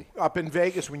 Absolutely. Up in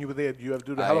Vegas when you were there, do you have to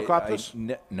do the helicopters?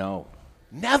 No.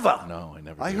 Never? No, I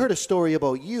never I did. heard a story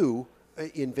about you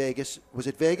in Vegas. Was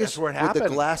it Vegas? That's where it With the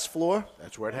happened. glass floor?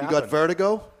 That's where it You happened. got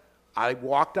vertigo? I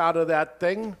walked out of that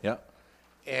thing. Yeah.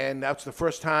 And that's the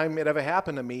first time it ever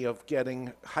happened to me of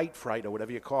getting height fright or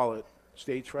whatever you call it.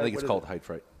 Stage fright? I think What it's is called it? height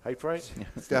fright. Height fright?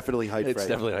 It's definitely height It's fright.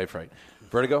 definitely height fright.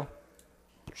 Vertigo?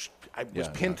 I was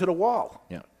pinned to the wall.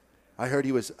 Yeah. I heard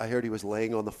he was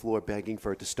laying on the floor begging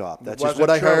for it to stop. That's It just wasn't what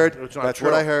I true. heard. It's not That's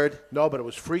true. what I heard. No, but it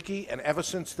was freaky. And ever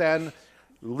since then,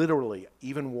 literally,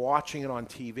 even watching it on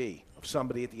TV of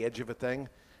somebody at the edge of a thing,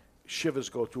 shivers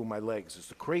go through my legs. It's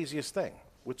the craziest thing.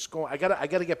 What's going? I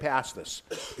gotta get past this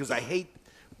because I hate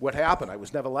what happened. I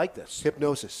was never like this.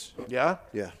 Hypnosis. Yeah.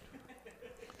 Yeah.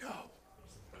 No.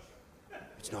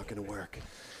 It's not going to work.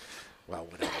 Well,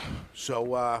 whatever.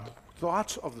 So,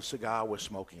 thoughts of the cigar we're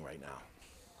smoking right now?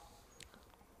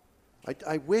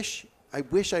 I wish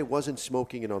I wasn't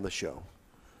smoking it on the show.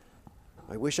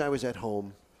 I wish I was at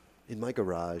home in my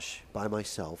garage by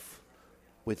myself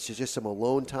with just some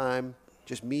alone time,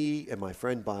 just me and my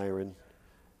friend Byron,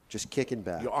 just kicking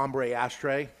back. Your ombre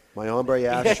ashtray. My ombre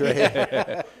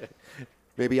ashtray.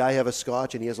 Maybe I have a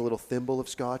scotch and he has a little thimble of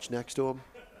scotch next to him.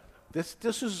 This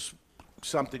is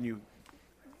something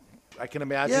I can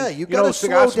imagine. Yeah, you got to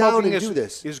slow down and do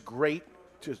this. Is great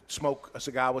to smoke a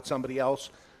cigar with somebody else,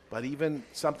 but even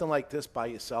something like this by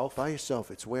yourself. By yourself,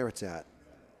 it's where it's at.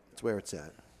 It's where it's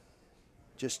at.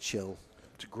 Just chill.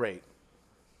 It's great.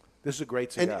 This is a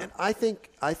great cigar. And I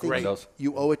think Great.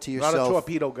 you owe it to yourself. Not a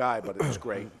torpedo guy, but it's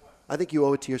great. I think you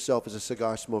owe it to yourself as a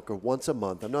cigar smoker once a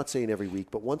month. I'm not saying every week,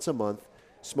 but once a month,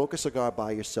 smoke a cigar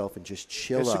by yourself and just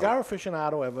chill Has out. Cigar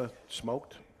Aficionado ever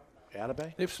smoked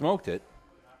Atabay? They've smoked it.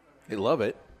 They love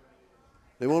it.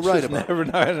 They won't write about never,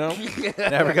 it.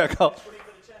 Never got called.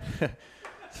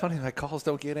 It's funny, my calls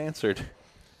don't get answered.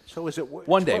 So is it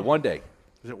one day?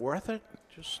 Is it worth it?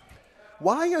 Just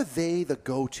why are they the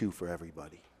go-to for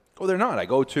everybody? Oh, they're not. I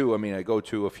go to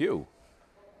a few.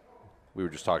 We were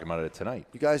just talking about it tonight.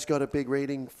 You guys got a big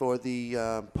rating for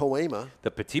the Poema.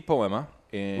 The Petit Poema.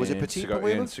 Was it Petit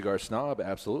Poema? In Cigar Snob,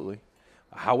 absolutely.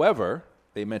 However,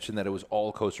 they mentioned that it was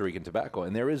all Costa Rican tobacco,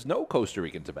 and there is no Costa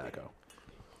Rican tobacco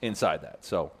inside that.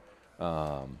 So,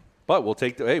 but we'll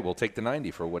take the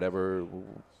 90 for whatever,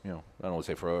 I don't want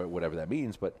to say for whatever that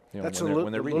means, but that's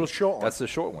when they're reading, little short one. That's the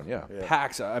short one, yeah.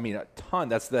 Packs, a ton.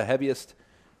 That's the heaviest,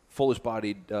 fullest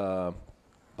bodied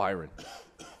Byron.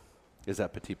 Is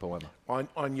that Petit Poema.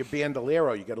 On your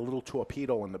Bandolero, you got a little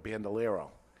torpedo in the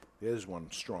Bandolero. There's one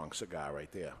strong cigar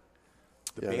right there.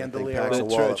 The Bandolero. The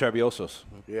Traviosos.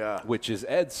 Yeah. Which is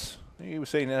Ed's. He was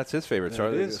saying that's his favorite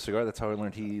cigar. That's how I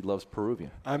learned he loves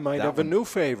Peruvian. I might have a new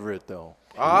favorite, though.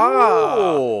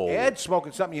 Ed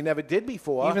smoking something you never did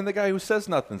before. Even the guy who says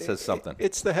nothing says something.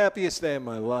 It's the happiest day of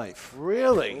my life.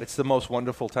 Really? It's the most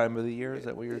wonderful time of the year? Is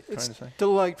that what you're trying to say?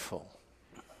 Delightful.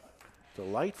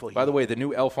 Delightful. By the way, the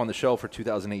new elf on the shelf for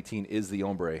 2018 is the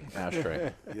ombre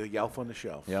ashtray. The elf on the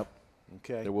shelf. Yep.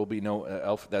 Okay. There will be no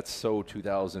elf. That's so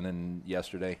 2000 and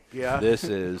yesterday. Yeah. This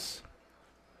is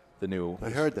the new I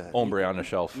heard that. ombre on the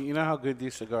shelf. You know how good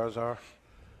these cigars are?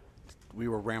 We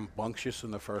were rambunctious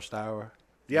in the first hour.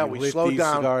 Yeah, we we lit slowed these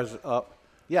down. cigars up.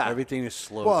 Yeah. Everything is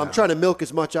slowed Well, down. I'm trying to milk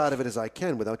as much out of it as I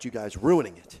can without you guys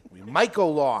ruining it. We might go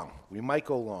long.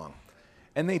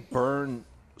 And they burn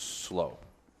slow.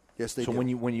 Yes, they so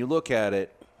do. when you look at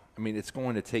it, it's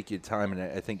going to take you time, and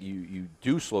I think you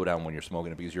do slow down when you're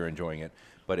smoking it because you're enjoying it.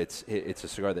 But it's a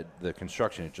cigar that the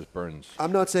construction, it just burns.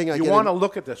 I'm not saying You want to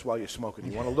look at this while you're smoking.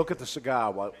 You want to look at the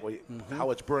cigar,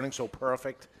 how it's burning so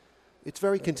perfect. It's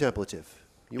very contemplative.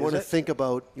 You Is want to it? think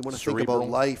about Cerebral?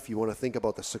 life. You want to think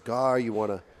about the cigar. You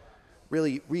want to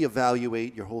really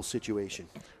reevaluate your whole situation.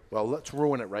 Well, let's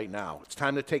ruin it right now. It's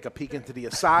time to take a peek into the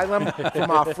asylum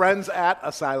from our friends at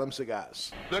Asylum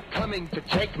Cigars. They're coming to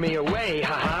take me away,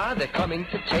 ha-ha. They're coming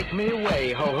to take me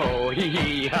away, ho-ho,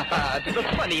 hee-hee, ha-ha. To the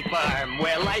funny farm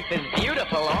where life is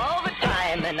beautiful all the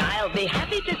time. And I'll be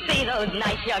happy to see those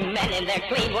nice young men in their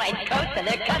clean white coats. And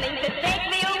they're coming to take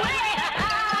me away, ha-ha.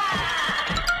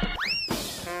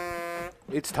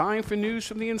 It's time for news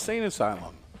from the Insane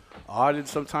Asylum. Odd and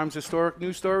sometimes historic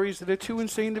news stories that are too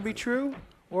insane to be true,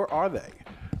 or are they?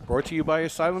 Brought to you by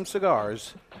Asylum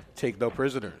Cigars. Take no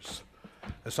prisoners.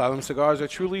 Asylum Cigars are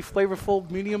truly flavorful,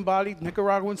 medium-bodied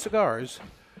Nicaraguan cigars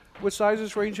with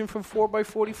sizes ranging from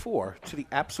 4x44 to the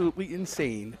absolutely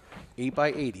insane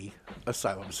 8x80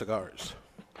 Asylum Cigars.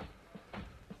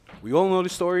 We all know the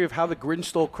story of how the Grinch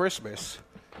stole Christmas,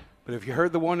 but have you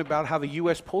heard the one about how the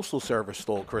U.S. Postal Service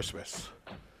stole Christmas?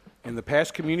 In the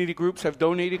past, community groups have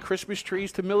donated Christmas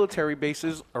trees to military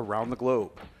bases around the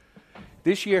globe.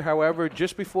 This year, however,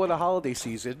 just before the holiday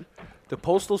season, the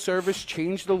Postal Service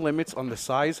changed the limits on the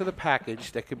size of the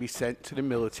package that could be sent to the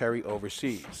military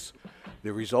overseas.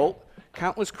 The result?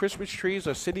 Countless Christmas trees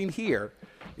are sitting here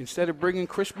instead of bringing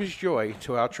Christmas joy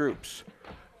to our troops.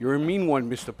 You're a mean one,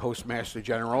 Mr. Postmaster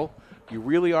General. You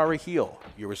really are a heel.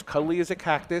 You're as cuddly as a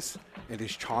cactus and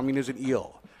as charming as an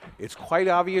eel. It's quite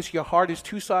obvious your heart is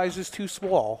 2 sizes too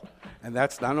small, and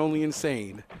that's not only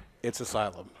insane, it's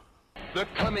asylum. They're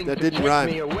coming That to didn't take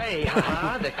rhyme. me away,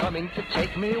 ha-ha. They're coming to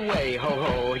take me away,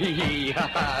 ho-ho, hee-hee,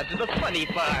 ha-ha. To the funny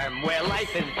farm where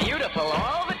life is beautiful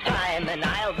all the time. And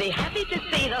I'll be happy to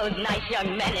see those nice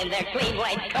young men in their clean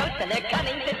white coats. And they're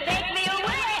coming to take me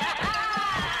away,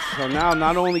 ha-ha. So now,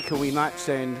 not only can we not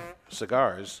send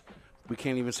cigars, we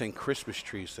can't even send Christmas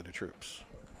trees to the troops.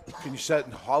 Can you set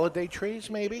holiday trees,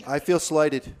 maybe? I feel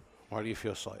slighted. Why do you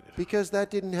feel slighted? Because that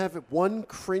didn't have one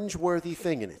cringeworthy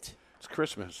thing in it. It's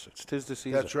Christmas. It's 'tis the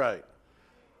season. That's right.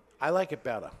 I like it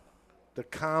better. The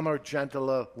calmer,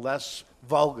 gentler, less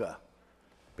vulgar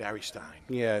Barry Stein.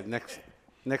 Yeah,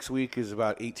 next week is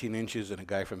about 18 inches and a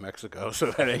guy from Mexico,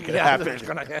 so that ain't going to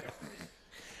happen.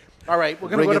 All right, we're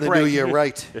going to go Ringing to the break. new year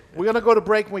right. We're going to go to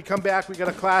break. When we come back, we got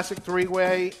a classic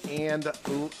three-way and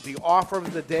the offer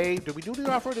of the day. Did we do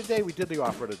the offer of the day? We did the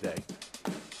offer of the day.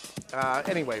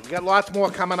 Anyway, we got lots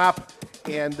more coming up,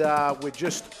 and we're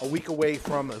just a week away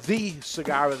from the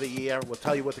cigar of the year. We'll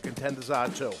tell you what the contenders are,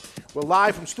 too. We're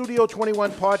live from Studio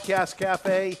 21 Podcast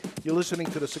Cafe. You're listening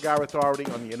to the Cigar Authority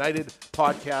on the United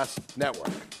Podcast Network.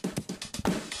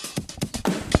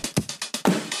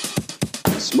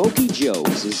 Smokey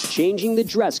Joe's is changing the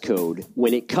dress code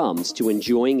when it comes to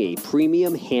enjoying a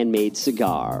premium handmade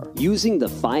cigar. Using the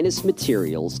finest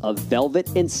materials of velvet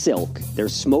and silk, their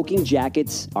smoking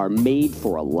jackets are made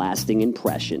for a lasting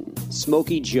impression.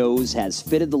 Smokey Joe's has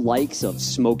fitted the likes of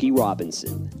Smokey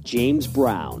Robinson, James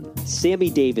Brown, Sammy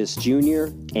Davis Jr.,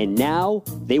 and now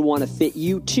they want to fit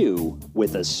you too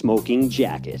with a smoking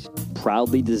jacket.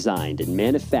 Proudly designed and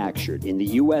manufactured in the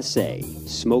USA,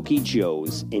 Smokey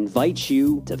Joe's invites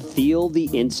you to feel the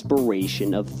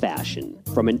inspiration of fashion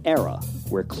from an era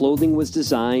where clothing was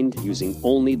designed using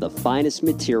only the finest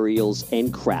materials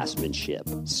and craftsmanship.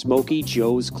 Smokey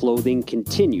Joe's clothing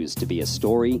continues to be a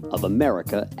story of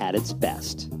America at its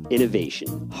best.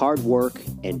 Innovation, hard work,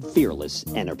 and fearless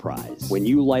enterprise. When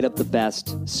you light up the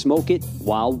best, smoke it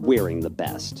while wearing the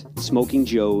best. Smoking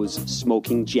Joe's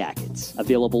Smoking Jackets.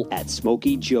 Available at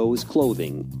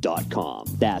SmokeyJoesClothing.com.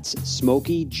 That's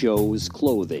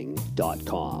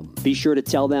SmokeyJoesClothing.com. Be sure to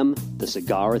tell them the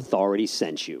Cigar Authority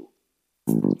sent you.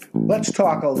 Let's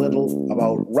talk a little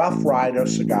about Rough Rider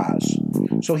cigars.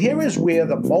 So here is where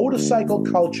the motorcycle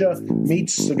culture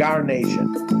meets Cigar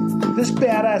Nation. This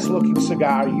badass-looking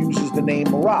cigar uses the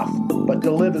name Rough, but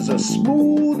delivers a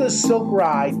smooth as silk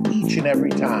ride each and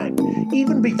every time.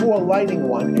 Even before lighting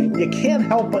one, you can't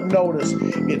help but notice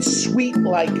its sweet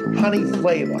like honey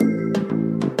flavor.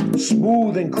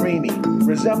 Smooth and creamy,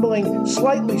 resembling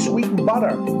slightly sweetened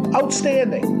butter.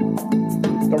 Outstanding.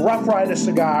 The Rough Rider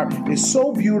cigar is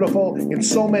so beautiful in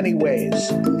so many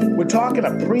ways. We're talking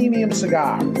a premium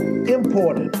cigar,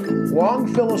 imported, long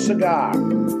filler cigar,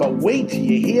 but wait till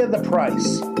you hear the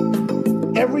price.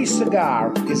 Every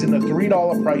cigar is in the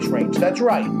 $3 price range. That's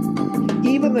right.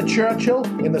 Even the Churchill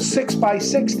in the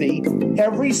 6x60,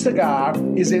 every cigar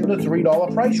is in the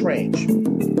 $3 price range.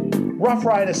 Rough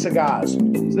Rider cigars.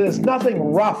 There's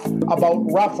nothing rough about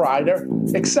Rough Rider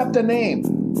except the name.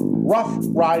 Rough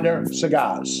Rider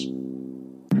Cigars.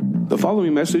 The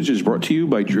following message is brought to you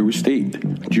by Drew Estate.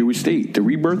 Drew Estate, the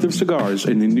rebirth of cigars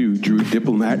in the new Drew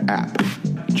Diplomat app.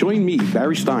 Join me,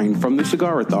 Barry Stein, from the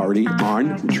Cigar Authority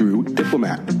on Drew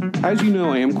Diplomat. As you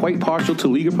know, I am quite partial to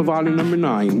Liga Privada number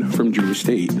 9 from Drew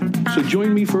Estate. So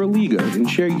join me for a Liga and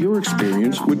share your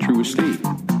experience with Drew Estate.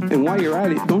 And while you're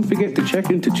at it, don't forget to check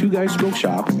into Two Guys Smoke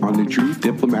Shop on the Drew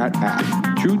Diplomat app.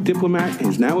 Drew Diplomat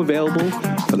is now available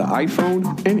for the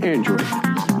iPhone and Android.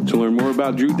 To learn more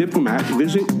about Drew Diplomat,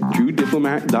 visit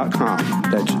drewdiplomat.com.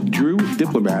 That's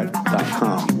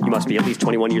drewdiplomat.com. You must be at least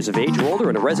 21 years of age or older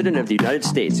and a resident of the United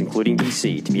States, including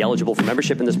D.C. To be eligible for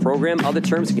membership in this program, other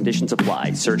terms and conditions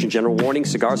apply. Surgeon General warning,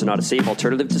 cigars are not a safe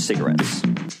alternative to cigarettes.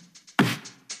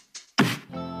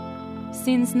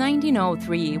 Since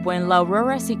 1903, when La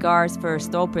Aurora Cigars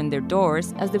first opened their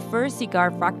doors as the first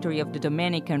cigar factory of the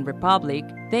Dominican Republic,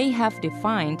 they have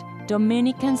defined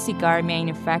Dominican cigar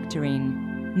manufacturing.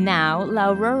 Now, La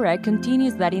Aurora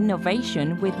continues that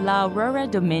innovation with La Aurora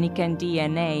Dominican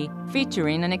DNA,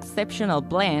 featuring an exceptional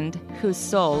blend whose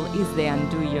soul is the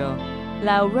Andullo.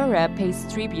 La Aurora pays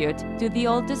tribute to the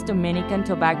oldest Dominican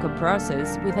tobacco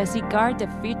process with a cigar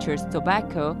that features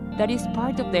tobacco that is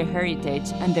part of their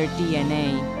heritage and their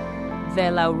DNA. The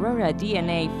La Aurora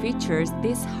DNA features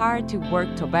this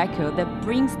hard-to-work tobacco that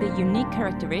brings the unique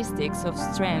characteristics of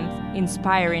strength,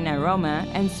 inspiring aroma,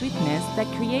 and sweetness that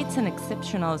creates an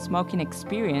exceptional smoking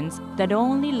experience that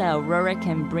only La Aurora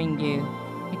can bring you.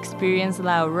 Experience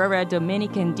La Aurora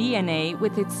Dominican DNA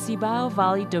with its Cibao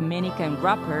Valley Dominican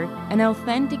wrapper, an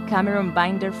authentic Cameron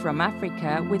binder from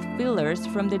Africa with fillers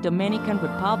from the Dominican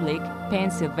Republic,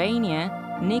 Pennsylvania,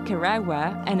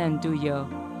 Nicaragua, and Andullo.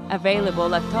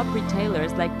 Available at top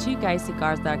retailers like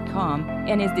TwoGuysCigars.com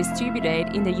and is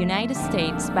distributed in the United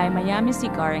States by Miami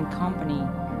Cigar and Company.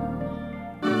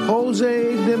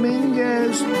 Jose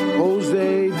Dominguez,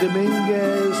 Jose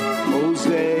Dominguez,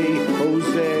 Jose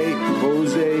Dominguez.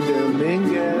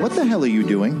 What the hell are you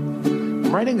doing?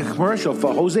 I'm writing a commercial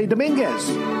for Jose Dominguez.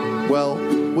 Well,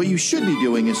 what you should be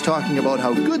doing is talking about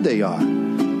how good they are.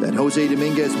 That Jose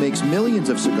Dominguez makes millions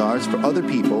of cigars for other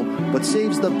people, but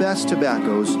saves the best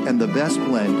tobaccos and the best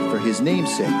blend for his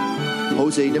namesake,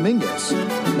 Jose Dominguez.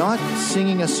 Not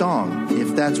singing a song,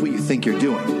 if that's what you think you're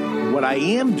doing. What I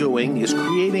am doing is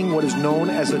creating what is known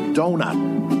as a donut.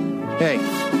 Hey,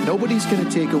 nobody's going to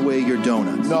take away your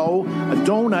donuts. No, a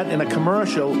donut in a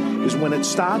commercial is when it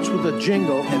starts with a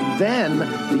jingle and then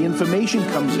the information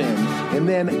comes in and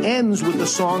then ends with the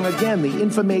song again. The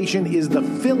information is the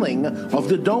filling of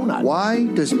the donut. Why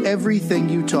does everything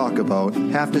you talk about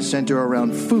have to center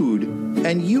around food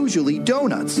and usually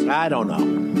donuts? I don't know.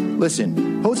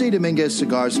 Listen, Jose Dominguez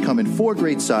cigars come in 4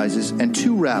 great sizes and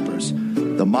 2 wrappers.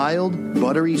 The mild,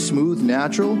 buttery, smooth,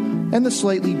 natural, and the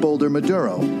slightly bolder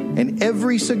Maduro. And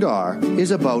every cigar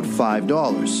is about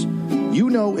 $5. You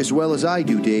know as well as I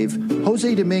do, Dave,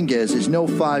 Jose Dominguez is no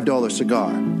 $5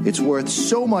 cigar. It's worth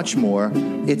so much more,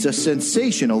 it's a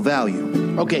sensational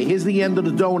value. Okay, here's the end of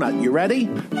the donut. You ready?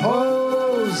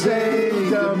 Jose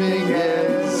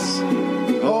Dominguez.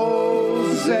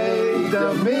 Jose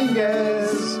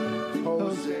Dominguez.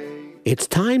 It's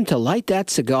time to light that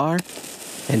cigar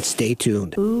and stay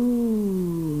tuned.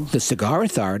 The Cigar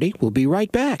Authority will be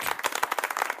right back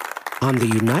on the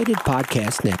United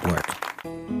Podcast Network.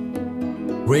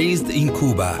 Raised in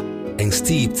Cuba and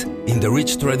steeped in the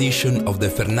rich tradition of the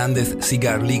Fernandez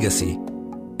cigar legacy,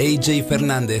 A.J.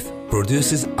 Fernandez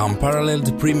produces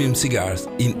unparalleled premium cigars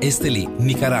in Estelí,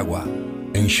 Nicaragua,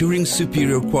 ensuring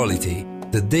superior quality.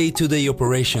 The day-to-day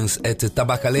operations at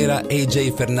Tabacalera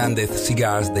A.J. Fernandez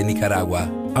Cigars de Nicaragua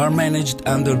are managed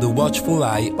under the watchful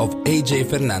eye of A.J.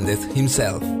 Fernandez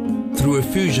himself. Through a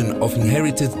fusion of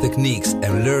inherited techniques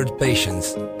and learned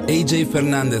patience, A.J.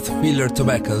 Fernandez filler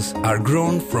tobaccos are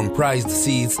grown from prized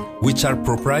seeds which are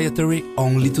proprietary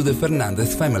only to the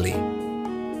Fernandez family.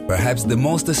 Perhaps the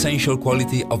most essential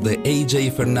quality of the A.J.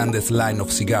 Fernandez line of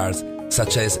cigars,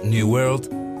 such as New World,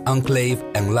 Enclave,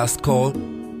 and Last Call,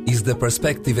 is the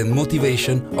perspective and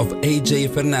motivation of A.J.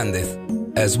 Fernandez,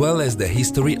 as well as the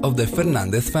history of the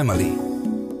Fernandez family.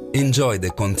 Enjoy the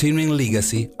continuing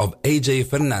legacy of A.J.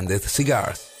 Fernandez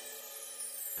cigars.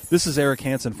 This is Eric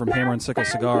Hansen from Hammer and Sickle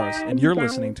Cigars, and you're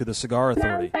listening to the Cigar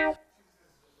Authority.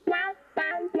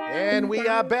 And we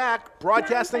are back,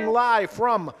 broadcasting live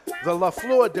from the La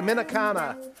Flor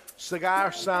Dominicana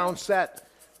Cigar Sound Set.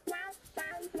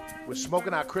 We're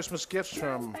smoking our Christmas gifts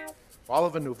from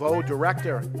Oliver Nivaud,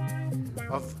 director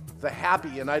of the Happy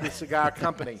United Cigar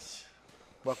Company.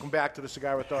 Welcome back to the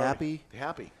Cigar Authority. Happy?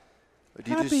 Happy. Did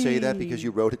you just say that because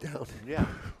you wrote it down? Yeah.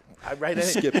 I write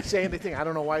it, say anything. I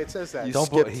don't know why it says that.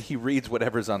 He reads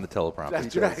whatever's on the teleprompter.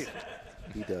 That's right.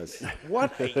 He does.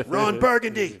 What a Ron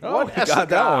Burgundy. What you a got cigar.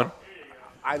 that one.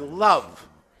 I love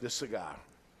this cigar.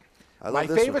 I My love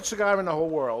this favorite one. cigar in the whole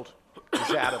world is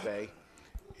Atave,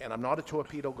 and I'm not a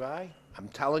torpedo guy. I'm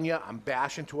telling you, I'm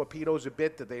bashing torpedoes a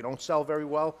bit that they don't sell very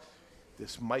well.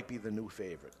 This might be the new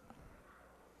favorite.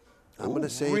 I'm going to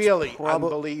say really it's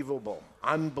unbelievable.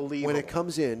 Unbelievable. When it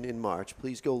comes in March,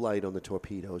 please go light on the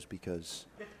torpedoes because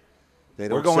they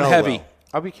don't We're going sell heavy. well.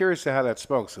 I'll be curious to how that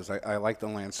smokes because I like the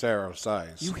Lancero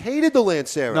size. You hated the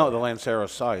Lancero. No, the Lancero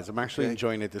size. I'm actually Okay.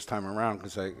 enjoying it this time around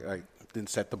because I didn't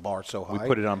set the bar so high. We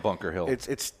put it on Bunker Hill.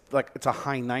 It's a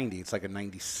high 90. It's like a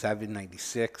 97,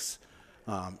 96.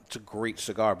 It's a great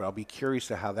cigar, but I'll be curious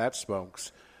to how that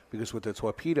smokes because with the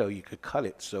torpedo you could cut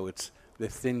it so it's the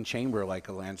thin chamber like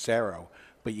a Lancero,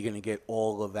 but you're going to get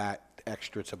all of that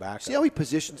extra tobacco. See how he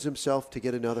positions himself to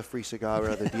get another free cigar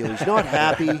out of the deal? He's not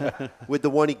happy with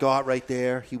the one he got right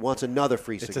there. He wants another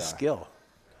free cigar. It's a skill.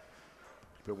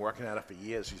 He's been working at it for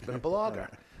years. He's been a blogger.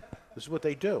 This is what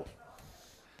they do.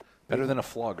 Better than a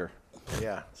flogger.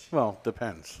 Yeah. Well,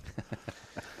 depends.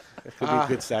 It could be a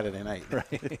good Saturday night.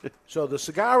 Right. So the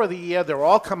Cigar of the Year, they're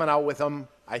all coming out with them.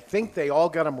 I think they all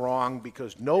got them wrong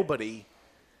because nobody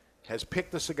has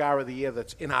picked the Cigar of the Year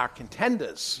that's in our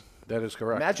contenders. That is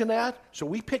correct. Imagine that. So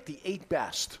we picked the 8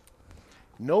 best.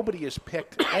 Nobody has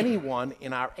picked anyone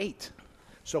in our 8.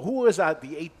 So who is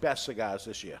the 8 best cigars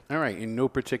this year? All right, in no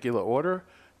particular order,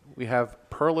 we have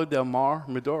Perla del Mar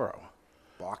Maduro.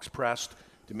 Box pressed,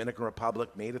 Dominican Republic,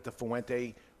 made at the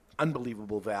Fuente,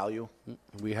 unbelievable value.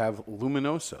 We have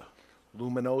Luminosa.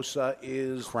 Luminosa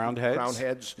is Crowned Heads. Crowned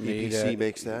Heads. EPC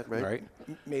makes that, right? Right.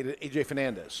 Made it AJ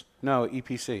Fernandez. No,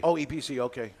 EPC. Oh, EPC,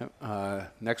 okay.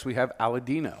 Next we have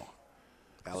Aladino.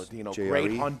 Aladino, JRE.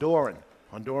 great Honduran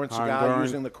cigar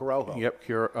using the Corojo. Yep,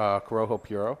 Corojo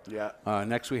Puro. Yeah.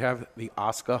 Next we have the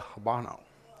Oscar Habano.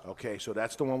 Okay, so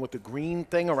that's the one with the green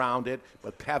thing around it,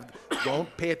 but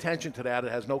don't pay attention to that.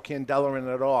 It has no candela in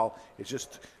it at all. It's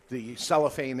just the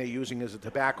cellophane they're using as a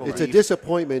tobacco It's leaf. a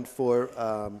disappointment for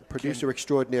producer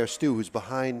extraordinaire Stu, who's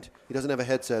behind. He doesn't have a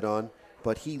headset on,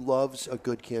 but he loves a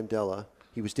good candela.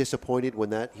 He was disappointed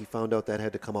when he found out that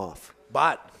had to come off.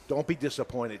 But don't be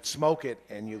disappointed. Smoke it,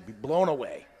 and you'll be blown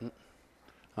away.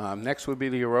 Next would be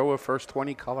the Aroa First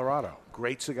 20 Colorado.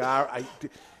 Great cigar.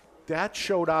 That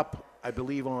showed up I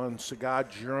believe, on Cigar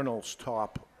Journal's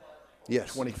top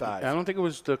 25. I don't think it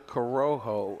was the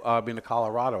Corojo, the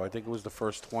Colorado. I think it was the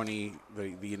first 20,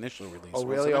 the initial release. Oh,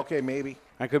 really? Okay, maybe.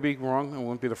 I could be wrong. It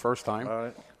wouldn't be the first time.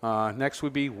 All right. Next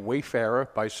would be Wayfarer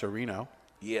by Sereno.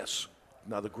 Yes.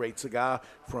 Another great cigar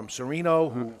from Sereno,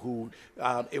 who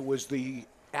it was the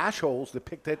Ashholes that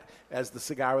picked it as the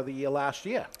Cigar of the Year last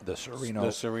year. The Sereno.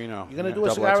 The Sereno. You going to do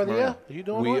a Cigar of the Year? Are you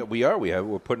doing one? We are.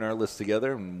 We're putting our list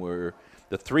together, and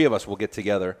the three of us will get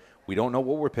together. We don't know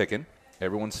what we're picking.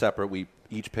 Everyone's separate. We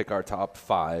each pick our top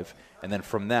 5, and then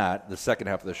from that, the second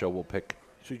half of the show, we'll pick.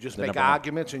 So you just make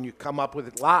arguments and you come up with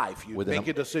it live. You With make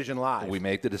your decision live. We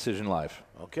make the decision live.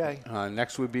 Okay.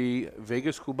 Next would be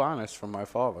Vegas Cubanas from my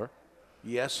father.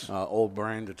 Yes. Old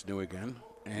brand. It's new again.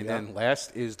 And then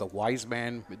last is the Wise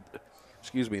Man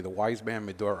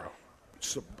Maduro.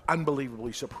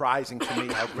 Unbelievably surprising to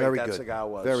me how great that cigar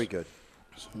was. Very good.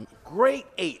 Great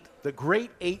 8. The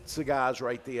great 8 cigars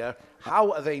right there.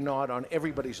 How are they not on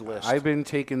everybody's list? I've been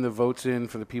taking the votes in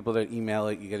for the people that email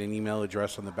it. You get an email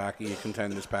address on the back of your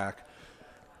contenders pack.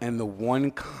 And the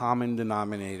one common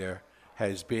denominator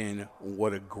has been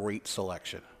what a great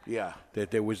selection. Yeah.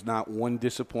 That there was not one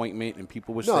disappointment, and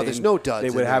people were No, saying there's no duds they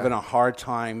in were there. having a hard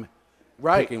time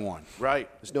picking one. Right.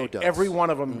 There's no duds. Every one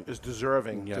of them is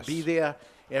deserving Yes. to be there.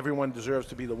 Everyone deserves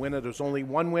to be the winner. There's only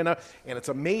one winner, and it's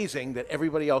amazing that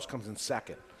everybody else comes in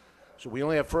second. So we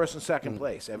only have first and second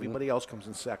place. Everybody else comes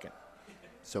in second.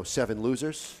 So 7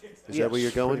 losers? Is Yes, that where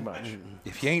you're going? pretty much.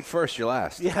 If you ain't first, you're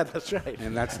last. Yeah, that's right.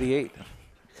 And that's the 8.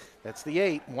 That's the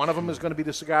 8. One of them is going to be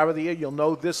the Cigar of the Year. You'll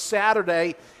know this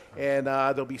Saturday, and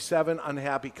there'll be 7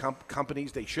 unhappy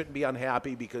companies. They shouldn't be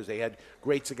unhappy because they had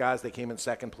great cigars. They came in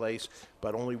second place,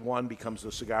 but only one becomes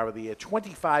the Cigar of the Year.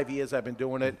 25 years I've been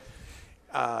doing it.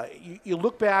 You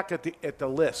look back at the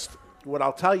list. What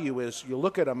I'll tell you is you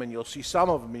look at them and you'll see some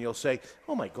of them and you'll say,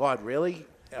 oh, my God, really?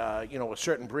 A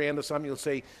certain brand or something, you'll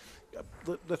say,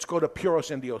 let's go to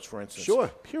Puros Indios, for instance. Sure.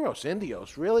 Puros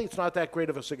Indios, really? It's not that great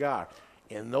of a cigar.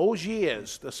 In those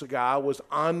years, the cigar was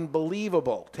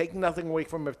unbelievable. Taking nothing away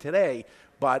from it today,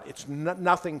 but it's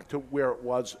nothing to where it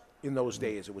was in those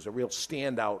days. It was a real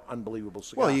standout, unbelievable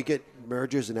cigar. Well, you get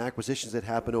mergers and acquisitions that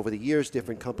happen over the years.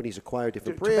 Different companies acquire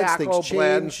different brands. Tobacco Things change.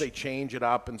 blends, they change it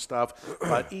up and stuff.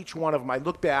 But each one of them, I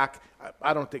look back,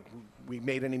 I don't think we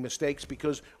made any mistakes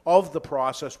because of the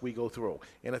process we go through.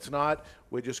 And it's not,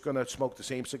 we're just going to smoke the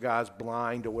same cigars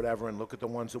blind or whatever and look at the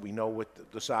ones that we know what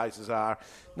the sizes are.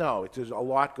 No, there's a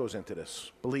lot goes into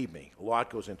this. Believe me, a lot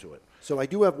goes into it. So I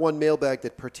do have one mailbag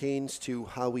that pertains to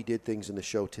how we did things in the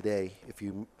show today, if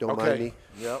you don't mind me.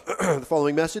 Yep. The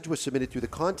following message was submitted through the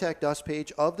Contact Us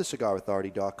page of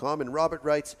thecigarauthority.com, and Robert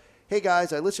writes, hey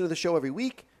guys, I listen to the show every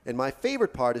week, and my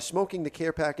favorite part is smoking the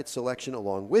care package selection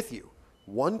along with you.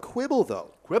 One quibble,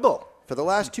 though. Quibble. For the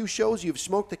last 2 shows, you've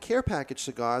smoked the care package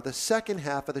cigar the second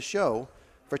half of the show.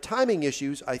 For timing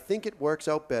issues, I think it works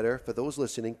out better for those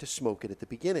listening to smoke it at the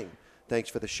beginning. Thanks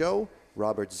for the show,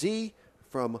 Robert Z.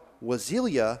 from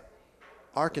Wazilia,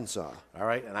 Arkansas. All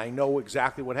right, and I know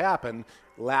exactly what happened.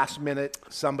 Last minute,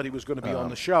 somebody was going to be on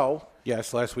the show.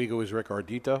 Yes, last week it was Rick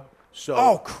Ardito. So,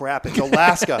 Oh, crap, it's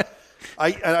Alaska.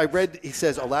 I read, he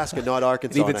says Alaska, not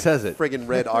Arkansas. It even and I says it. Friggin'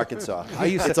 read Arkansas.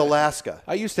 It's Alaska.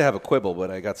 I used to have a quibble,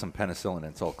 but I got some penicillin and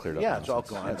it's all cleared up. yeah, now it's all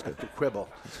since. gone. It's good to quibble.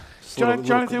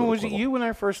 Jonathan, was it you when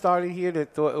I first started here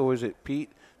that thought, or was it Pete,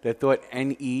 that thought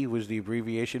NE was the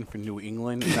abbreviation for New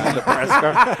England, not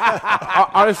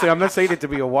Nebraska? Honestly, I'm not saying it to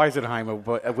be a Weisenheimer,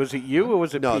 but was it you or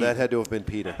was it No, Pete? that had to have been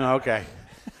Peter. Okay.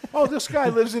 Oh, this guy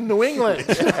lives in New England.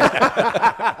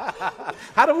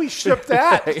 How do we ship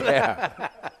that? Yeah.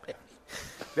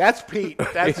 That's Pete.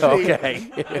 That's Okay.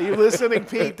 Pete. Are you listening,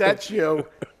 Pete? That's you.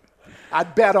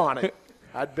 I'd bet on it.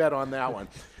 I'd bet on that one.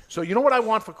 So you know what I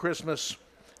want for Christmas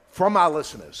from our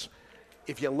listeners?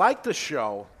 If you like the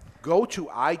show, go to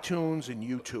iTunes and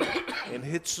YouTube and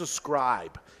hit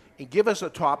subscribe and give us a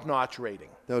top-notch rating.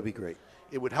 That would be great.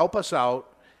 It would help us out.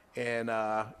 And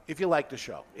if you like the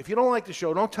show. If you don't like the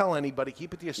show, don't tell anybody.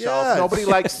 Keep it to yourself. Yeah, Nobody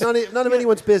likes none of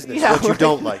anyone's business what you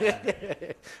don't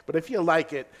like. But if you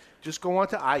like it, just go on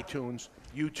to iTunes,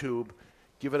 YouTube,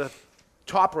 give it a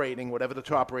top rating, whatever the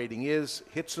top rating is.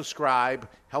 Hit subscribe.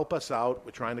 Help us out.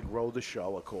 We're trying to grow the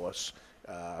show, of course.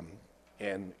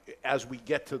 And as we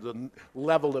get to the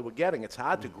level that we're getting, it's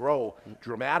hard to grow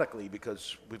dramatically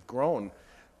because we've grown.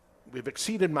 We've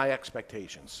exceeded my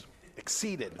expectations.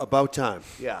 Exceeded. About time.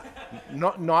 Yeah.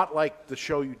 Not like the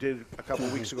show you did a couple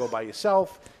of weeks ago by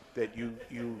yourself that you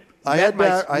I had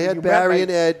Barry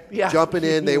and Ed jumping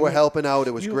in. They were helping out.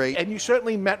 It was great. And you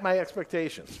certainly met my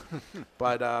expectations.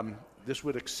 But this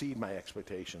would exceed my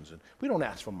expectations. And we don't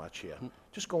ask for much here.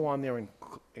 just go on there and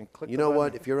click. You know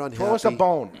what? If you're unhappy, throw us a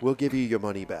bone. We'll give you your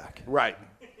money back. Right.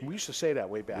 We used to say that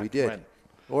way back. We did. When?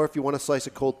 Or if you want a slice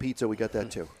of cold pizza, we got that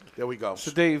too. There we go.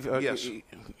 So, Dave, yes.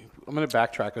 I'm going to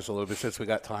backtrack us a little bit since we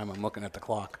got time. I'm looking at the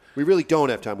clock. We really don't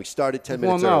have time. We started 10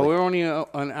 minutes Well, no, early. we're only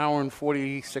an hour and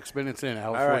 46 minutes in,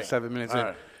 All right. 47 minutes All in.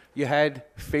 right. You had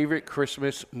favorite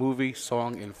Christmas movie,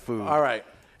 song, and food. All right.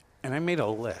 And I made a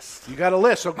list. You got a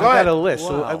list, so go I ahead. got a list.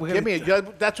 Wow. So Give me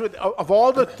that's what of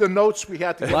all the notes we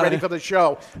had to get ready for the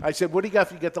show. I said, "What do you got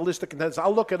if you get the list of contenders?"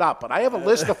 I'll look it up, but I have a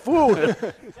list of food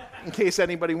in case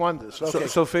anybody wonders. Okay.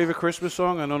 So favorite Christmas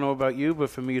song? I don't know about you, but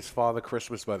for me, it's "Father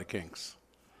Christmas" by the Kinks.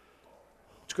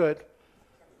 It's good.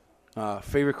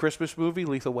 Favorite Christmas movie?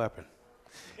 Lethal Weapon.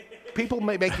 People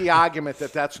may make the argument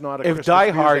that that's not a If Christmas Die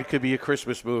Hard music. could be a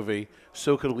Christmas movie,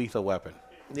 so could Lethal Weapon.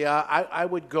 Yeah, I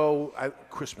would go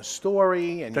Christmas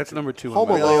Story. And That's number 2. Home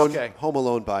on my Alone. list. Okay. Home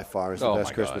Alone by far is the Oh,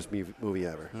 best my Christmas God. movie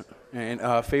ever.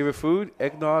 And favorite food?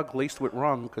 Eggnog laced with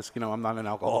rum, because I'm not an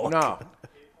alcoholic. No.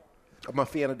 I'm a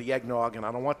fan of the eggnog, and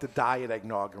I don't want the diet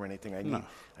eggnog or anything.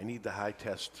 I need the high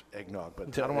test eggnog,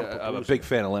 but I don't want to put I'm a booze big in.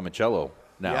 fan of limoncello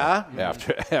now. Yeah?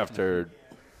 After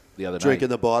the other Drinking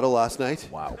night. the bottle last night.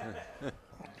 Wow.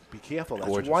 Be careful. That's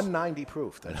Gorgeous. 190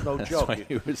 proof. That's no That's joke. what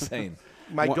you were saying.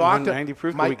 My doctor. 190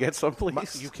 proof? Can we get some,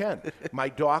 please? You can. My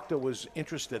doctor was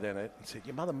interested in it and said,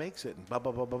 "Your mother makes it," and blah,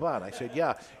 blah, blah, blah, blah. And I said,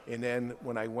 "Yeah." And then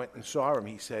when I went and saw him,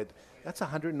 he said, "That's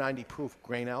 190 proof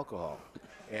grain alcohol."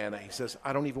 And he says,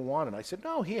 "I don't even want it." I said,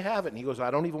 "No, here, have it." And he goes,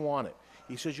 "I don't even want it."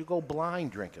 He says, "You go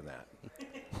blind drinking that.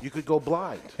 You could go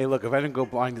blind." Hey, look, if I didn't go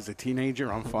blind as a teenager,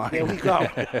 I'm fine. There we go.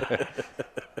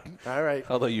 All right.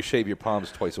 Although you shave your palms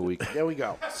twice a week. There we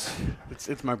go.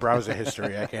 It's my browser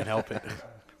history. I can't help it.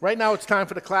 Right now it's time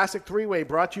for the Classic Three-Way,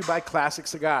 brought to you by Classic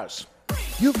Cigars.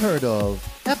 You've heard of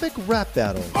epic rap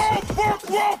battles.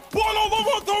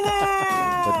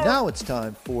 But now it's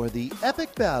time for the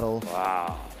epic battle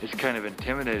Wow, it's kind of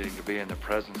intimidating to be in the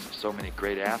presence of so many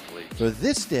great athletes. for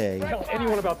this day Tell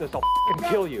anyone about this, I'll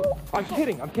kill you. I'm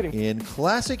kidding. in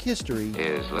classic history,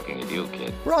 Here's looking at you,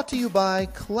 kid. brought to you by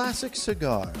Classic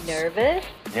Cigars. Nervous?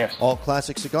 Yes. All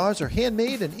Classic Cigars are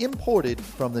handmade and imported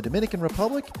from the Dominican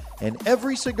Republic, and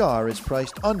every cigar is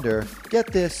priced under,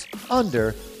 get this,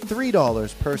 under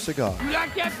 $3 per cigar. You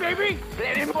like that, baby?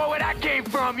 Let him know where that came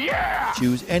from, yeah!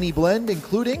 Choose any blend,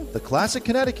 including the Classic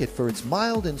Connecticut for its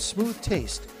mild and smooth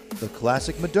taste, the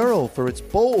Classic Maduro for its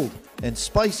bold and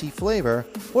spicy flavor,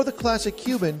 or the Classic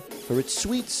Cuban for its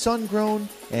sweet sun-grown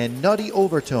and nutty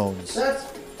overtones. That's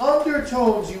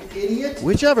undertones, you idiot.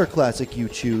 Whichever classic you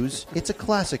choose, it's a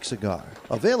classic cigar.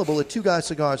 Available at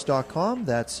twoguyscigars.com.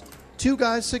 That's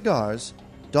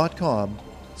twoguyscigars.com.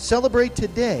 Celebrate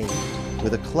today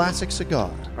with a classic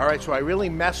cigar. All right, so I really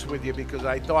messed with you because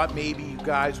I thought maybe you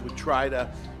guys would try to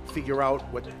figure out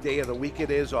what day of the week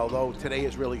it is, although today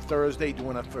is really Thursday,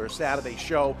 doing it for a Saturday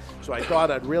show, so I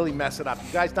thought I'd really mess it up.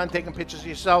 You guys done taking pictures of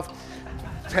yourself?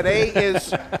 Today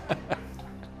is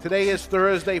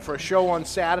Thursday for a show on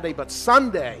Saturday, but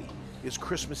Sunday is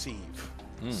Christmas Eve.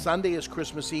 Sunday is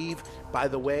Christmas Eve. By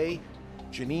the way,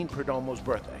 Janine Perdomo's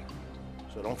birthday.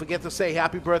 So don't forget to say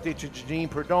happy birthday to Janine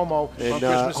Perdomo on And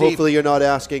Christmas hopefully Eve. you're not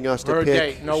asking us to Her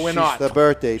pick date. No, we're not. the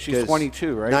birthday. She's 'cause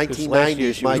 22, right? 'Cause last 1990 year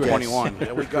is she my was guess. 21.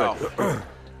 There we go.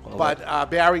 But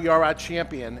Barry, you're our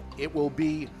champion. It will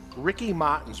be Ricky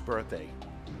Martin's birthday.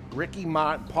 Ricky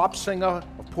Martin, pop singer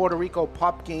of Puerto Rico,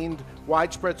 pop gained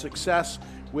widespread success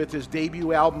with his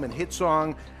debut album and hit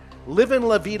song, Livin'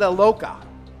 La Vida Loca.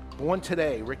 Born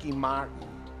today, Ricky Martin.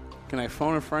 Can I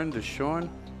phone a friend? Is Sean?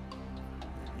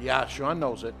 Yeah, Sean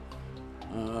knows it.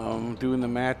 Doing the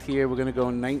math here, we're going to go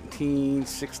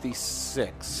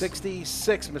 1966.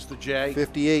 66, Mr. J.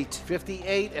 58.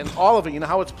 58, and Oliver, you know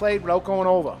how it's played without going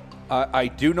over? I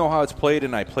do know how it's played,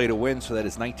 and I play to win, so that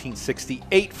is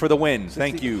 1968 for the win.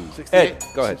 Thank you. 68, Ed,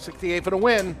 go ahead. 68 for the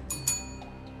win.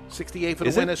 68 for the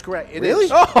Is win it? is correct. It Really?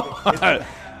 is. Oh.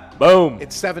 Boom.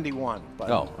 It's 71,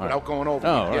 but Oh, all right. without going over.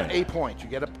 Oh, you get right. 8 points. You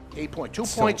get 8 points. 2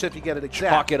 So, points if you get it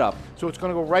exact. chalk it up. So it's going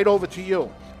to go right over to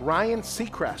you. Ryan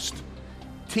Seacrest,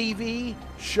 TV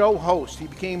show host. He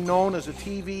became known as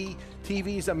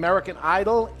TV's American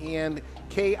Idol and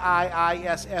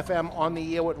KIIS-FM on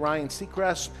the air with Ryan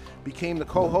Seacrest. Became the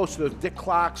co-host of Dick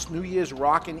Clark's New Year's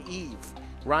Rockin' Eve.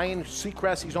 Ryan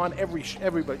Seacrest, he's on every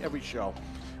show.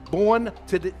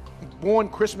 Born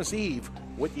Christmas Eve.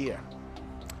 What year?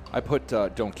 I put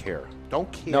Don't Care.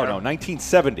 Don't Care. No,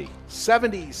 1970.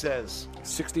 70, he says.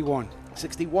 61.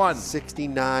 61.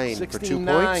 69 for 2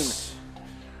 69. points.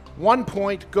 1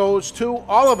 point goes to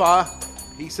Oliver.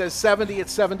 He says 70 at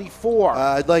 74.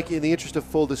 I'd like, in the interest of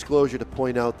full disclosure, to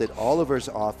point out that Oliver's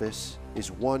office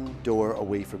is one door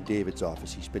away from David's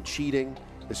office. He's been cheating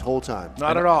this whole time.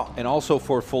 Not at all. And also,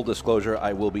 for full disclosure,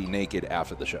 I will be naked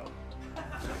after the show.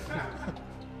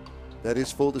 That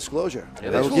is full disclosure.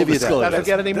 Yeah, I will give you that. Doesn't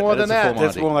get any more than that.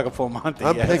 That's more like a full Monty.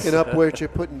 I'm yes. picking up where you're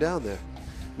putting down there.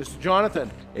 Mr. Jonathan.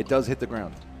 It does hit the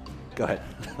ground. Go ahead.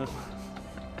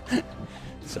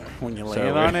 Sorry, when you're Sorry.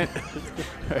 laying on it.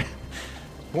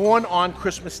 Born on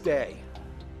Christmas Day.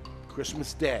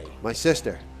 Christmas Day. My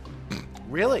sister.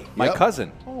 Really? My cousin.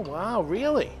 Oh, wow,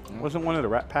 really? Wasn't one of the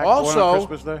Rat Pack born on Also,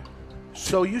 Christmas Day?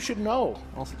 so you should know.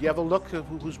 Did you ever look at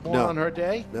who's born No. on her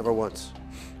day? Never once.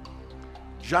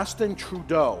 Justin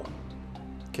Trudeau.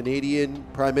 Canadian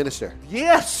Prime Minister.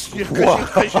 Yes!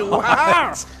 Because you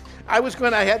laughed.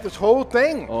 I had this whole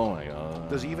thing. Oh, my God.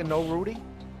 Does he even know Rudy?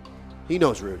 He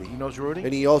knows Rudy. He knows Rudy?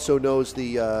 And he also knows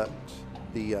the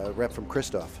rep from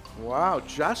Christoph. Wow,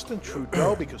 Justin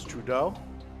Trudeau, because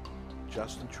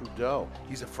Justin Trudeau.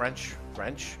 He's a French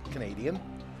Canadian.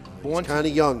 He's kind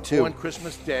of young, too. Born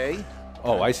Christmas Day.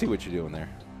 Oh, I see what you're doing there.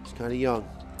 He's kind of young.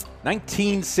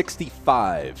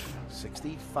 1965.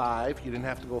 65. You didn't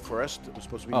have to go first. It was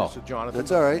supposed to be Oh. Mr. Jonathan.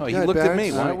 That's all right. Oh, Go you ahead, looked at Barry.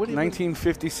 me. Why?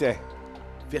 1956.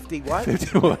 50 what?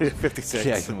 56.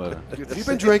 Yeah, I can move it. Have you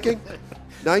been drinking?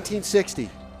 1960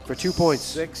 for 2 points.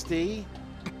 60.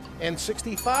 And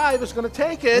 65 is going to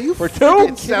take it. Are you for freaking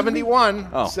two? 71.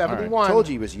 Oh, 71. all right. Told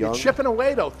you he was young. You're chipping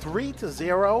away, though.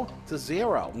 3-0 to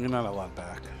 0. You're not a lot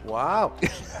back. Wow.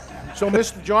 So,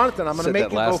 Mr. Jonathan, I'm going to Said make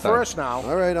that you go last time. first now.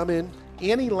 All right, I'm in.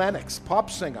 Annie Lennox, pop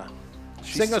singer.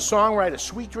 Singer-songwriter.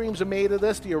 Sweet Dreams Are Made of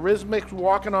This. The Eurythmics,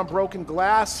 Walking on Broken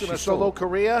Glass in her solo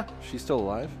career. She's still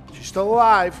alive? She's still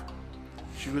alive.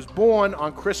 She was born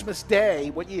on Christmas Day.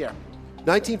 What year?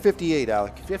 1958,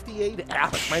 Alec. 58.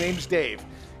 Alec. My name's Dave.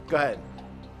 Go ahead.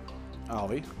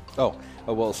 Ollie. Oh,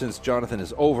 well, since Jonathan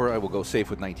is over, I will go safe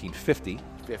with 1950.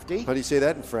 50. How do you say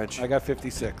that in French? I got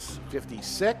 56.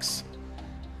 56.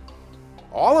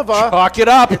 Oliver. Chalk it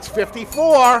up. It's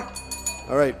 54.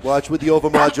 All right, watch with the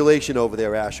overmodulation over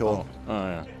there, asshole. Oh,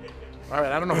 yeah. All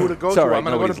right, I don't know who to go It's to. all right, I'm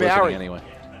going to go to nobody's listening Barry. anyway.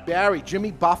 Barry,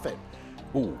 Jimmy Buffett.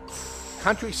 Ooh.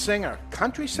 Country singer.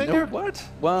 Country You singer? know what?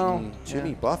 Well,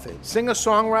 Jimmy Buffett.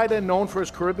 Singer-songwriter known for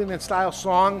his Caribbean-style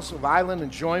songs of island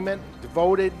enjoyment,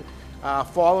 devoted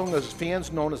following his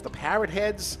fans known as the Parrot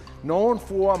Heads, known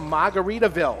for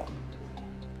Margaritaville.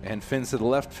 And fins to the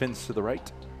left, fins to the right.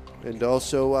 And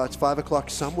also, it's 5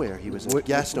 o'clock somewhere. He was a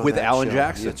guest on with that Alan show.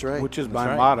 Jackson. That's right. Which is That's my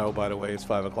right. motto, by the way. It's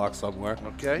 5 o'clock somewhere.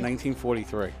 Okay.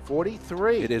 1943.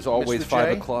 43. It is always Mr. 5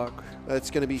 J. o'clock. It's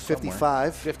going to be Somewhere.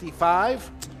 55.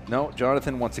 55. No,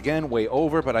 Jonathan, once again, way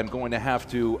over, but I'm going to have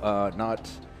to not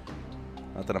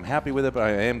that I'm happy with it, but I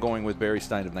am going with Barry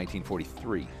Stein of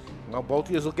 1943. Well, both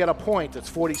of you will get a point. It's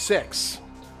 46.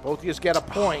 Both of you get a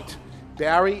point.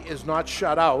 Barry is not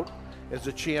shut out as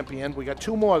a champion. We got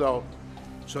two more, though,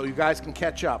 so you guys can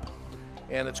catch up.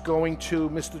 And it's going to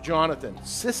Mr. Jonathan.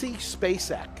 Sissy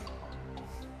Spacek.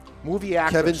 Movie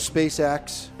actress. Kevin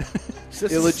Spacek.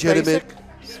 Sissy Illegitimate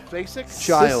Spacek?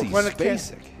 child. When a kid-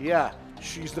 Spacek. Yeah.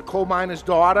 She's the coal miner's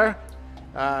daughter.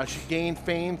 She gained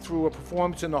fame through a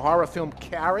performance in the horror film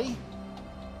Carrie.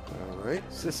 All right.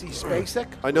 Sissy Spacek.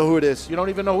 I know who it is. You don't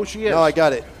even know who she is. No, I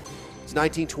got it. It's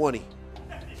 1920.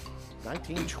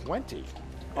 1920.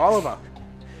 Oliver.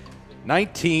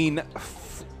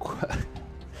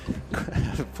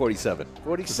 47.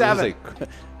 47.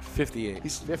 58.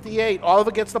 He's 58.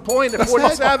 Oliver gets the point at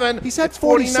 47. He's had It's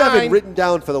 47 49. written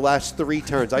down for the last 3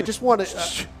 turns. I just want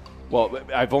to. Well,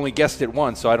 I've only guessed it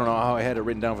once, so I don't know how I had it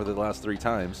written down for the last 3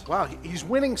 times. Wow, he's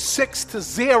winning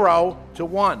 6-0 to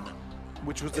 1,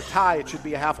 which was the tie. It should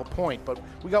be a half a point, but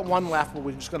we got one left, but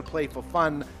we're just going to play for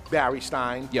fun. Barry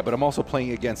Stein. Yeah, but I'm also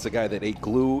playing against a guy that ate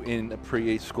glue in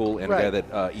preschool and a guy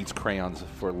Right. that eats crayons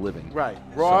for a living. Right.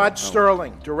 Rod So,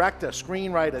 Sterling, director,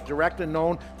 screenwriter, director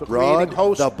known for Rod creating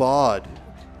host. the Bod.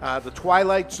 The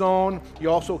Twilight Zone. He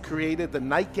also created the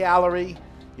Night Gallery.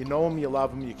 You know him, you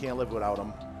love him, you can't live without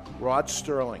him. Rod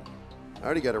Sterling. I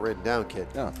already got it written down, kid.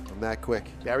 Yeah. I'm that quick.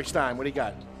 Barry Stein, what do you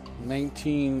got?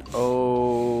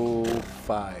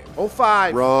 1905.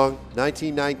 05. Wrong.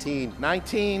 1919.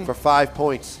 19. For 5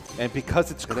 points. And because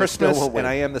it's And I Christmas still won't win.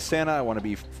 and I am the Santa, I want to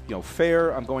be fair.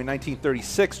 I'm going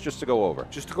 1936 just to go over.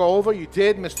 Just to go over, you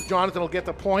did. Mr. Jonathan will get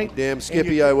the point. Damn And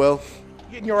Skippy, you- I will.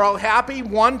 And you're all happy?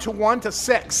 1 to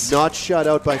 6. Not shut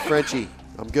out by Frenchie.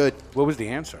 I'm good. What was the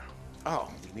answer?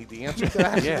 Oh, you need the answer to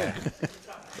that? Yeah.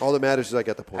 All that matters is I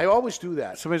got the point. I always do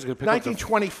that. Somebody's going to pick up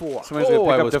 1924. Somebody's going to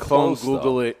I pick up was the phone, close,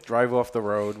 Google though. it, drive off the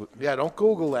road. Yeah, don't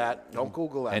Google that. Don't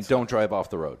Google that. And don't drive off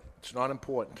the road. It's not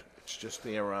important. It's just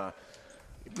their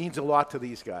means a lot to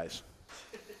these guys.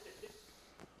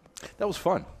 That was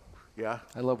fun. Yeah.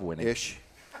 I love winning. Ish.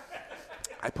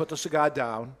 I put the cigar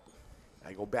down.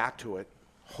 I go back to it,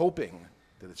 hoping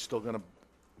that it's still going to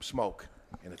smoke,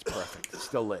 and it's perfect. It's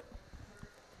still lit.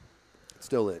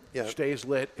 Still lit. Yeah. Stays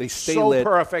lit. They It's stay so lit.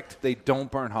 perfect. They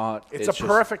don't burn hot. It's a just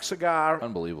perfect cigar.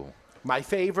 Unbelievable. My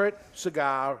favorite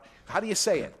cigar. How do you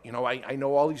say it? You know, I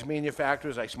know all these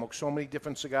manufacturers. I smoke so many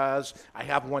different cigars. I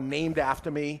have one named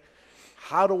after me.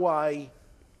 How do I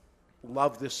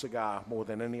love this cigar more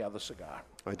than any other cigar?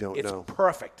 I don't know. It's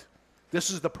perfect. This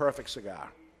is the perfect cigar.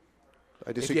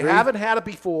 I disagree. If you haven't had it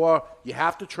before, you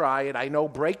have to try it. I know,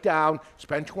 break down,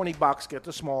 spend $20, get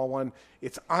the small one.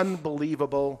 It's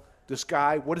unbelievable. This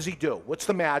guy, what does he do? What's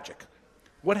the magic?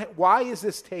 Why is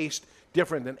this taste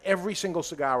different than every single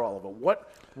cigar, Oliver?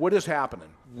 What is happening?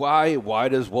 Why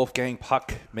does Wolfgang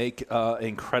Puck make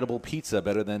incredible pizza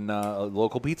better than a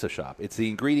local pizza shop? It's the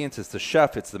ingredients, it's the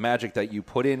chef, it's the magic that you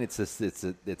put in. It's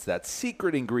that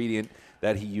secret ingredient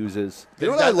that he uses. You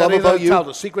know what I love about you?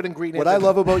 The secret ingredient. What I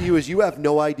love about you is you have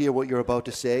no idea what you're about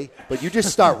to say, but you just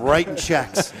start writing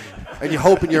checks, and you're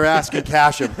hoping your ass can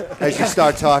cash them as you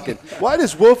start talking. Why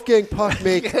does Wolfgang Puck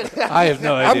make? I have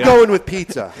no idea. I'm going with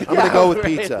pizza. I'm going to go with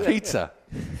pizza. Pizza.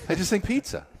 I just think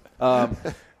pizza.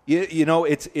 You know,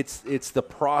 it's the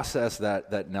process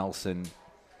that Nelson.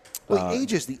 Well, he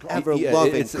ages the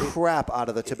ever-loving crap out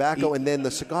of the tobacco and then the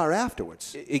cigar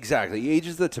afterwards. Exactly. He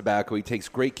ages the tobacco. He takes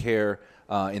great care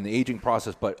in the aging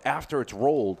process. But after it's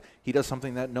rolled, he does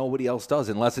something that nobody else does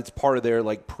unless it's part of their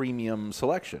premium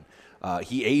selection.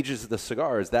 He ages the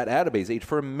cigars. That Atabey is aged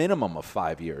for a minimum of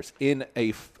 5 years in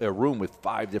a room with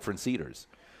 5 different cedars.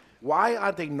 Why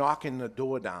aren't they knocking the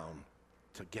door down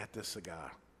to get this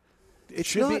cigar?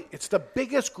 It's the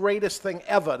biggest, greatest thing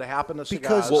ever to happen to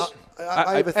cigars. Because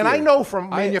I have a theory. I know from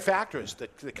manufacturers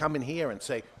that come in here and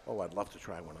say, "Oh, I'd love to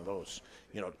try one of those."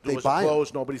 You know, doors are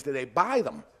closed, nobody's there. They buy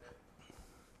them.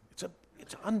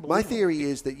 It's unbelievable. My theory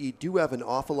is that you do have an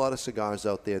awful lot of cigars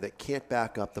out there that can't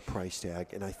back up the price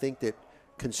tag, and I think that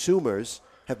consumers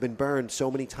have been burned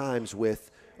so many times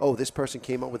with, oh, this person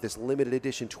came up with this limited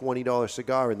edition $20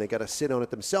 cigar, and they got to sit on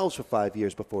it themselves for 5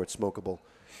 years before it's smokable.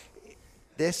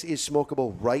 This is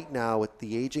smokable right now.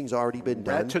 The aging's already been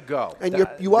done. Ready to go. And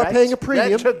you are paying a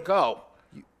premium. Ready to go.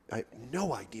 I have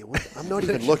no idea. I'm not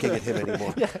even looking at him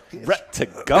anymore. Ready to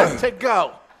go. Ready to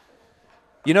go.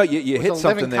 You know, you hit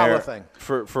something there thing.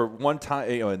 for one time.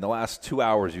 You know, in the last 2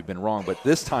 hours, you've been wrong, but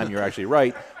this time you're actually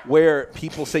right. Where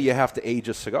people say you have to age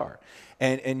a cigar,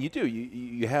 and you do.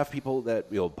 You have people that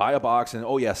buy a box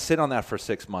and sit on that for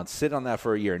 6 months, sit on that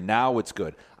for a year. Now it's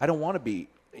good. I don't want to be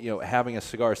having a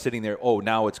cigar sitting there. Oh,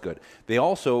 now it's good. They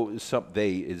also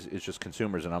is just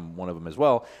consumers, and I'm one of them as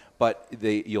well. But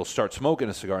you'll start smoking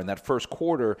a cigar, and that first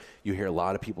quarter, you hear a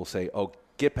lot of people say, "Oh,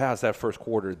 get past that first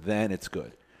quarter, then it's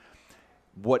good."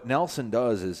 What Nelson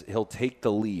does is he'll take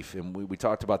the leaf, and we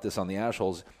talked about this on the ash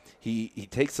holes. He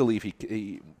takes the leaf,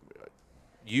 he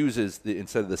uses,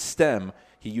 instead of the stem,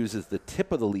 he uses the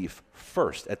tip of the leaf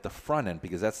first at the front end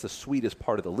because that's the sweetest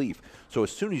part of the leaf. So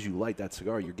as soon as you light that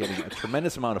cigar, you're getting a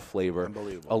tremendous amount of flavor,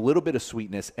 a little bit of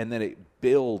sweetness, and then it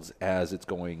builds as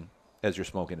you're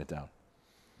smoking it down.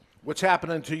 What's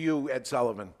happening to you, Ed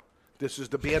Sullivan? This is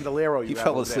the bandolero. He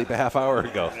fell asleep a half hour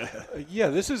ago. Yeah,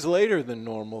 this is later than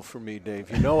normal for me, Dave.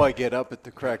 You know I get up at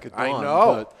the crack of dawn. I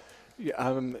know. But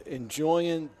I'm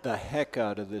enjoying the heck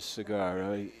out of this cigar.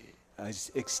 I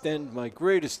extend my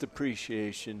greatest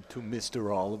appreciation to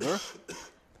Mr. Oliver.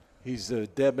 He's a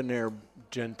debonair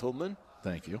gentleman.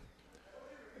 Thank you.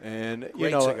 And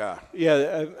Great cigar.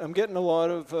 Yeah, I'm getting a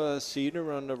lot of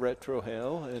cedar on the retro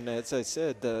hail, and as I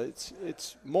said,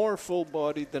 it's more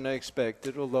full-bodied than I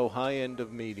expected, although high end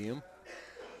of medium.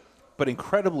 But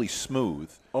incredibly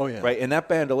smooth. Oh, yeah. Right? And that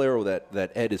bandolero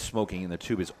that Ed is smoking in the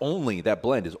tube that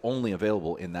blend is only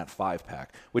available in that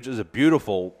 5-pack, which is a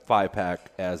beautiful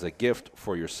 5-pack as a gift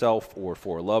for yourself or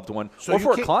for a loved one or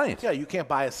for a client. Yeah, you can't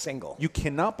buy a single. You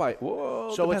cannot buy.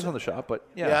 Well, So depends it's on the shop, but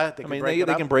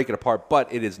they can break it apart,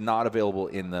 but it is not available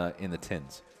in the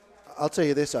tins. I'll tell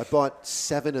you this: I bought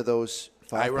 7 of those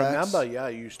 5-packs. I remember,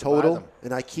 you used to buy total, them.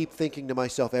 and I keep thinking to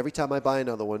myself every time I buy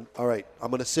another one, all right, I'm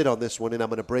going to sit on this one, and I'm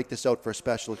going to break this out for a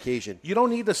special occasion. You don't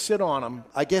need to sit on them.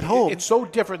 I get home. It's so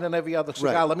different than every other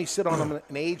cigar. Right. Let me sit on them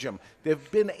and age them.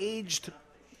 They've been aged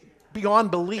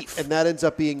beyond belief. And that ends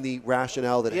up being the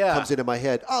rationale that Yeah. comes into my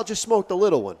head. I'll just smoke the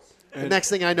little one. The next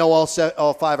thing I know, all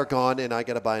 5 are gone, and I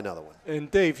got to buy another one. And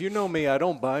Dave, you know me, I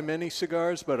don't buy many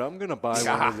cigars, but I'm going to buy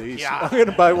one of these. Yeah. I'm going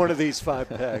to buy one of these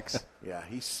 5-packs. Yeah,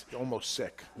 he's almost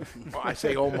sick. Well, I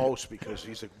say almost because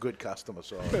he's a good customer.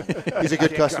 So He's a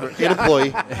good customer, an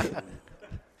employee.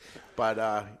 But,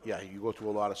 yeah, you go through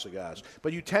a lot of cigars.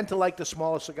 But you tend to like the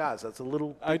smaller cigars. That's a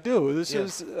little... I do. This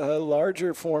is a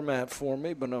larger format for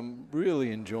me, but I'm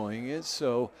really enjoying it.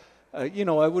 So, I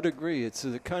would agree. It's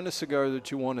the kind of cigar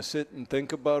that you want to sit and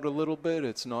think about a little bit.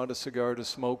 It's not a cigar to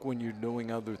smoke when you're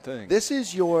doing other things. This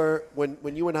is your,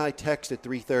 when you and I text at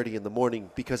 3:30 in the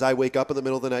morning because I wake up in the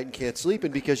middle of the night and can't sleep,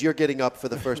 and because you're getting up for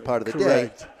the first part of the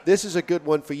day. This is a good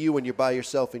one for you when you're by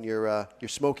yourself in your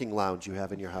smoking lounge you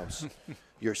have in your house.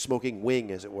 Your smoking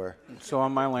wing, as it were. So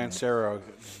on my Lancero,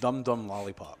 Dum Dum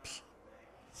lollipops.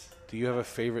 Do you have a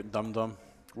favorite Dum Dum?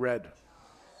 Red.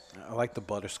 I like the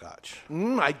butterscotch.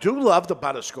 I do love the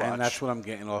butterscotch. And that's what I'm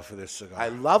getting off of this cigar. I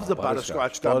love the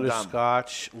butterscotch Dum Dum.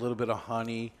 Butterscotch, a little bit of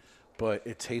honey, but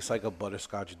it tastes like a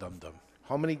butterscotch Dum Dum.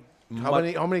 How many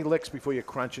licks before you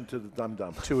crunch into the Dum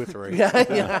Dum? 2 or 3.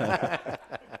 Yeah.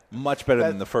 Much better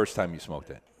than the first time you smoked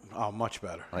it. Oh, much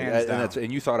better.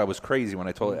 And you thought I was crazy when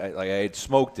I told you, I had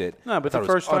smoked it. No, but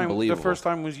the first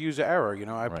time was user error.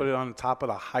 I put it on top of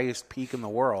the highest peak in the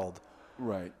world.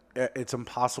 Right. It's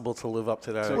impossible to live up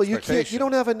to that. Well, you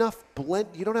don't have enough blend.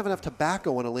 You don't have enough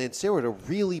tobacco in a Lancero to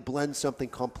really blend something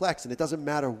complex, and it doesn't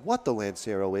matter what the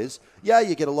Lancero is. Yeah,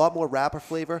 you get a lot more wrapper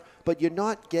flavor, but you're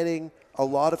not getting a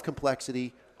lot of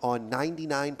complexity on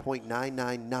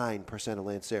 99.999% of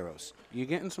Lanceros. You're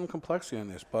getting some complexity in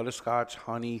this. Butterscotch,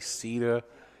 honey, cedar.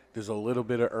 There's a little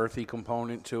bit of earthy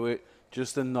component to it,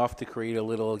 just enough to create a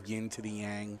little yin to the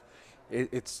yang.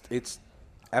 It's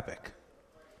epic.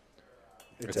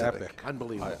 It's epic.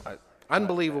 Unbelievable.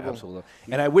 Unbelievable. Absolutely.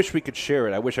 And I wish we could share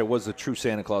it. I wish I was the true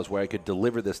Santa Claus where I could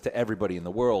deliver this to everybody in the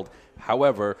world.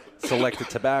 However, selected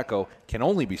tobacco can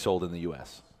only be sold in the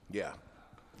U.S. Yeah.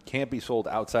 Can't be sold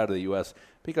outside of the U.S.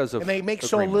 because of and they make agreements.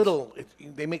 so little.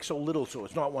 They make so little, so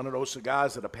it's not one of those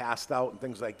cigars that are passed out and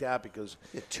things like that because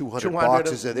 200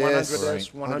 boxes of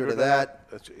this, 100 of that.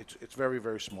 It's very,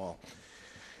 very small.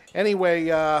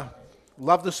 Anyway,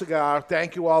 love the cigar.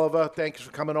 Thank you, Oliver. Thanks for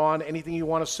coming on. Anything you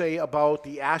want to say about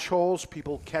the ash holes?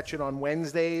 People catch it on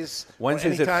Wednesdays.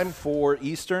 Wednesdays at 4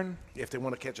 Eastern. If they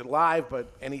want to catch it live, but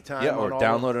anytime. Yeah, or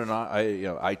download it on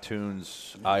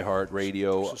iTunes,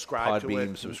 iHeartRadio,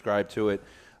 Podbeam, subscribe to it.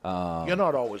 You're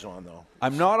not always on, though.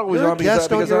 I'm not always on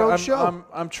because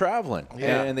I'm traveling,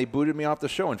 and they booted me off the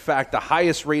show. In fact, the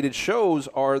highest rated shows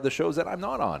are the shows that I'm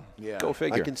not on. Yeah. Go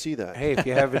figure. I can see that. Hey, if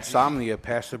you have insomnia,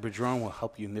 Pastor Bedron will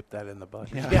help you nip that in the bud.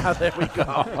 Yeah, there we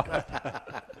go.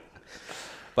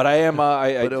 But I am.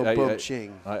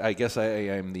 I guess I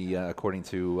am the. According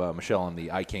to Michelle, I'm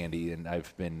the eye candy, and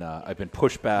I've been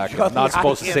pushed back. I'm not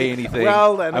supposed to say anything.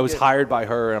 Well, I was hired by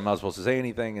her, and I'm not supposed to say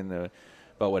anything.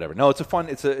 But whatever. No, it's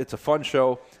a fun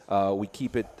show. We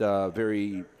keep it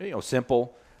very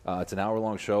simple. It's an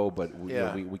hour-long show, but we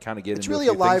kind of get into really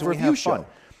a few a live things and we review have show. fun.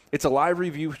 It's a live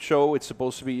review show. It's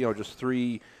supposed to be just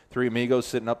three amigos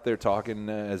sitting up there talking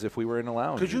as if we were in a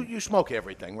lounge. Because you smoke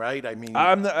everything, right? I mean,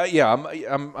 I'm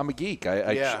a geek.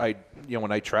 I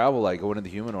when I travel, I go into the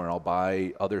humidor and I'll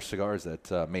buy other cigars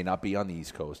that may not be on the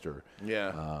East Coast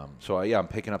I'm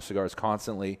picking up cigars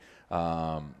constantly.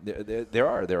 There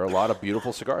are a lot of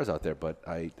beautiful cigars out there, but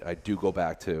I do go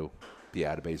back to the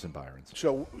Atabays and Byrons.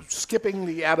 So skipping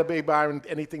the Atabay Byron,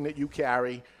 anything that you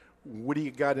carry, what do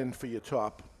you got in for your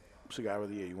top cigar of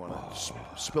the year? You want to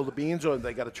spill the beans, or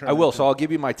they got to turn? I will. So I'll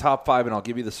give you my top 5, and I'll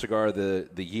give you the cigar of the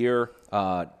year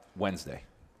Wednesday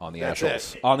on the Ash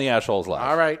Holes. On the Ash Holes Live.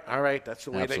 All right. That's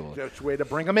the way. That's the way to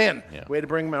bring them in. Yeah. Way to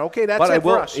bring them in. Okay, that's but it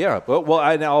for us. Yeah.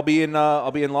 I'll be in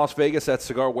Las Vegas at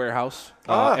Cigar Warehouse,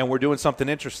 and we're doing something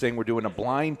interesting. We're doing a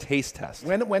blind taste test.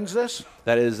 When's this?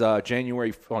 That is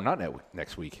January. Oh, not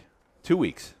next week. 2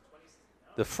 weeks.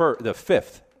 The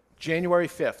 5th. January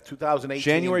 5th, 2018.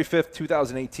 January 5th,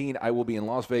 2018. I will be in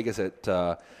Las Vegas at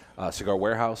Cigar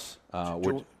Warehouse.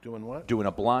 Doing what? Doing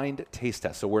a blind taste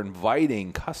test. So we're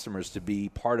inviting customers to be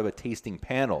part of a tasting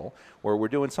panel where we're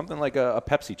doing something like a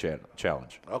Pepsi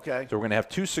challenge. Okay. So we're going to have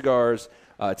 2 cigars.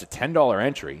 It's a $10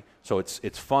 entry. So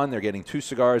it's fun. They're getting 2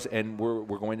 cigars, and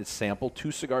we're going to sample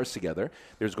 2 cigars together.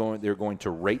 They're going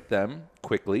to rate them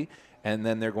quickly, and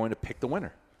then they're going to pick the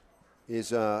winner.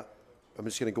 I'm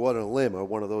just going to go out on a limb. Are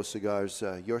one of those cigars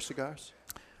your cigars?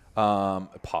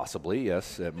 Possibly,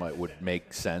 yes. It would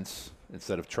make sense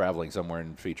instead of traveling somewhere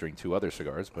and featuring 2 other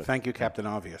cigars. But thank you, Captain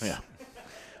Obvious. Yeah.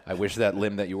 I wish that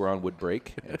limb that you were on would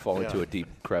break and fall into a deep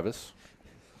crevice.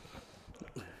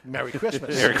 Merry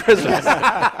Christmas. Merry Christmas.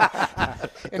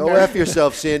 Go F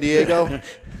yourself, San Diego.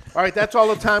 All right, that's all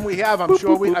the time we have. I'm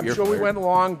sure we went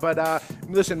long, but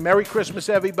listen, Merry Christmas,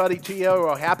 everybody, to you,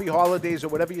 or Happy Holidays, or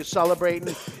whatever you're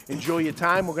celebrating. Enjoy your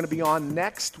time. We're going to be on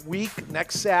next week,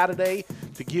 next Saturday,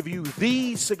 to give you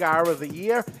the cigar of the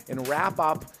year and wrap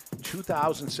up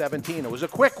 2017. It was a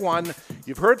quick one.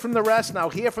 You've heard from the rest. Now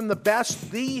hear from the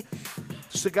best, the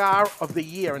cigar of the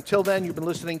year. Until then, you've been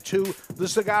listening to The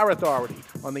Cigar Authority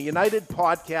on the United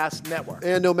Podcast Network.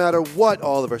 And no matter what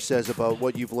Oliver says about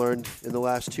what you've learned in the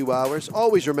last 2 hours,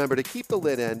 always remember to keep the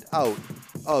lid end out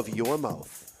of your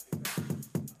mouth.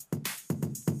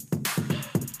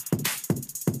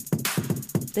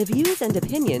 The views and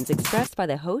opinions expressed by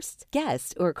the hosts,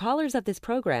 guests, or callers of this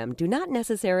program do not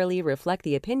necessarily reflect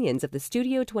the opinions of the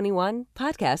Studio 21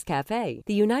 Podcast Cafe,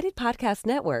 the United Podcast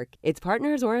Network, its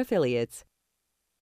partners, or affiliates.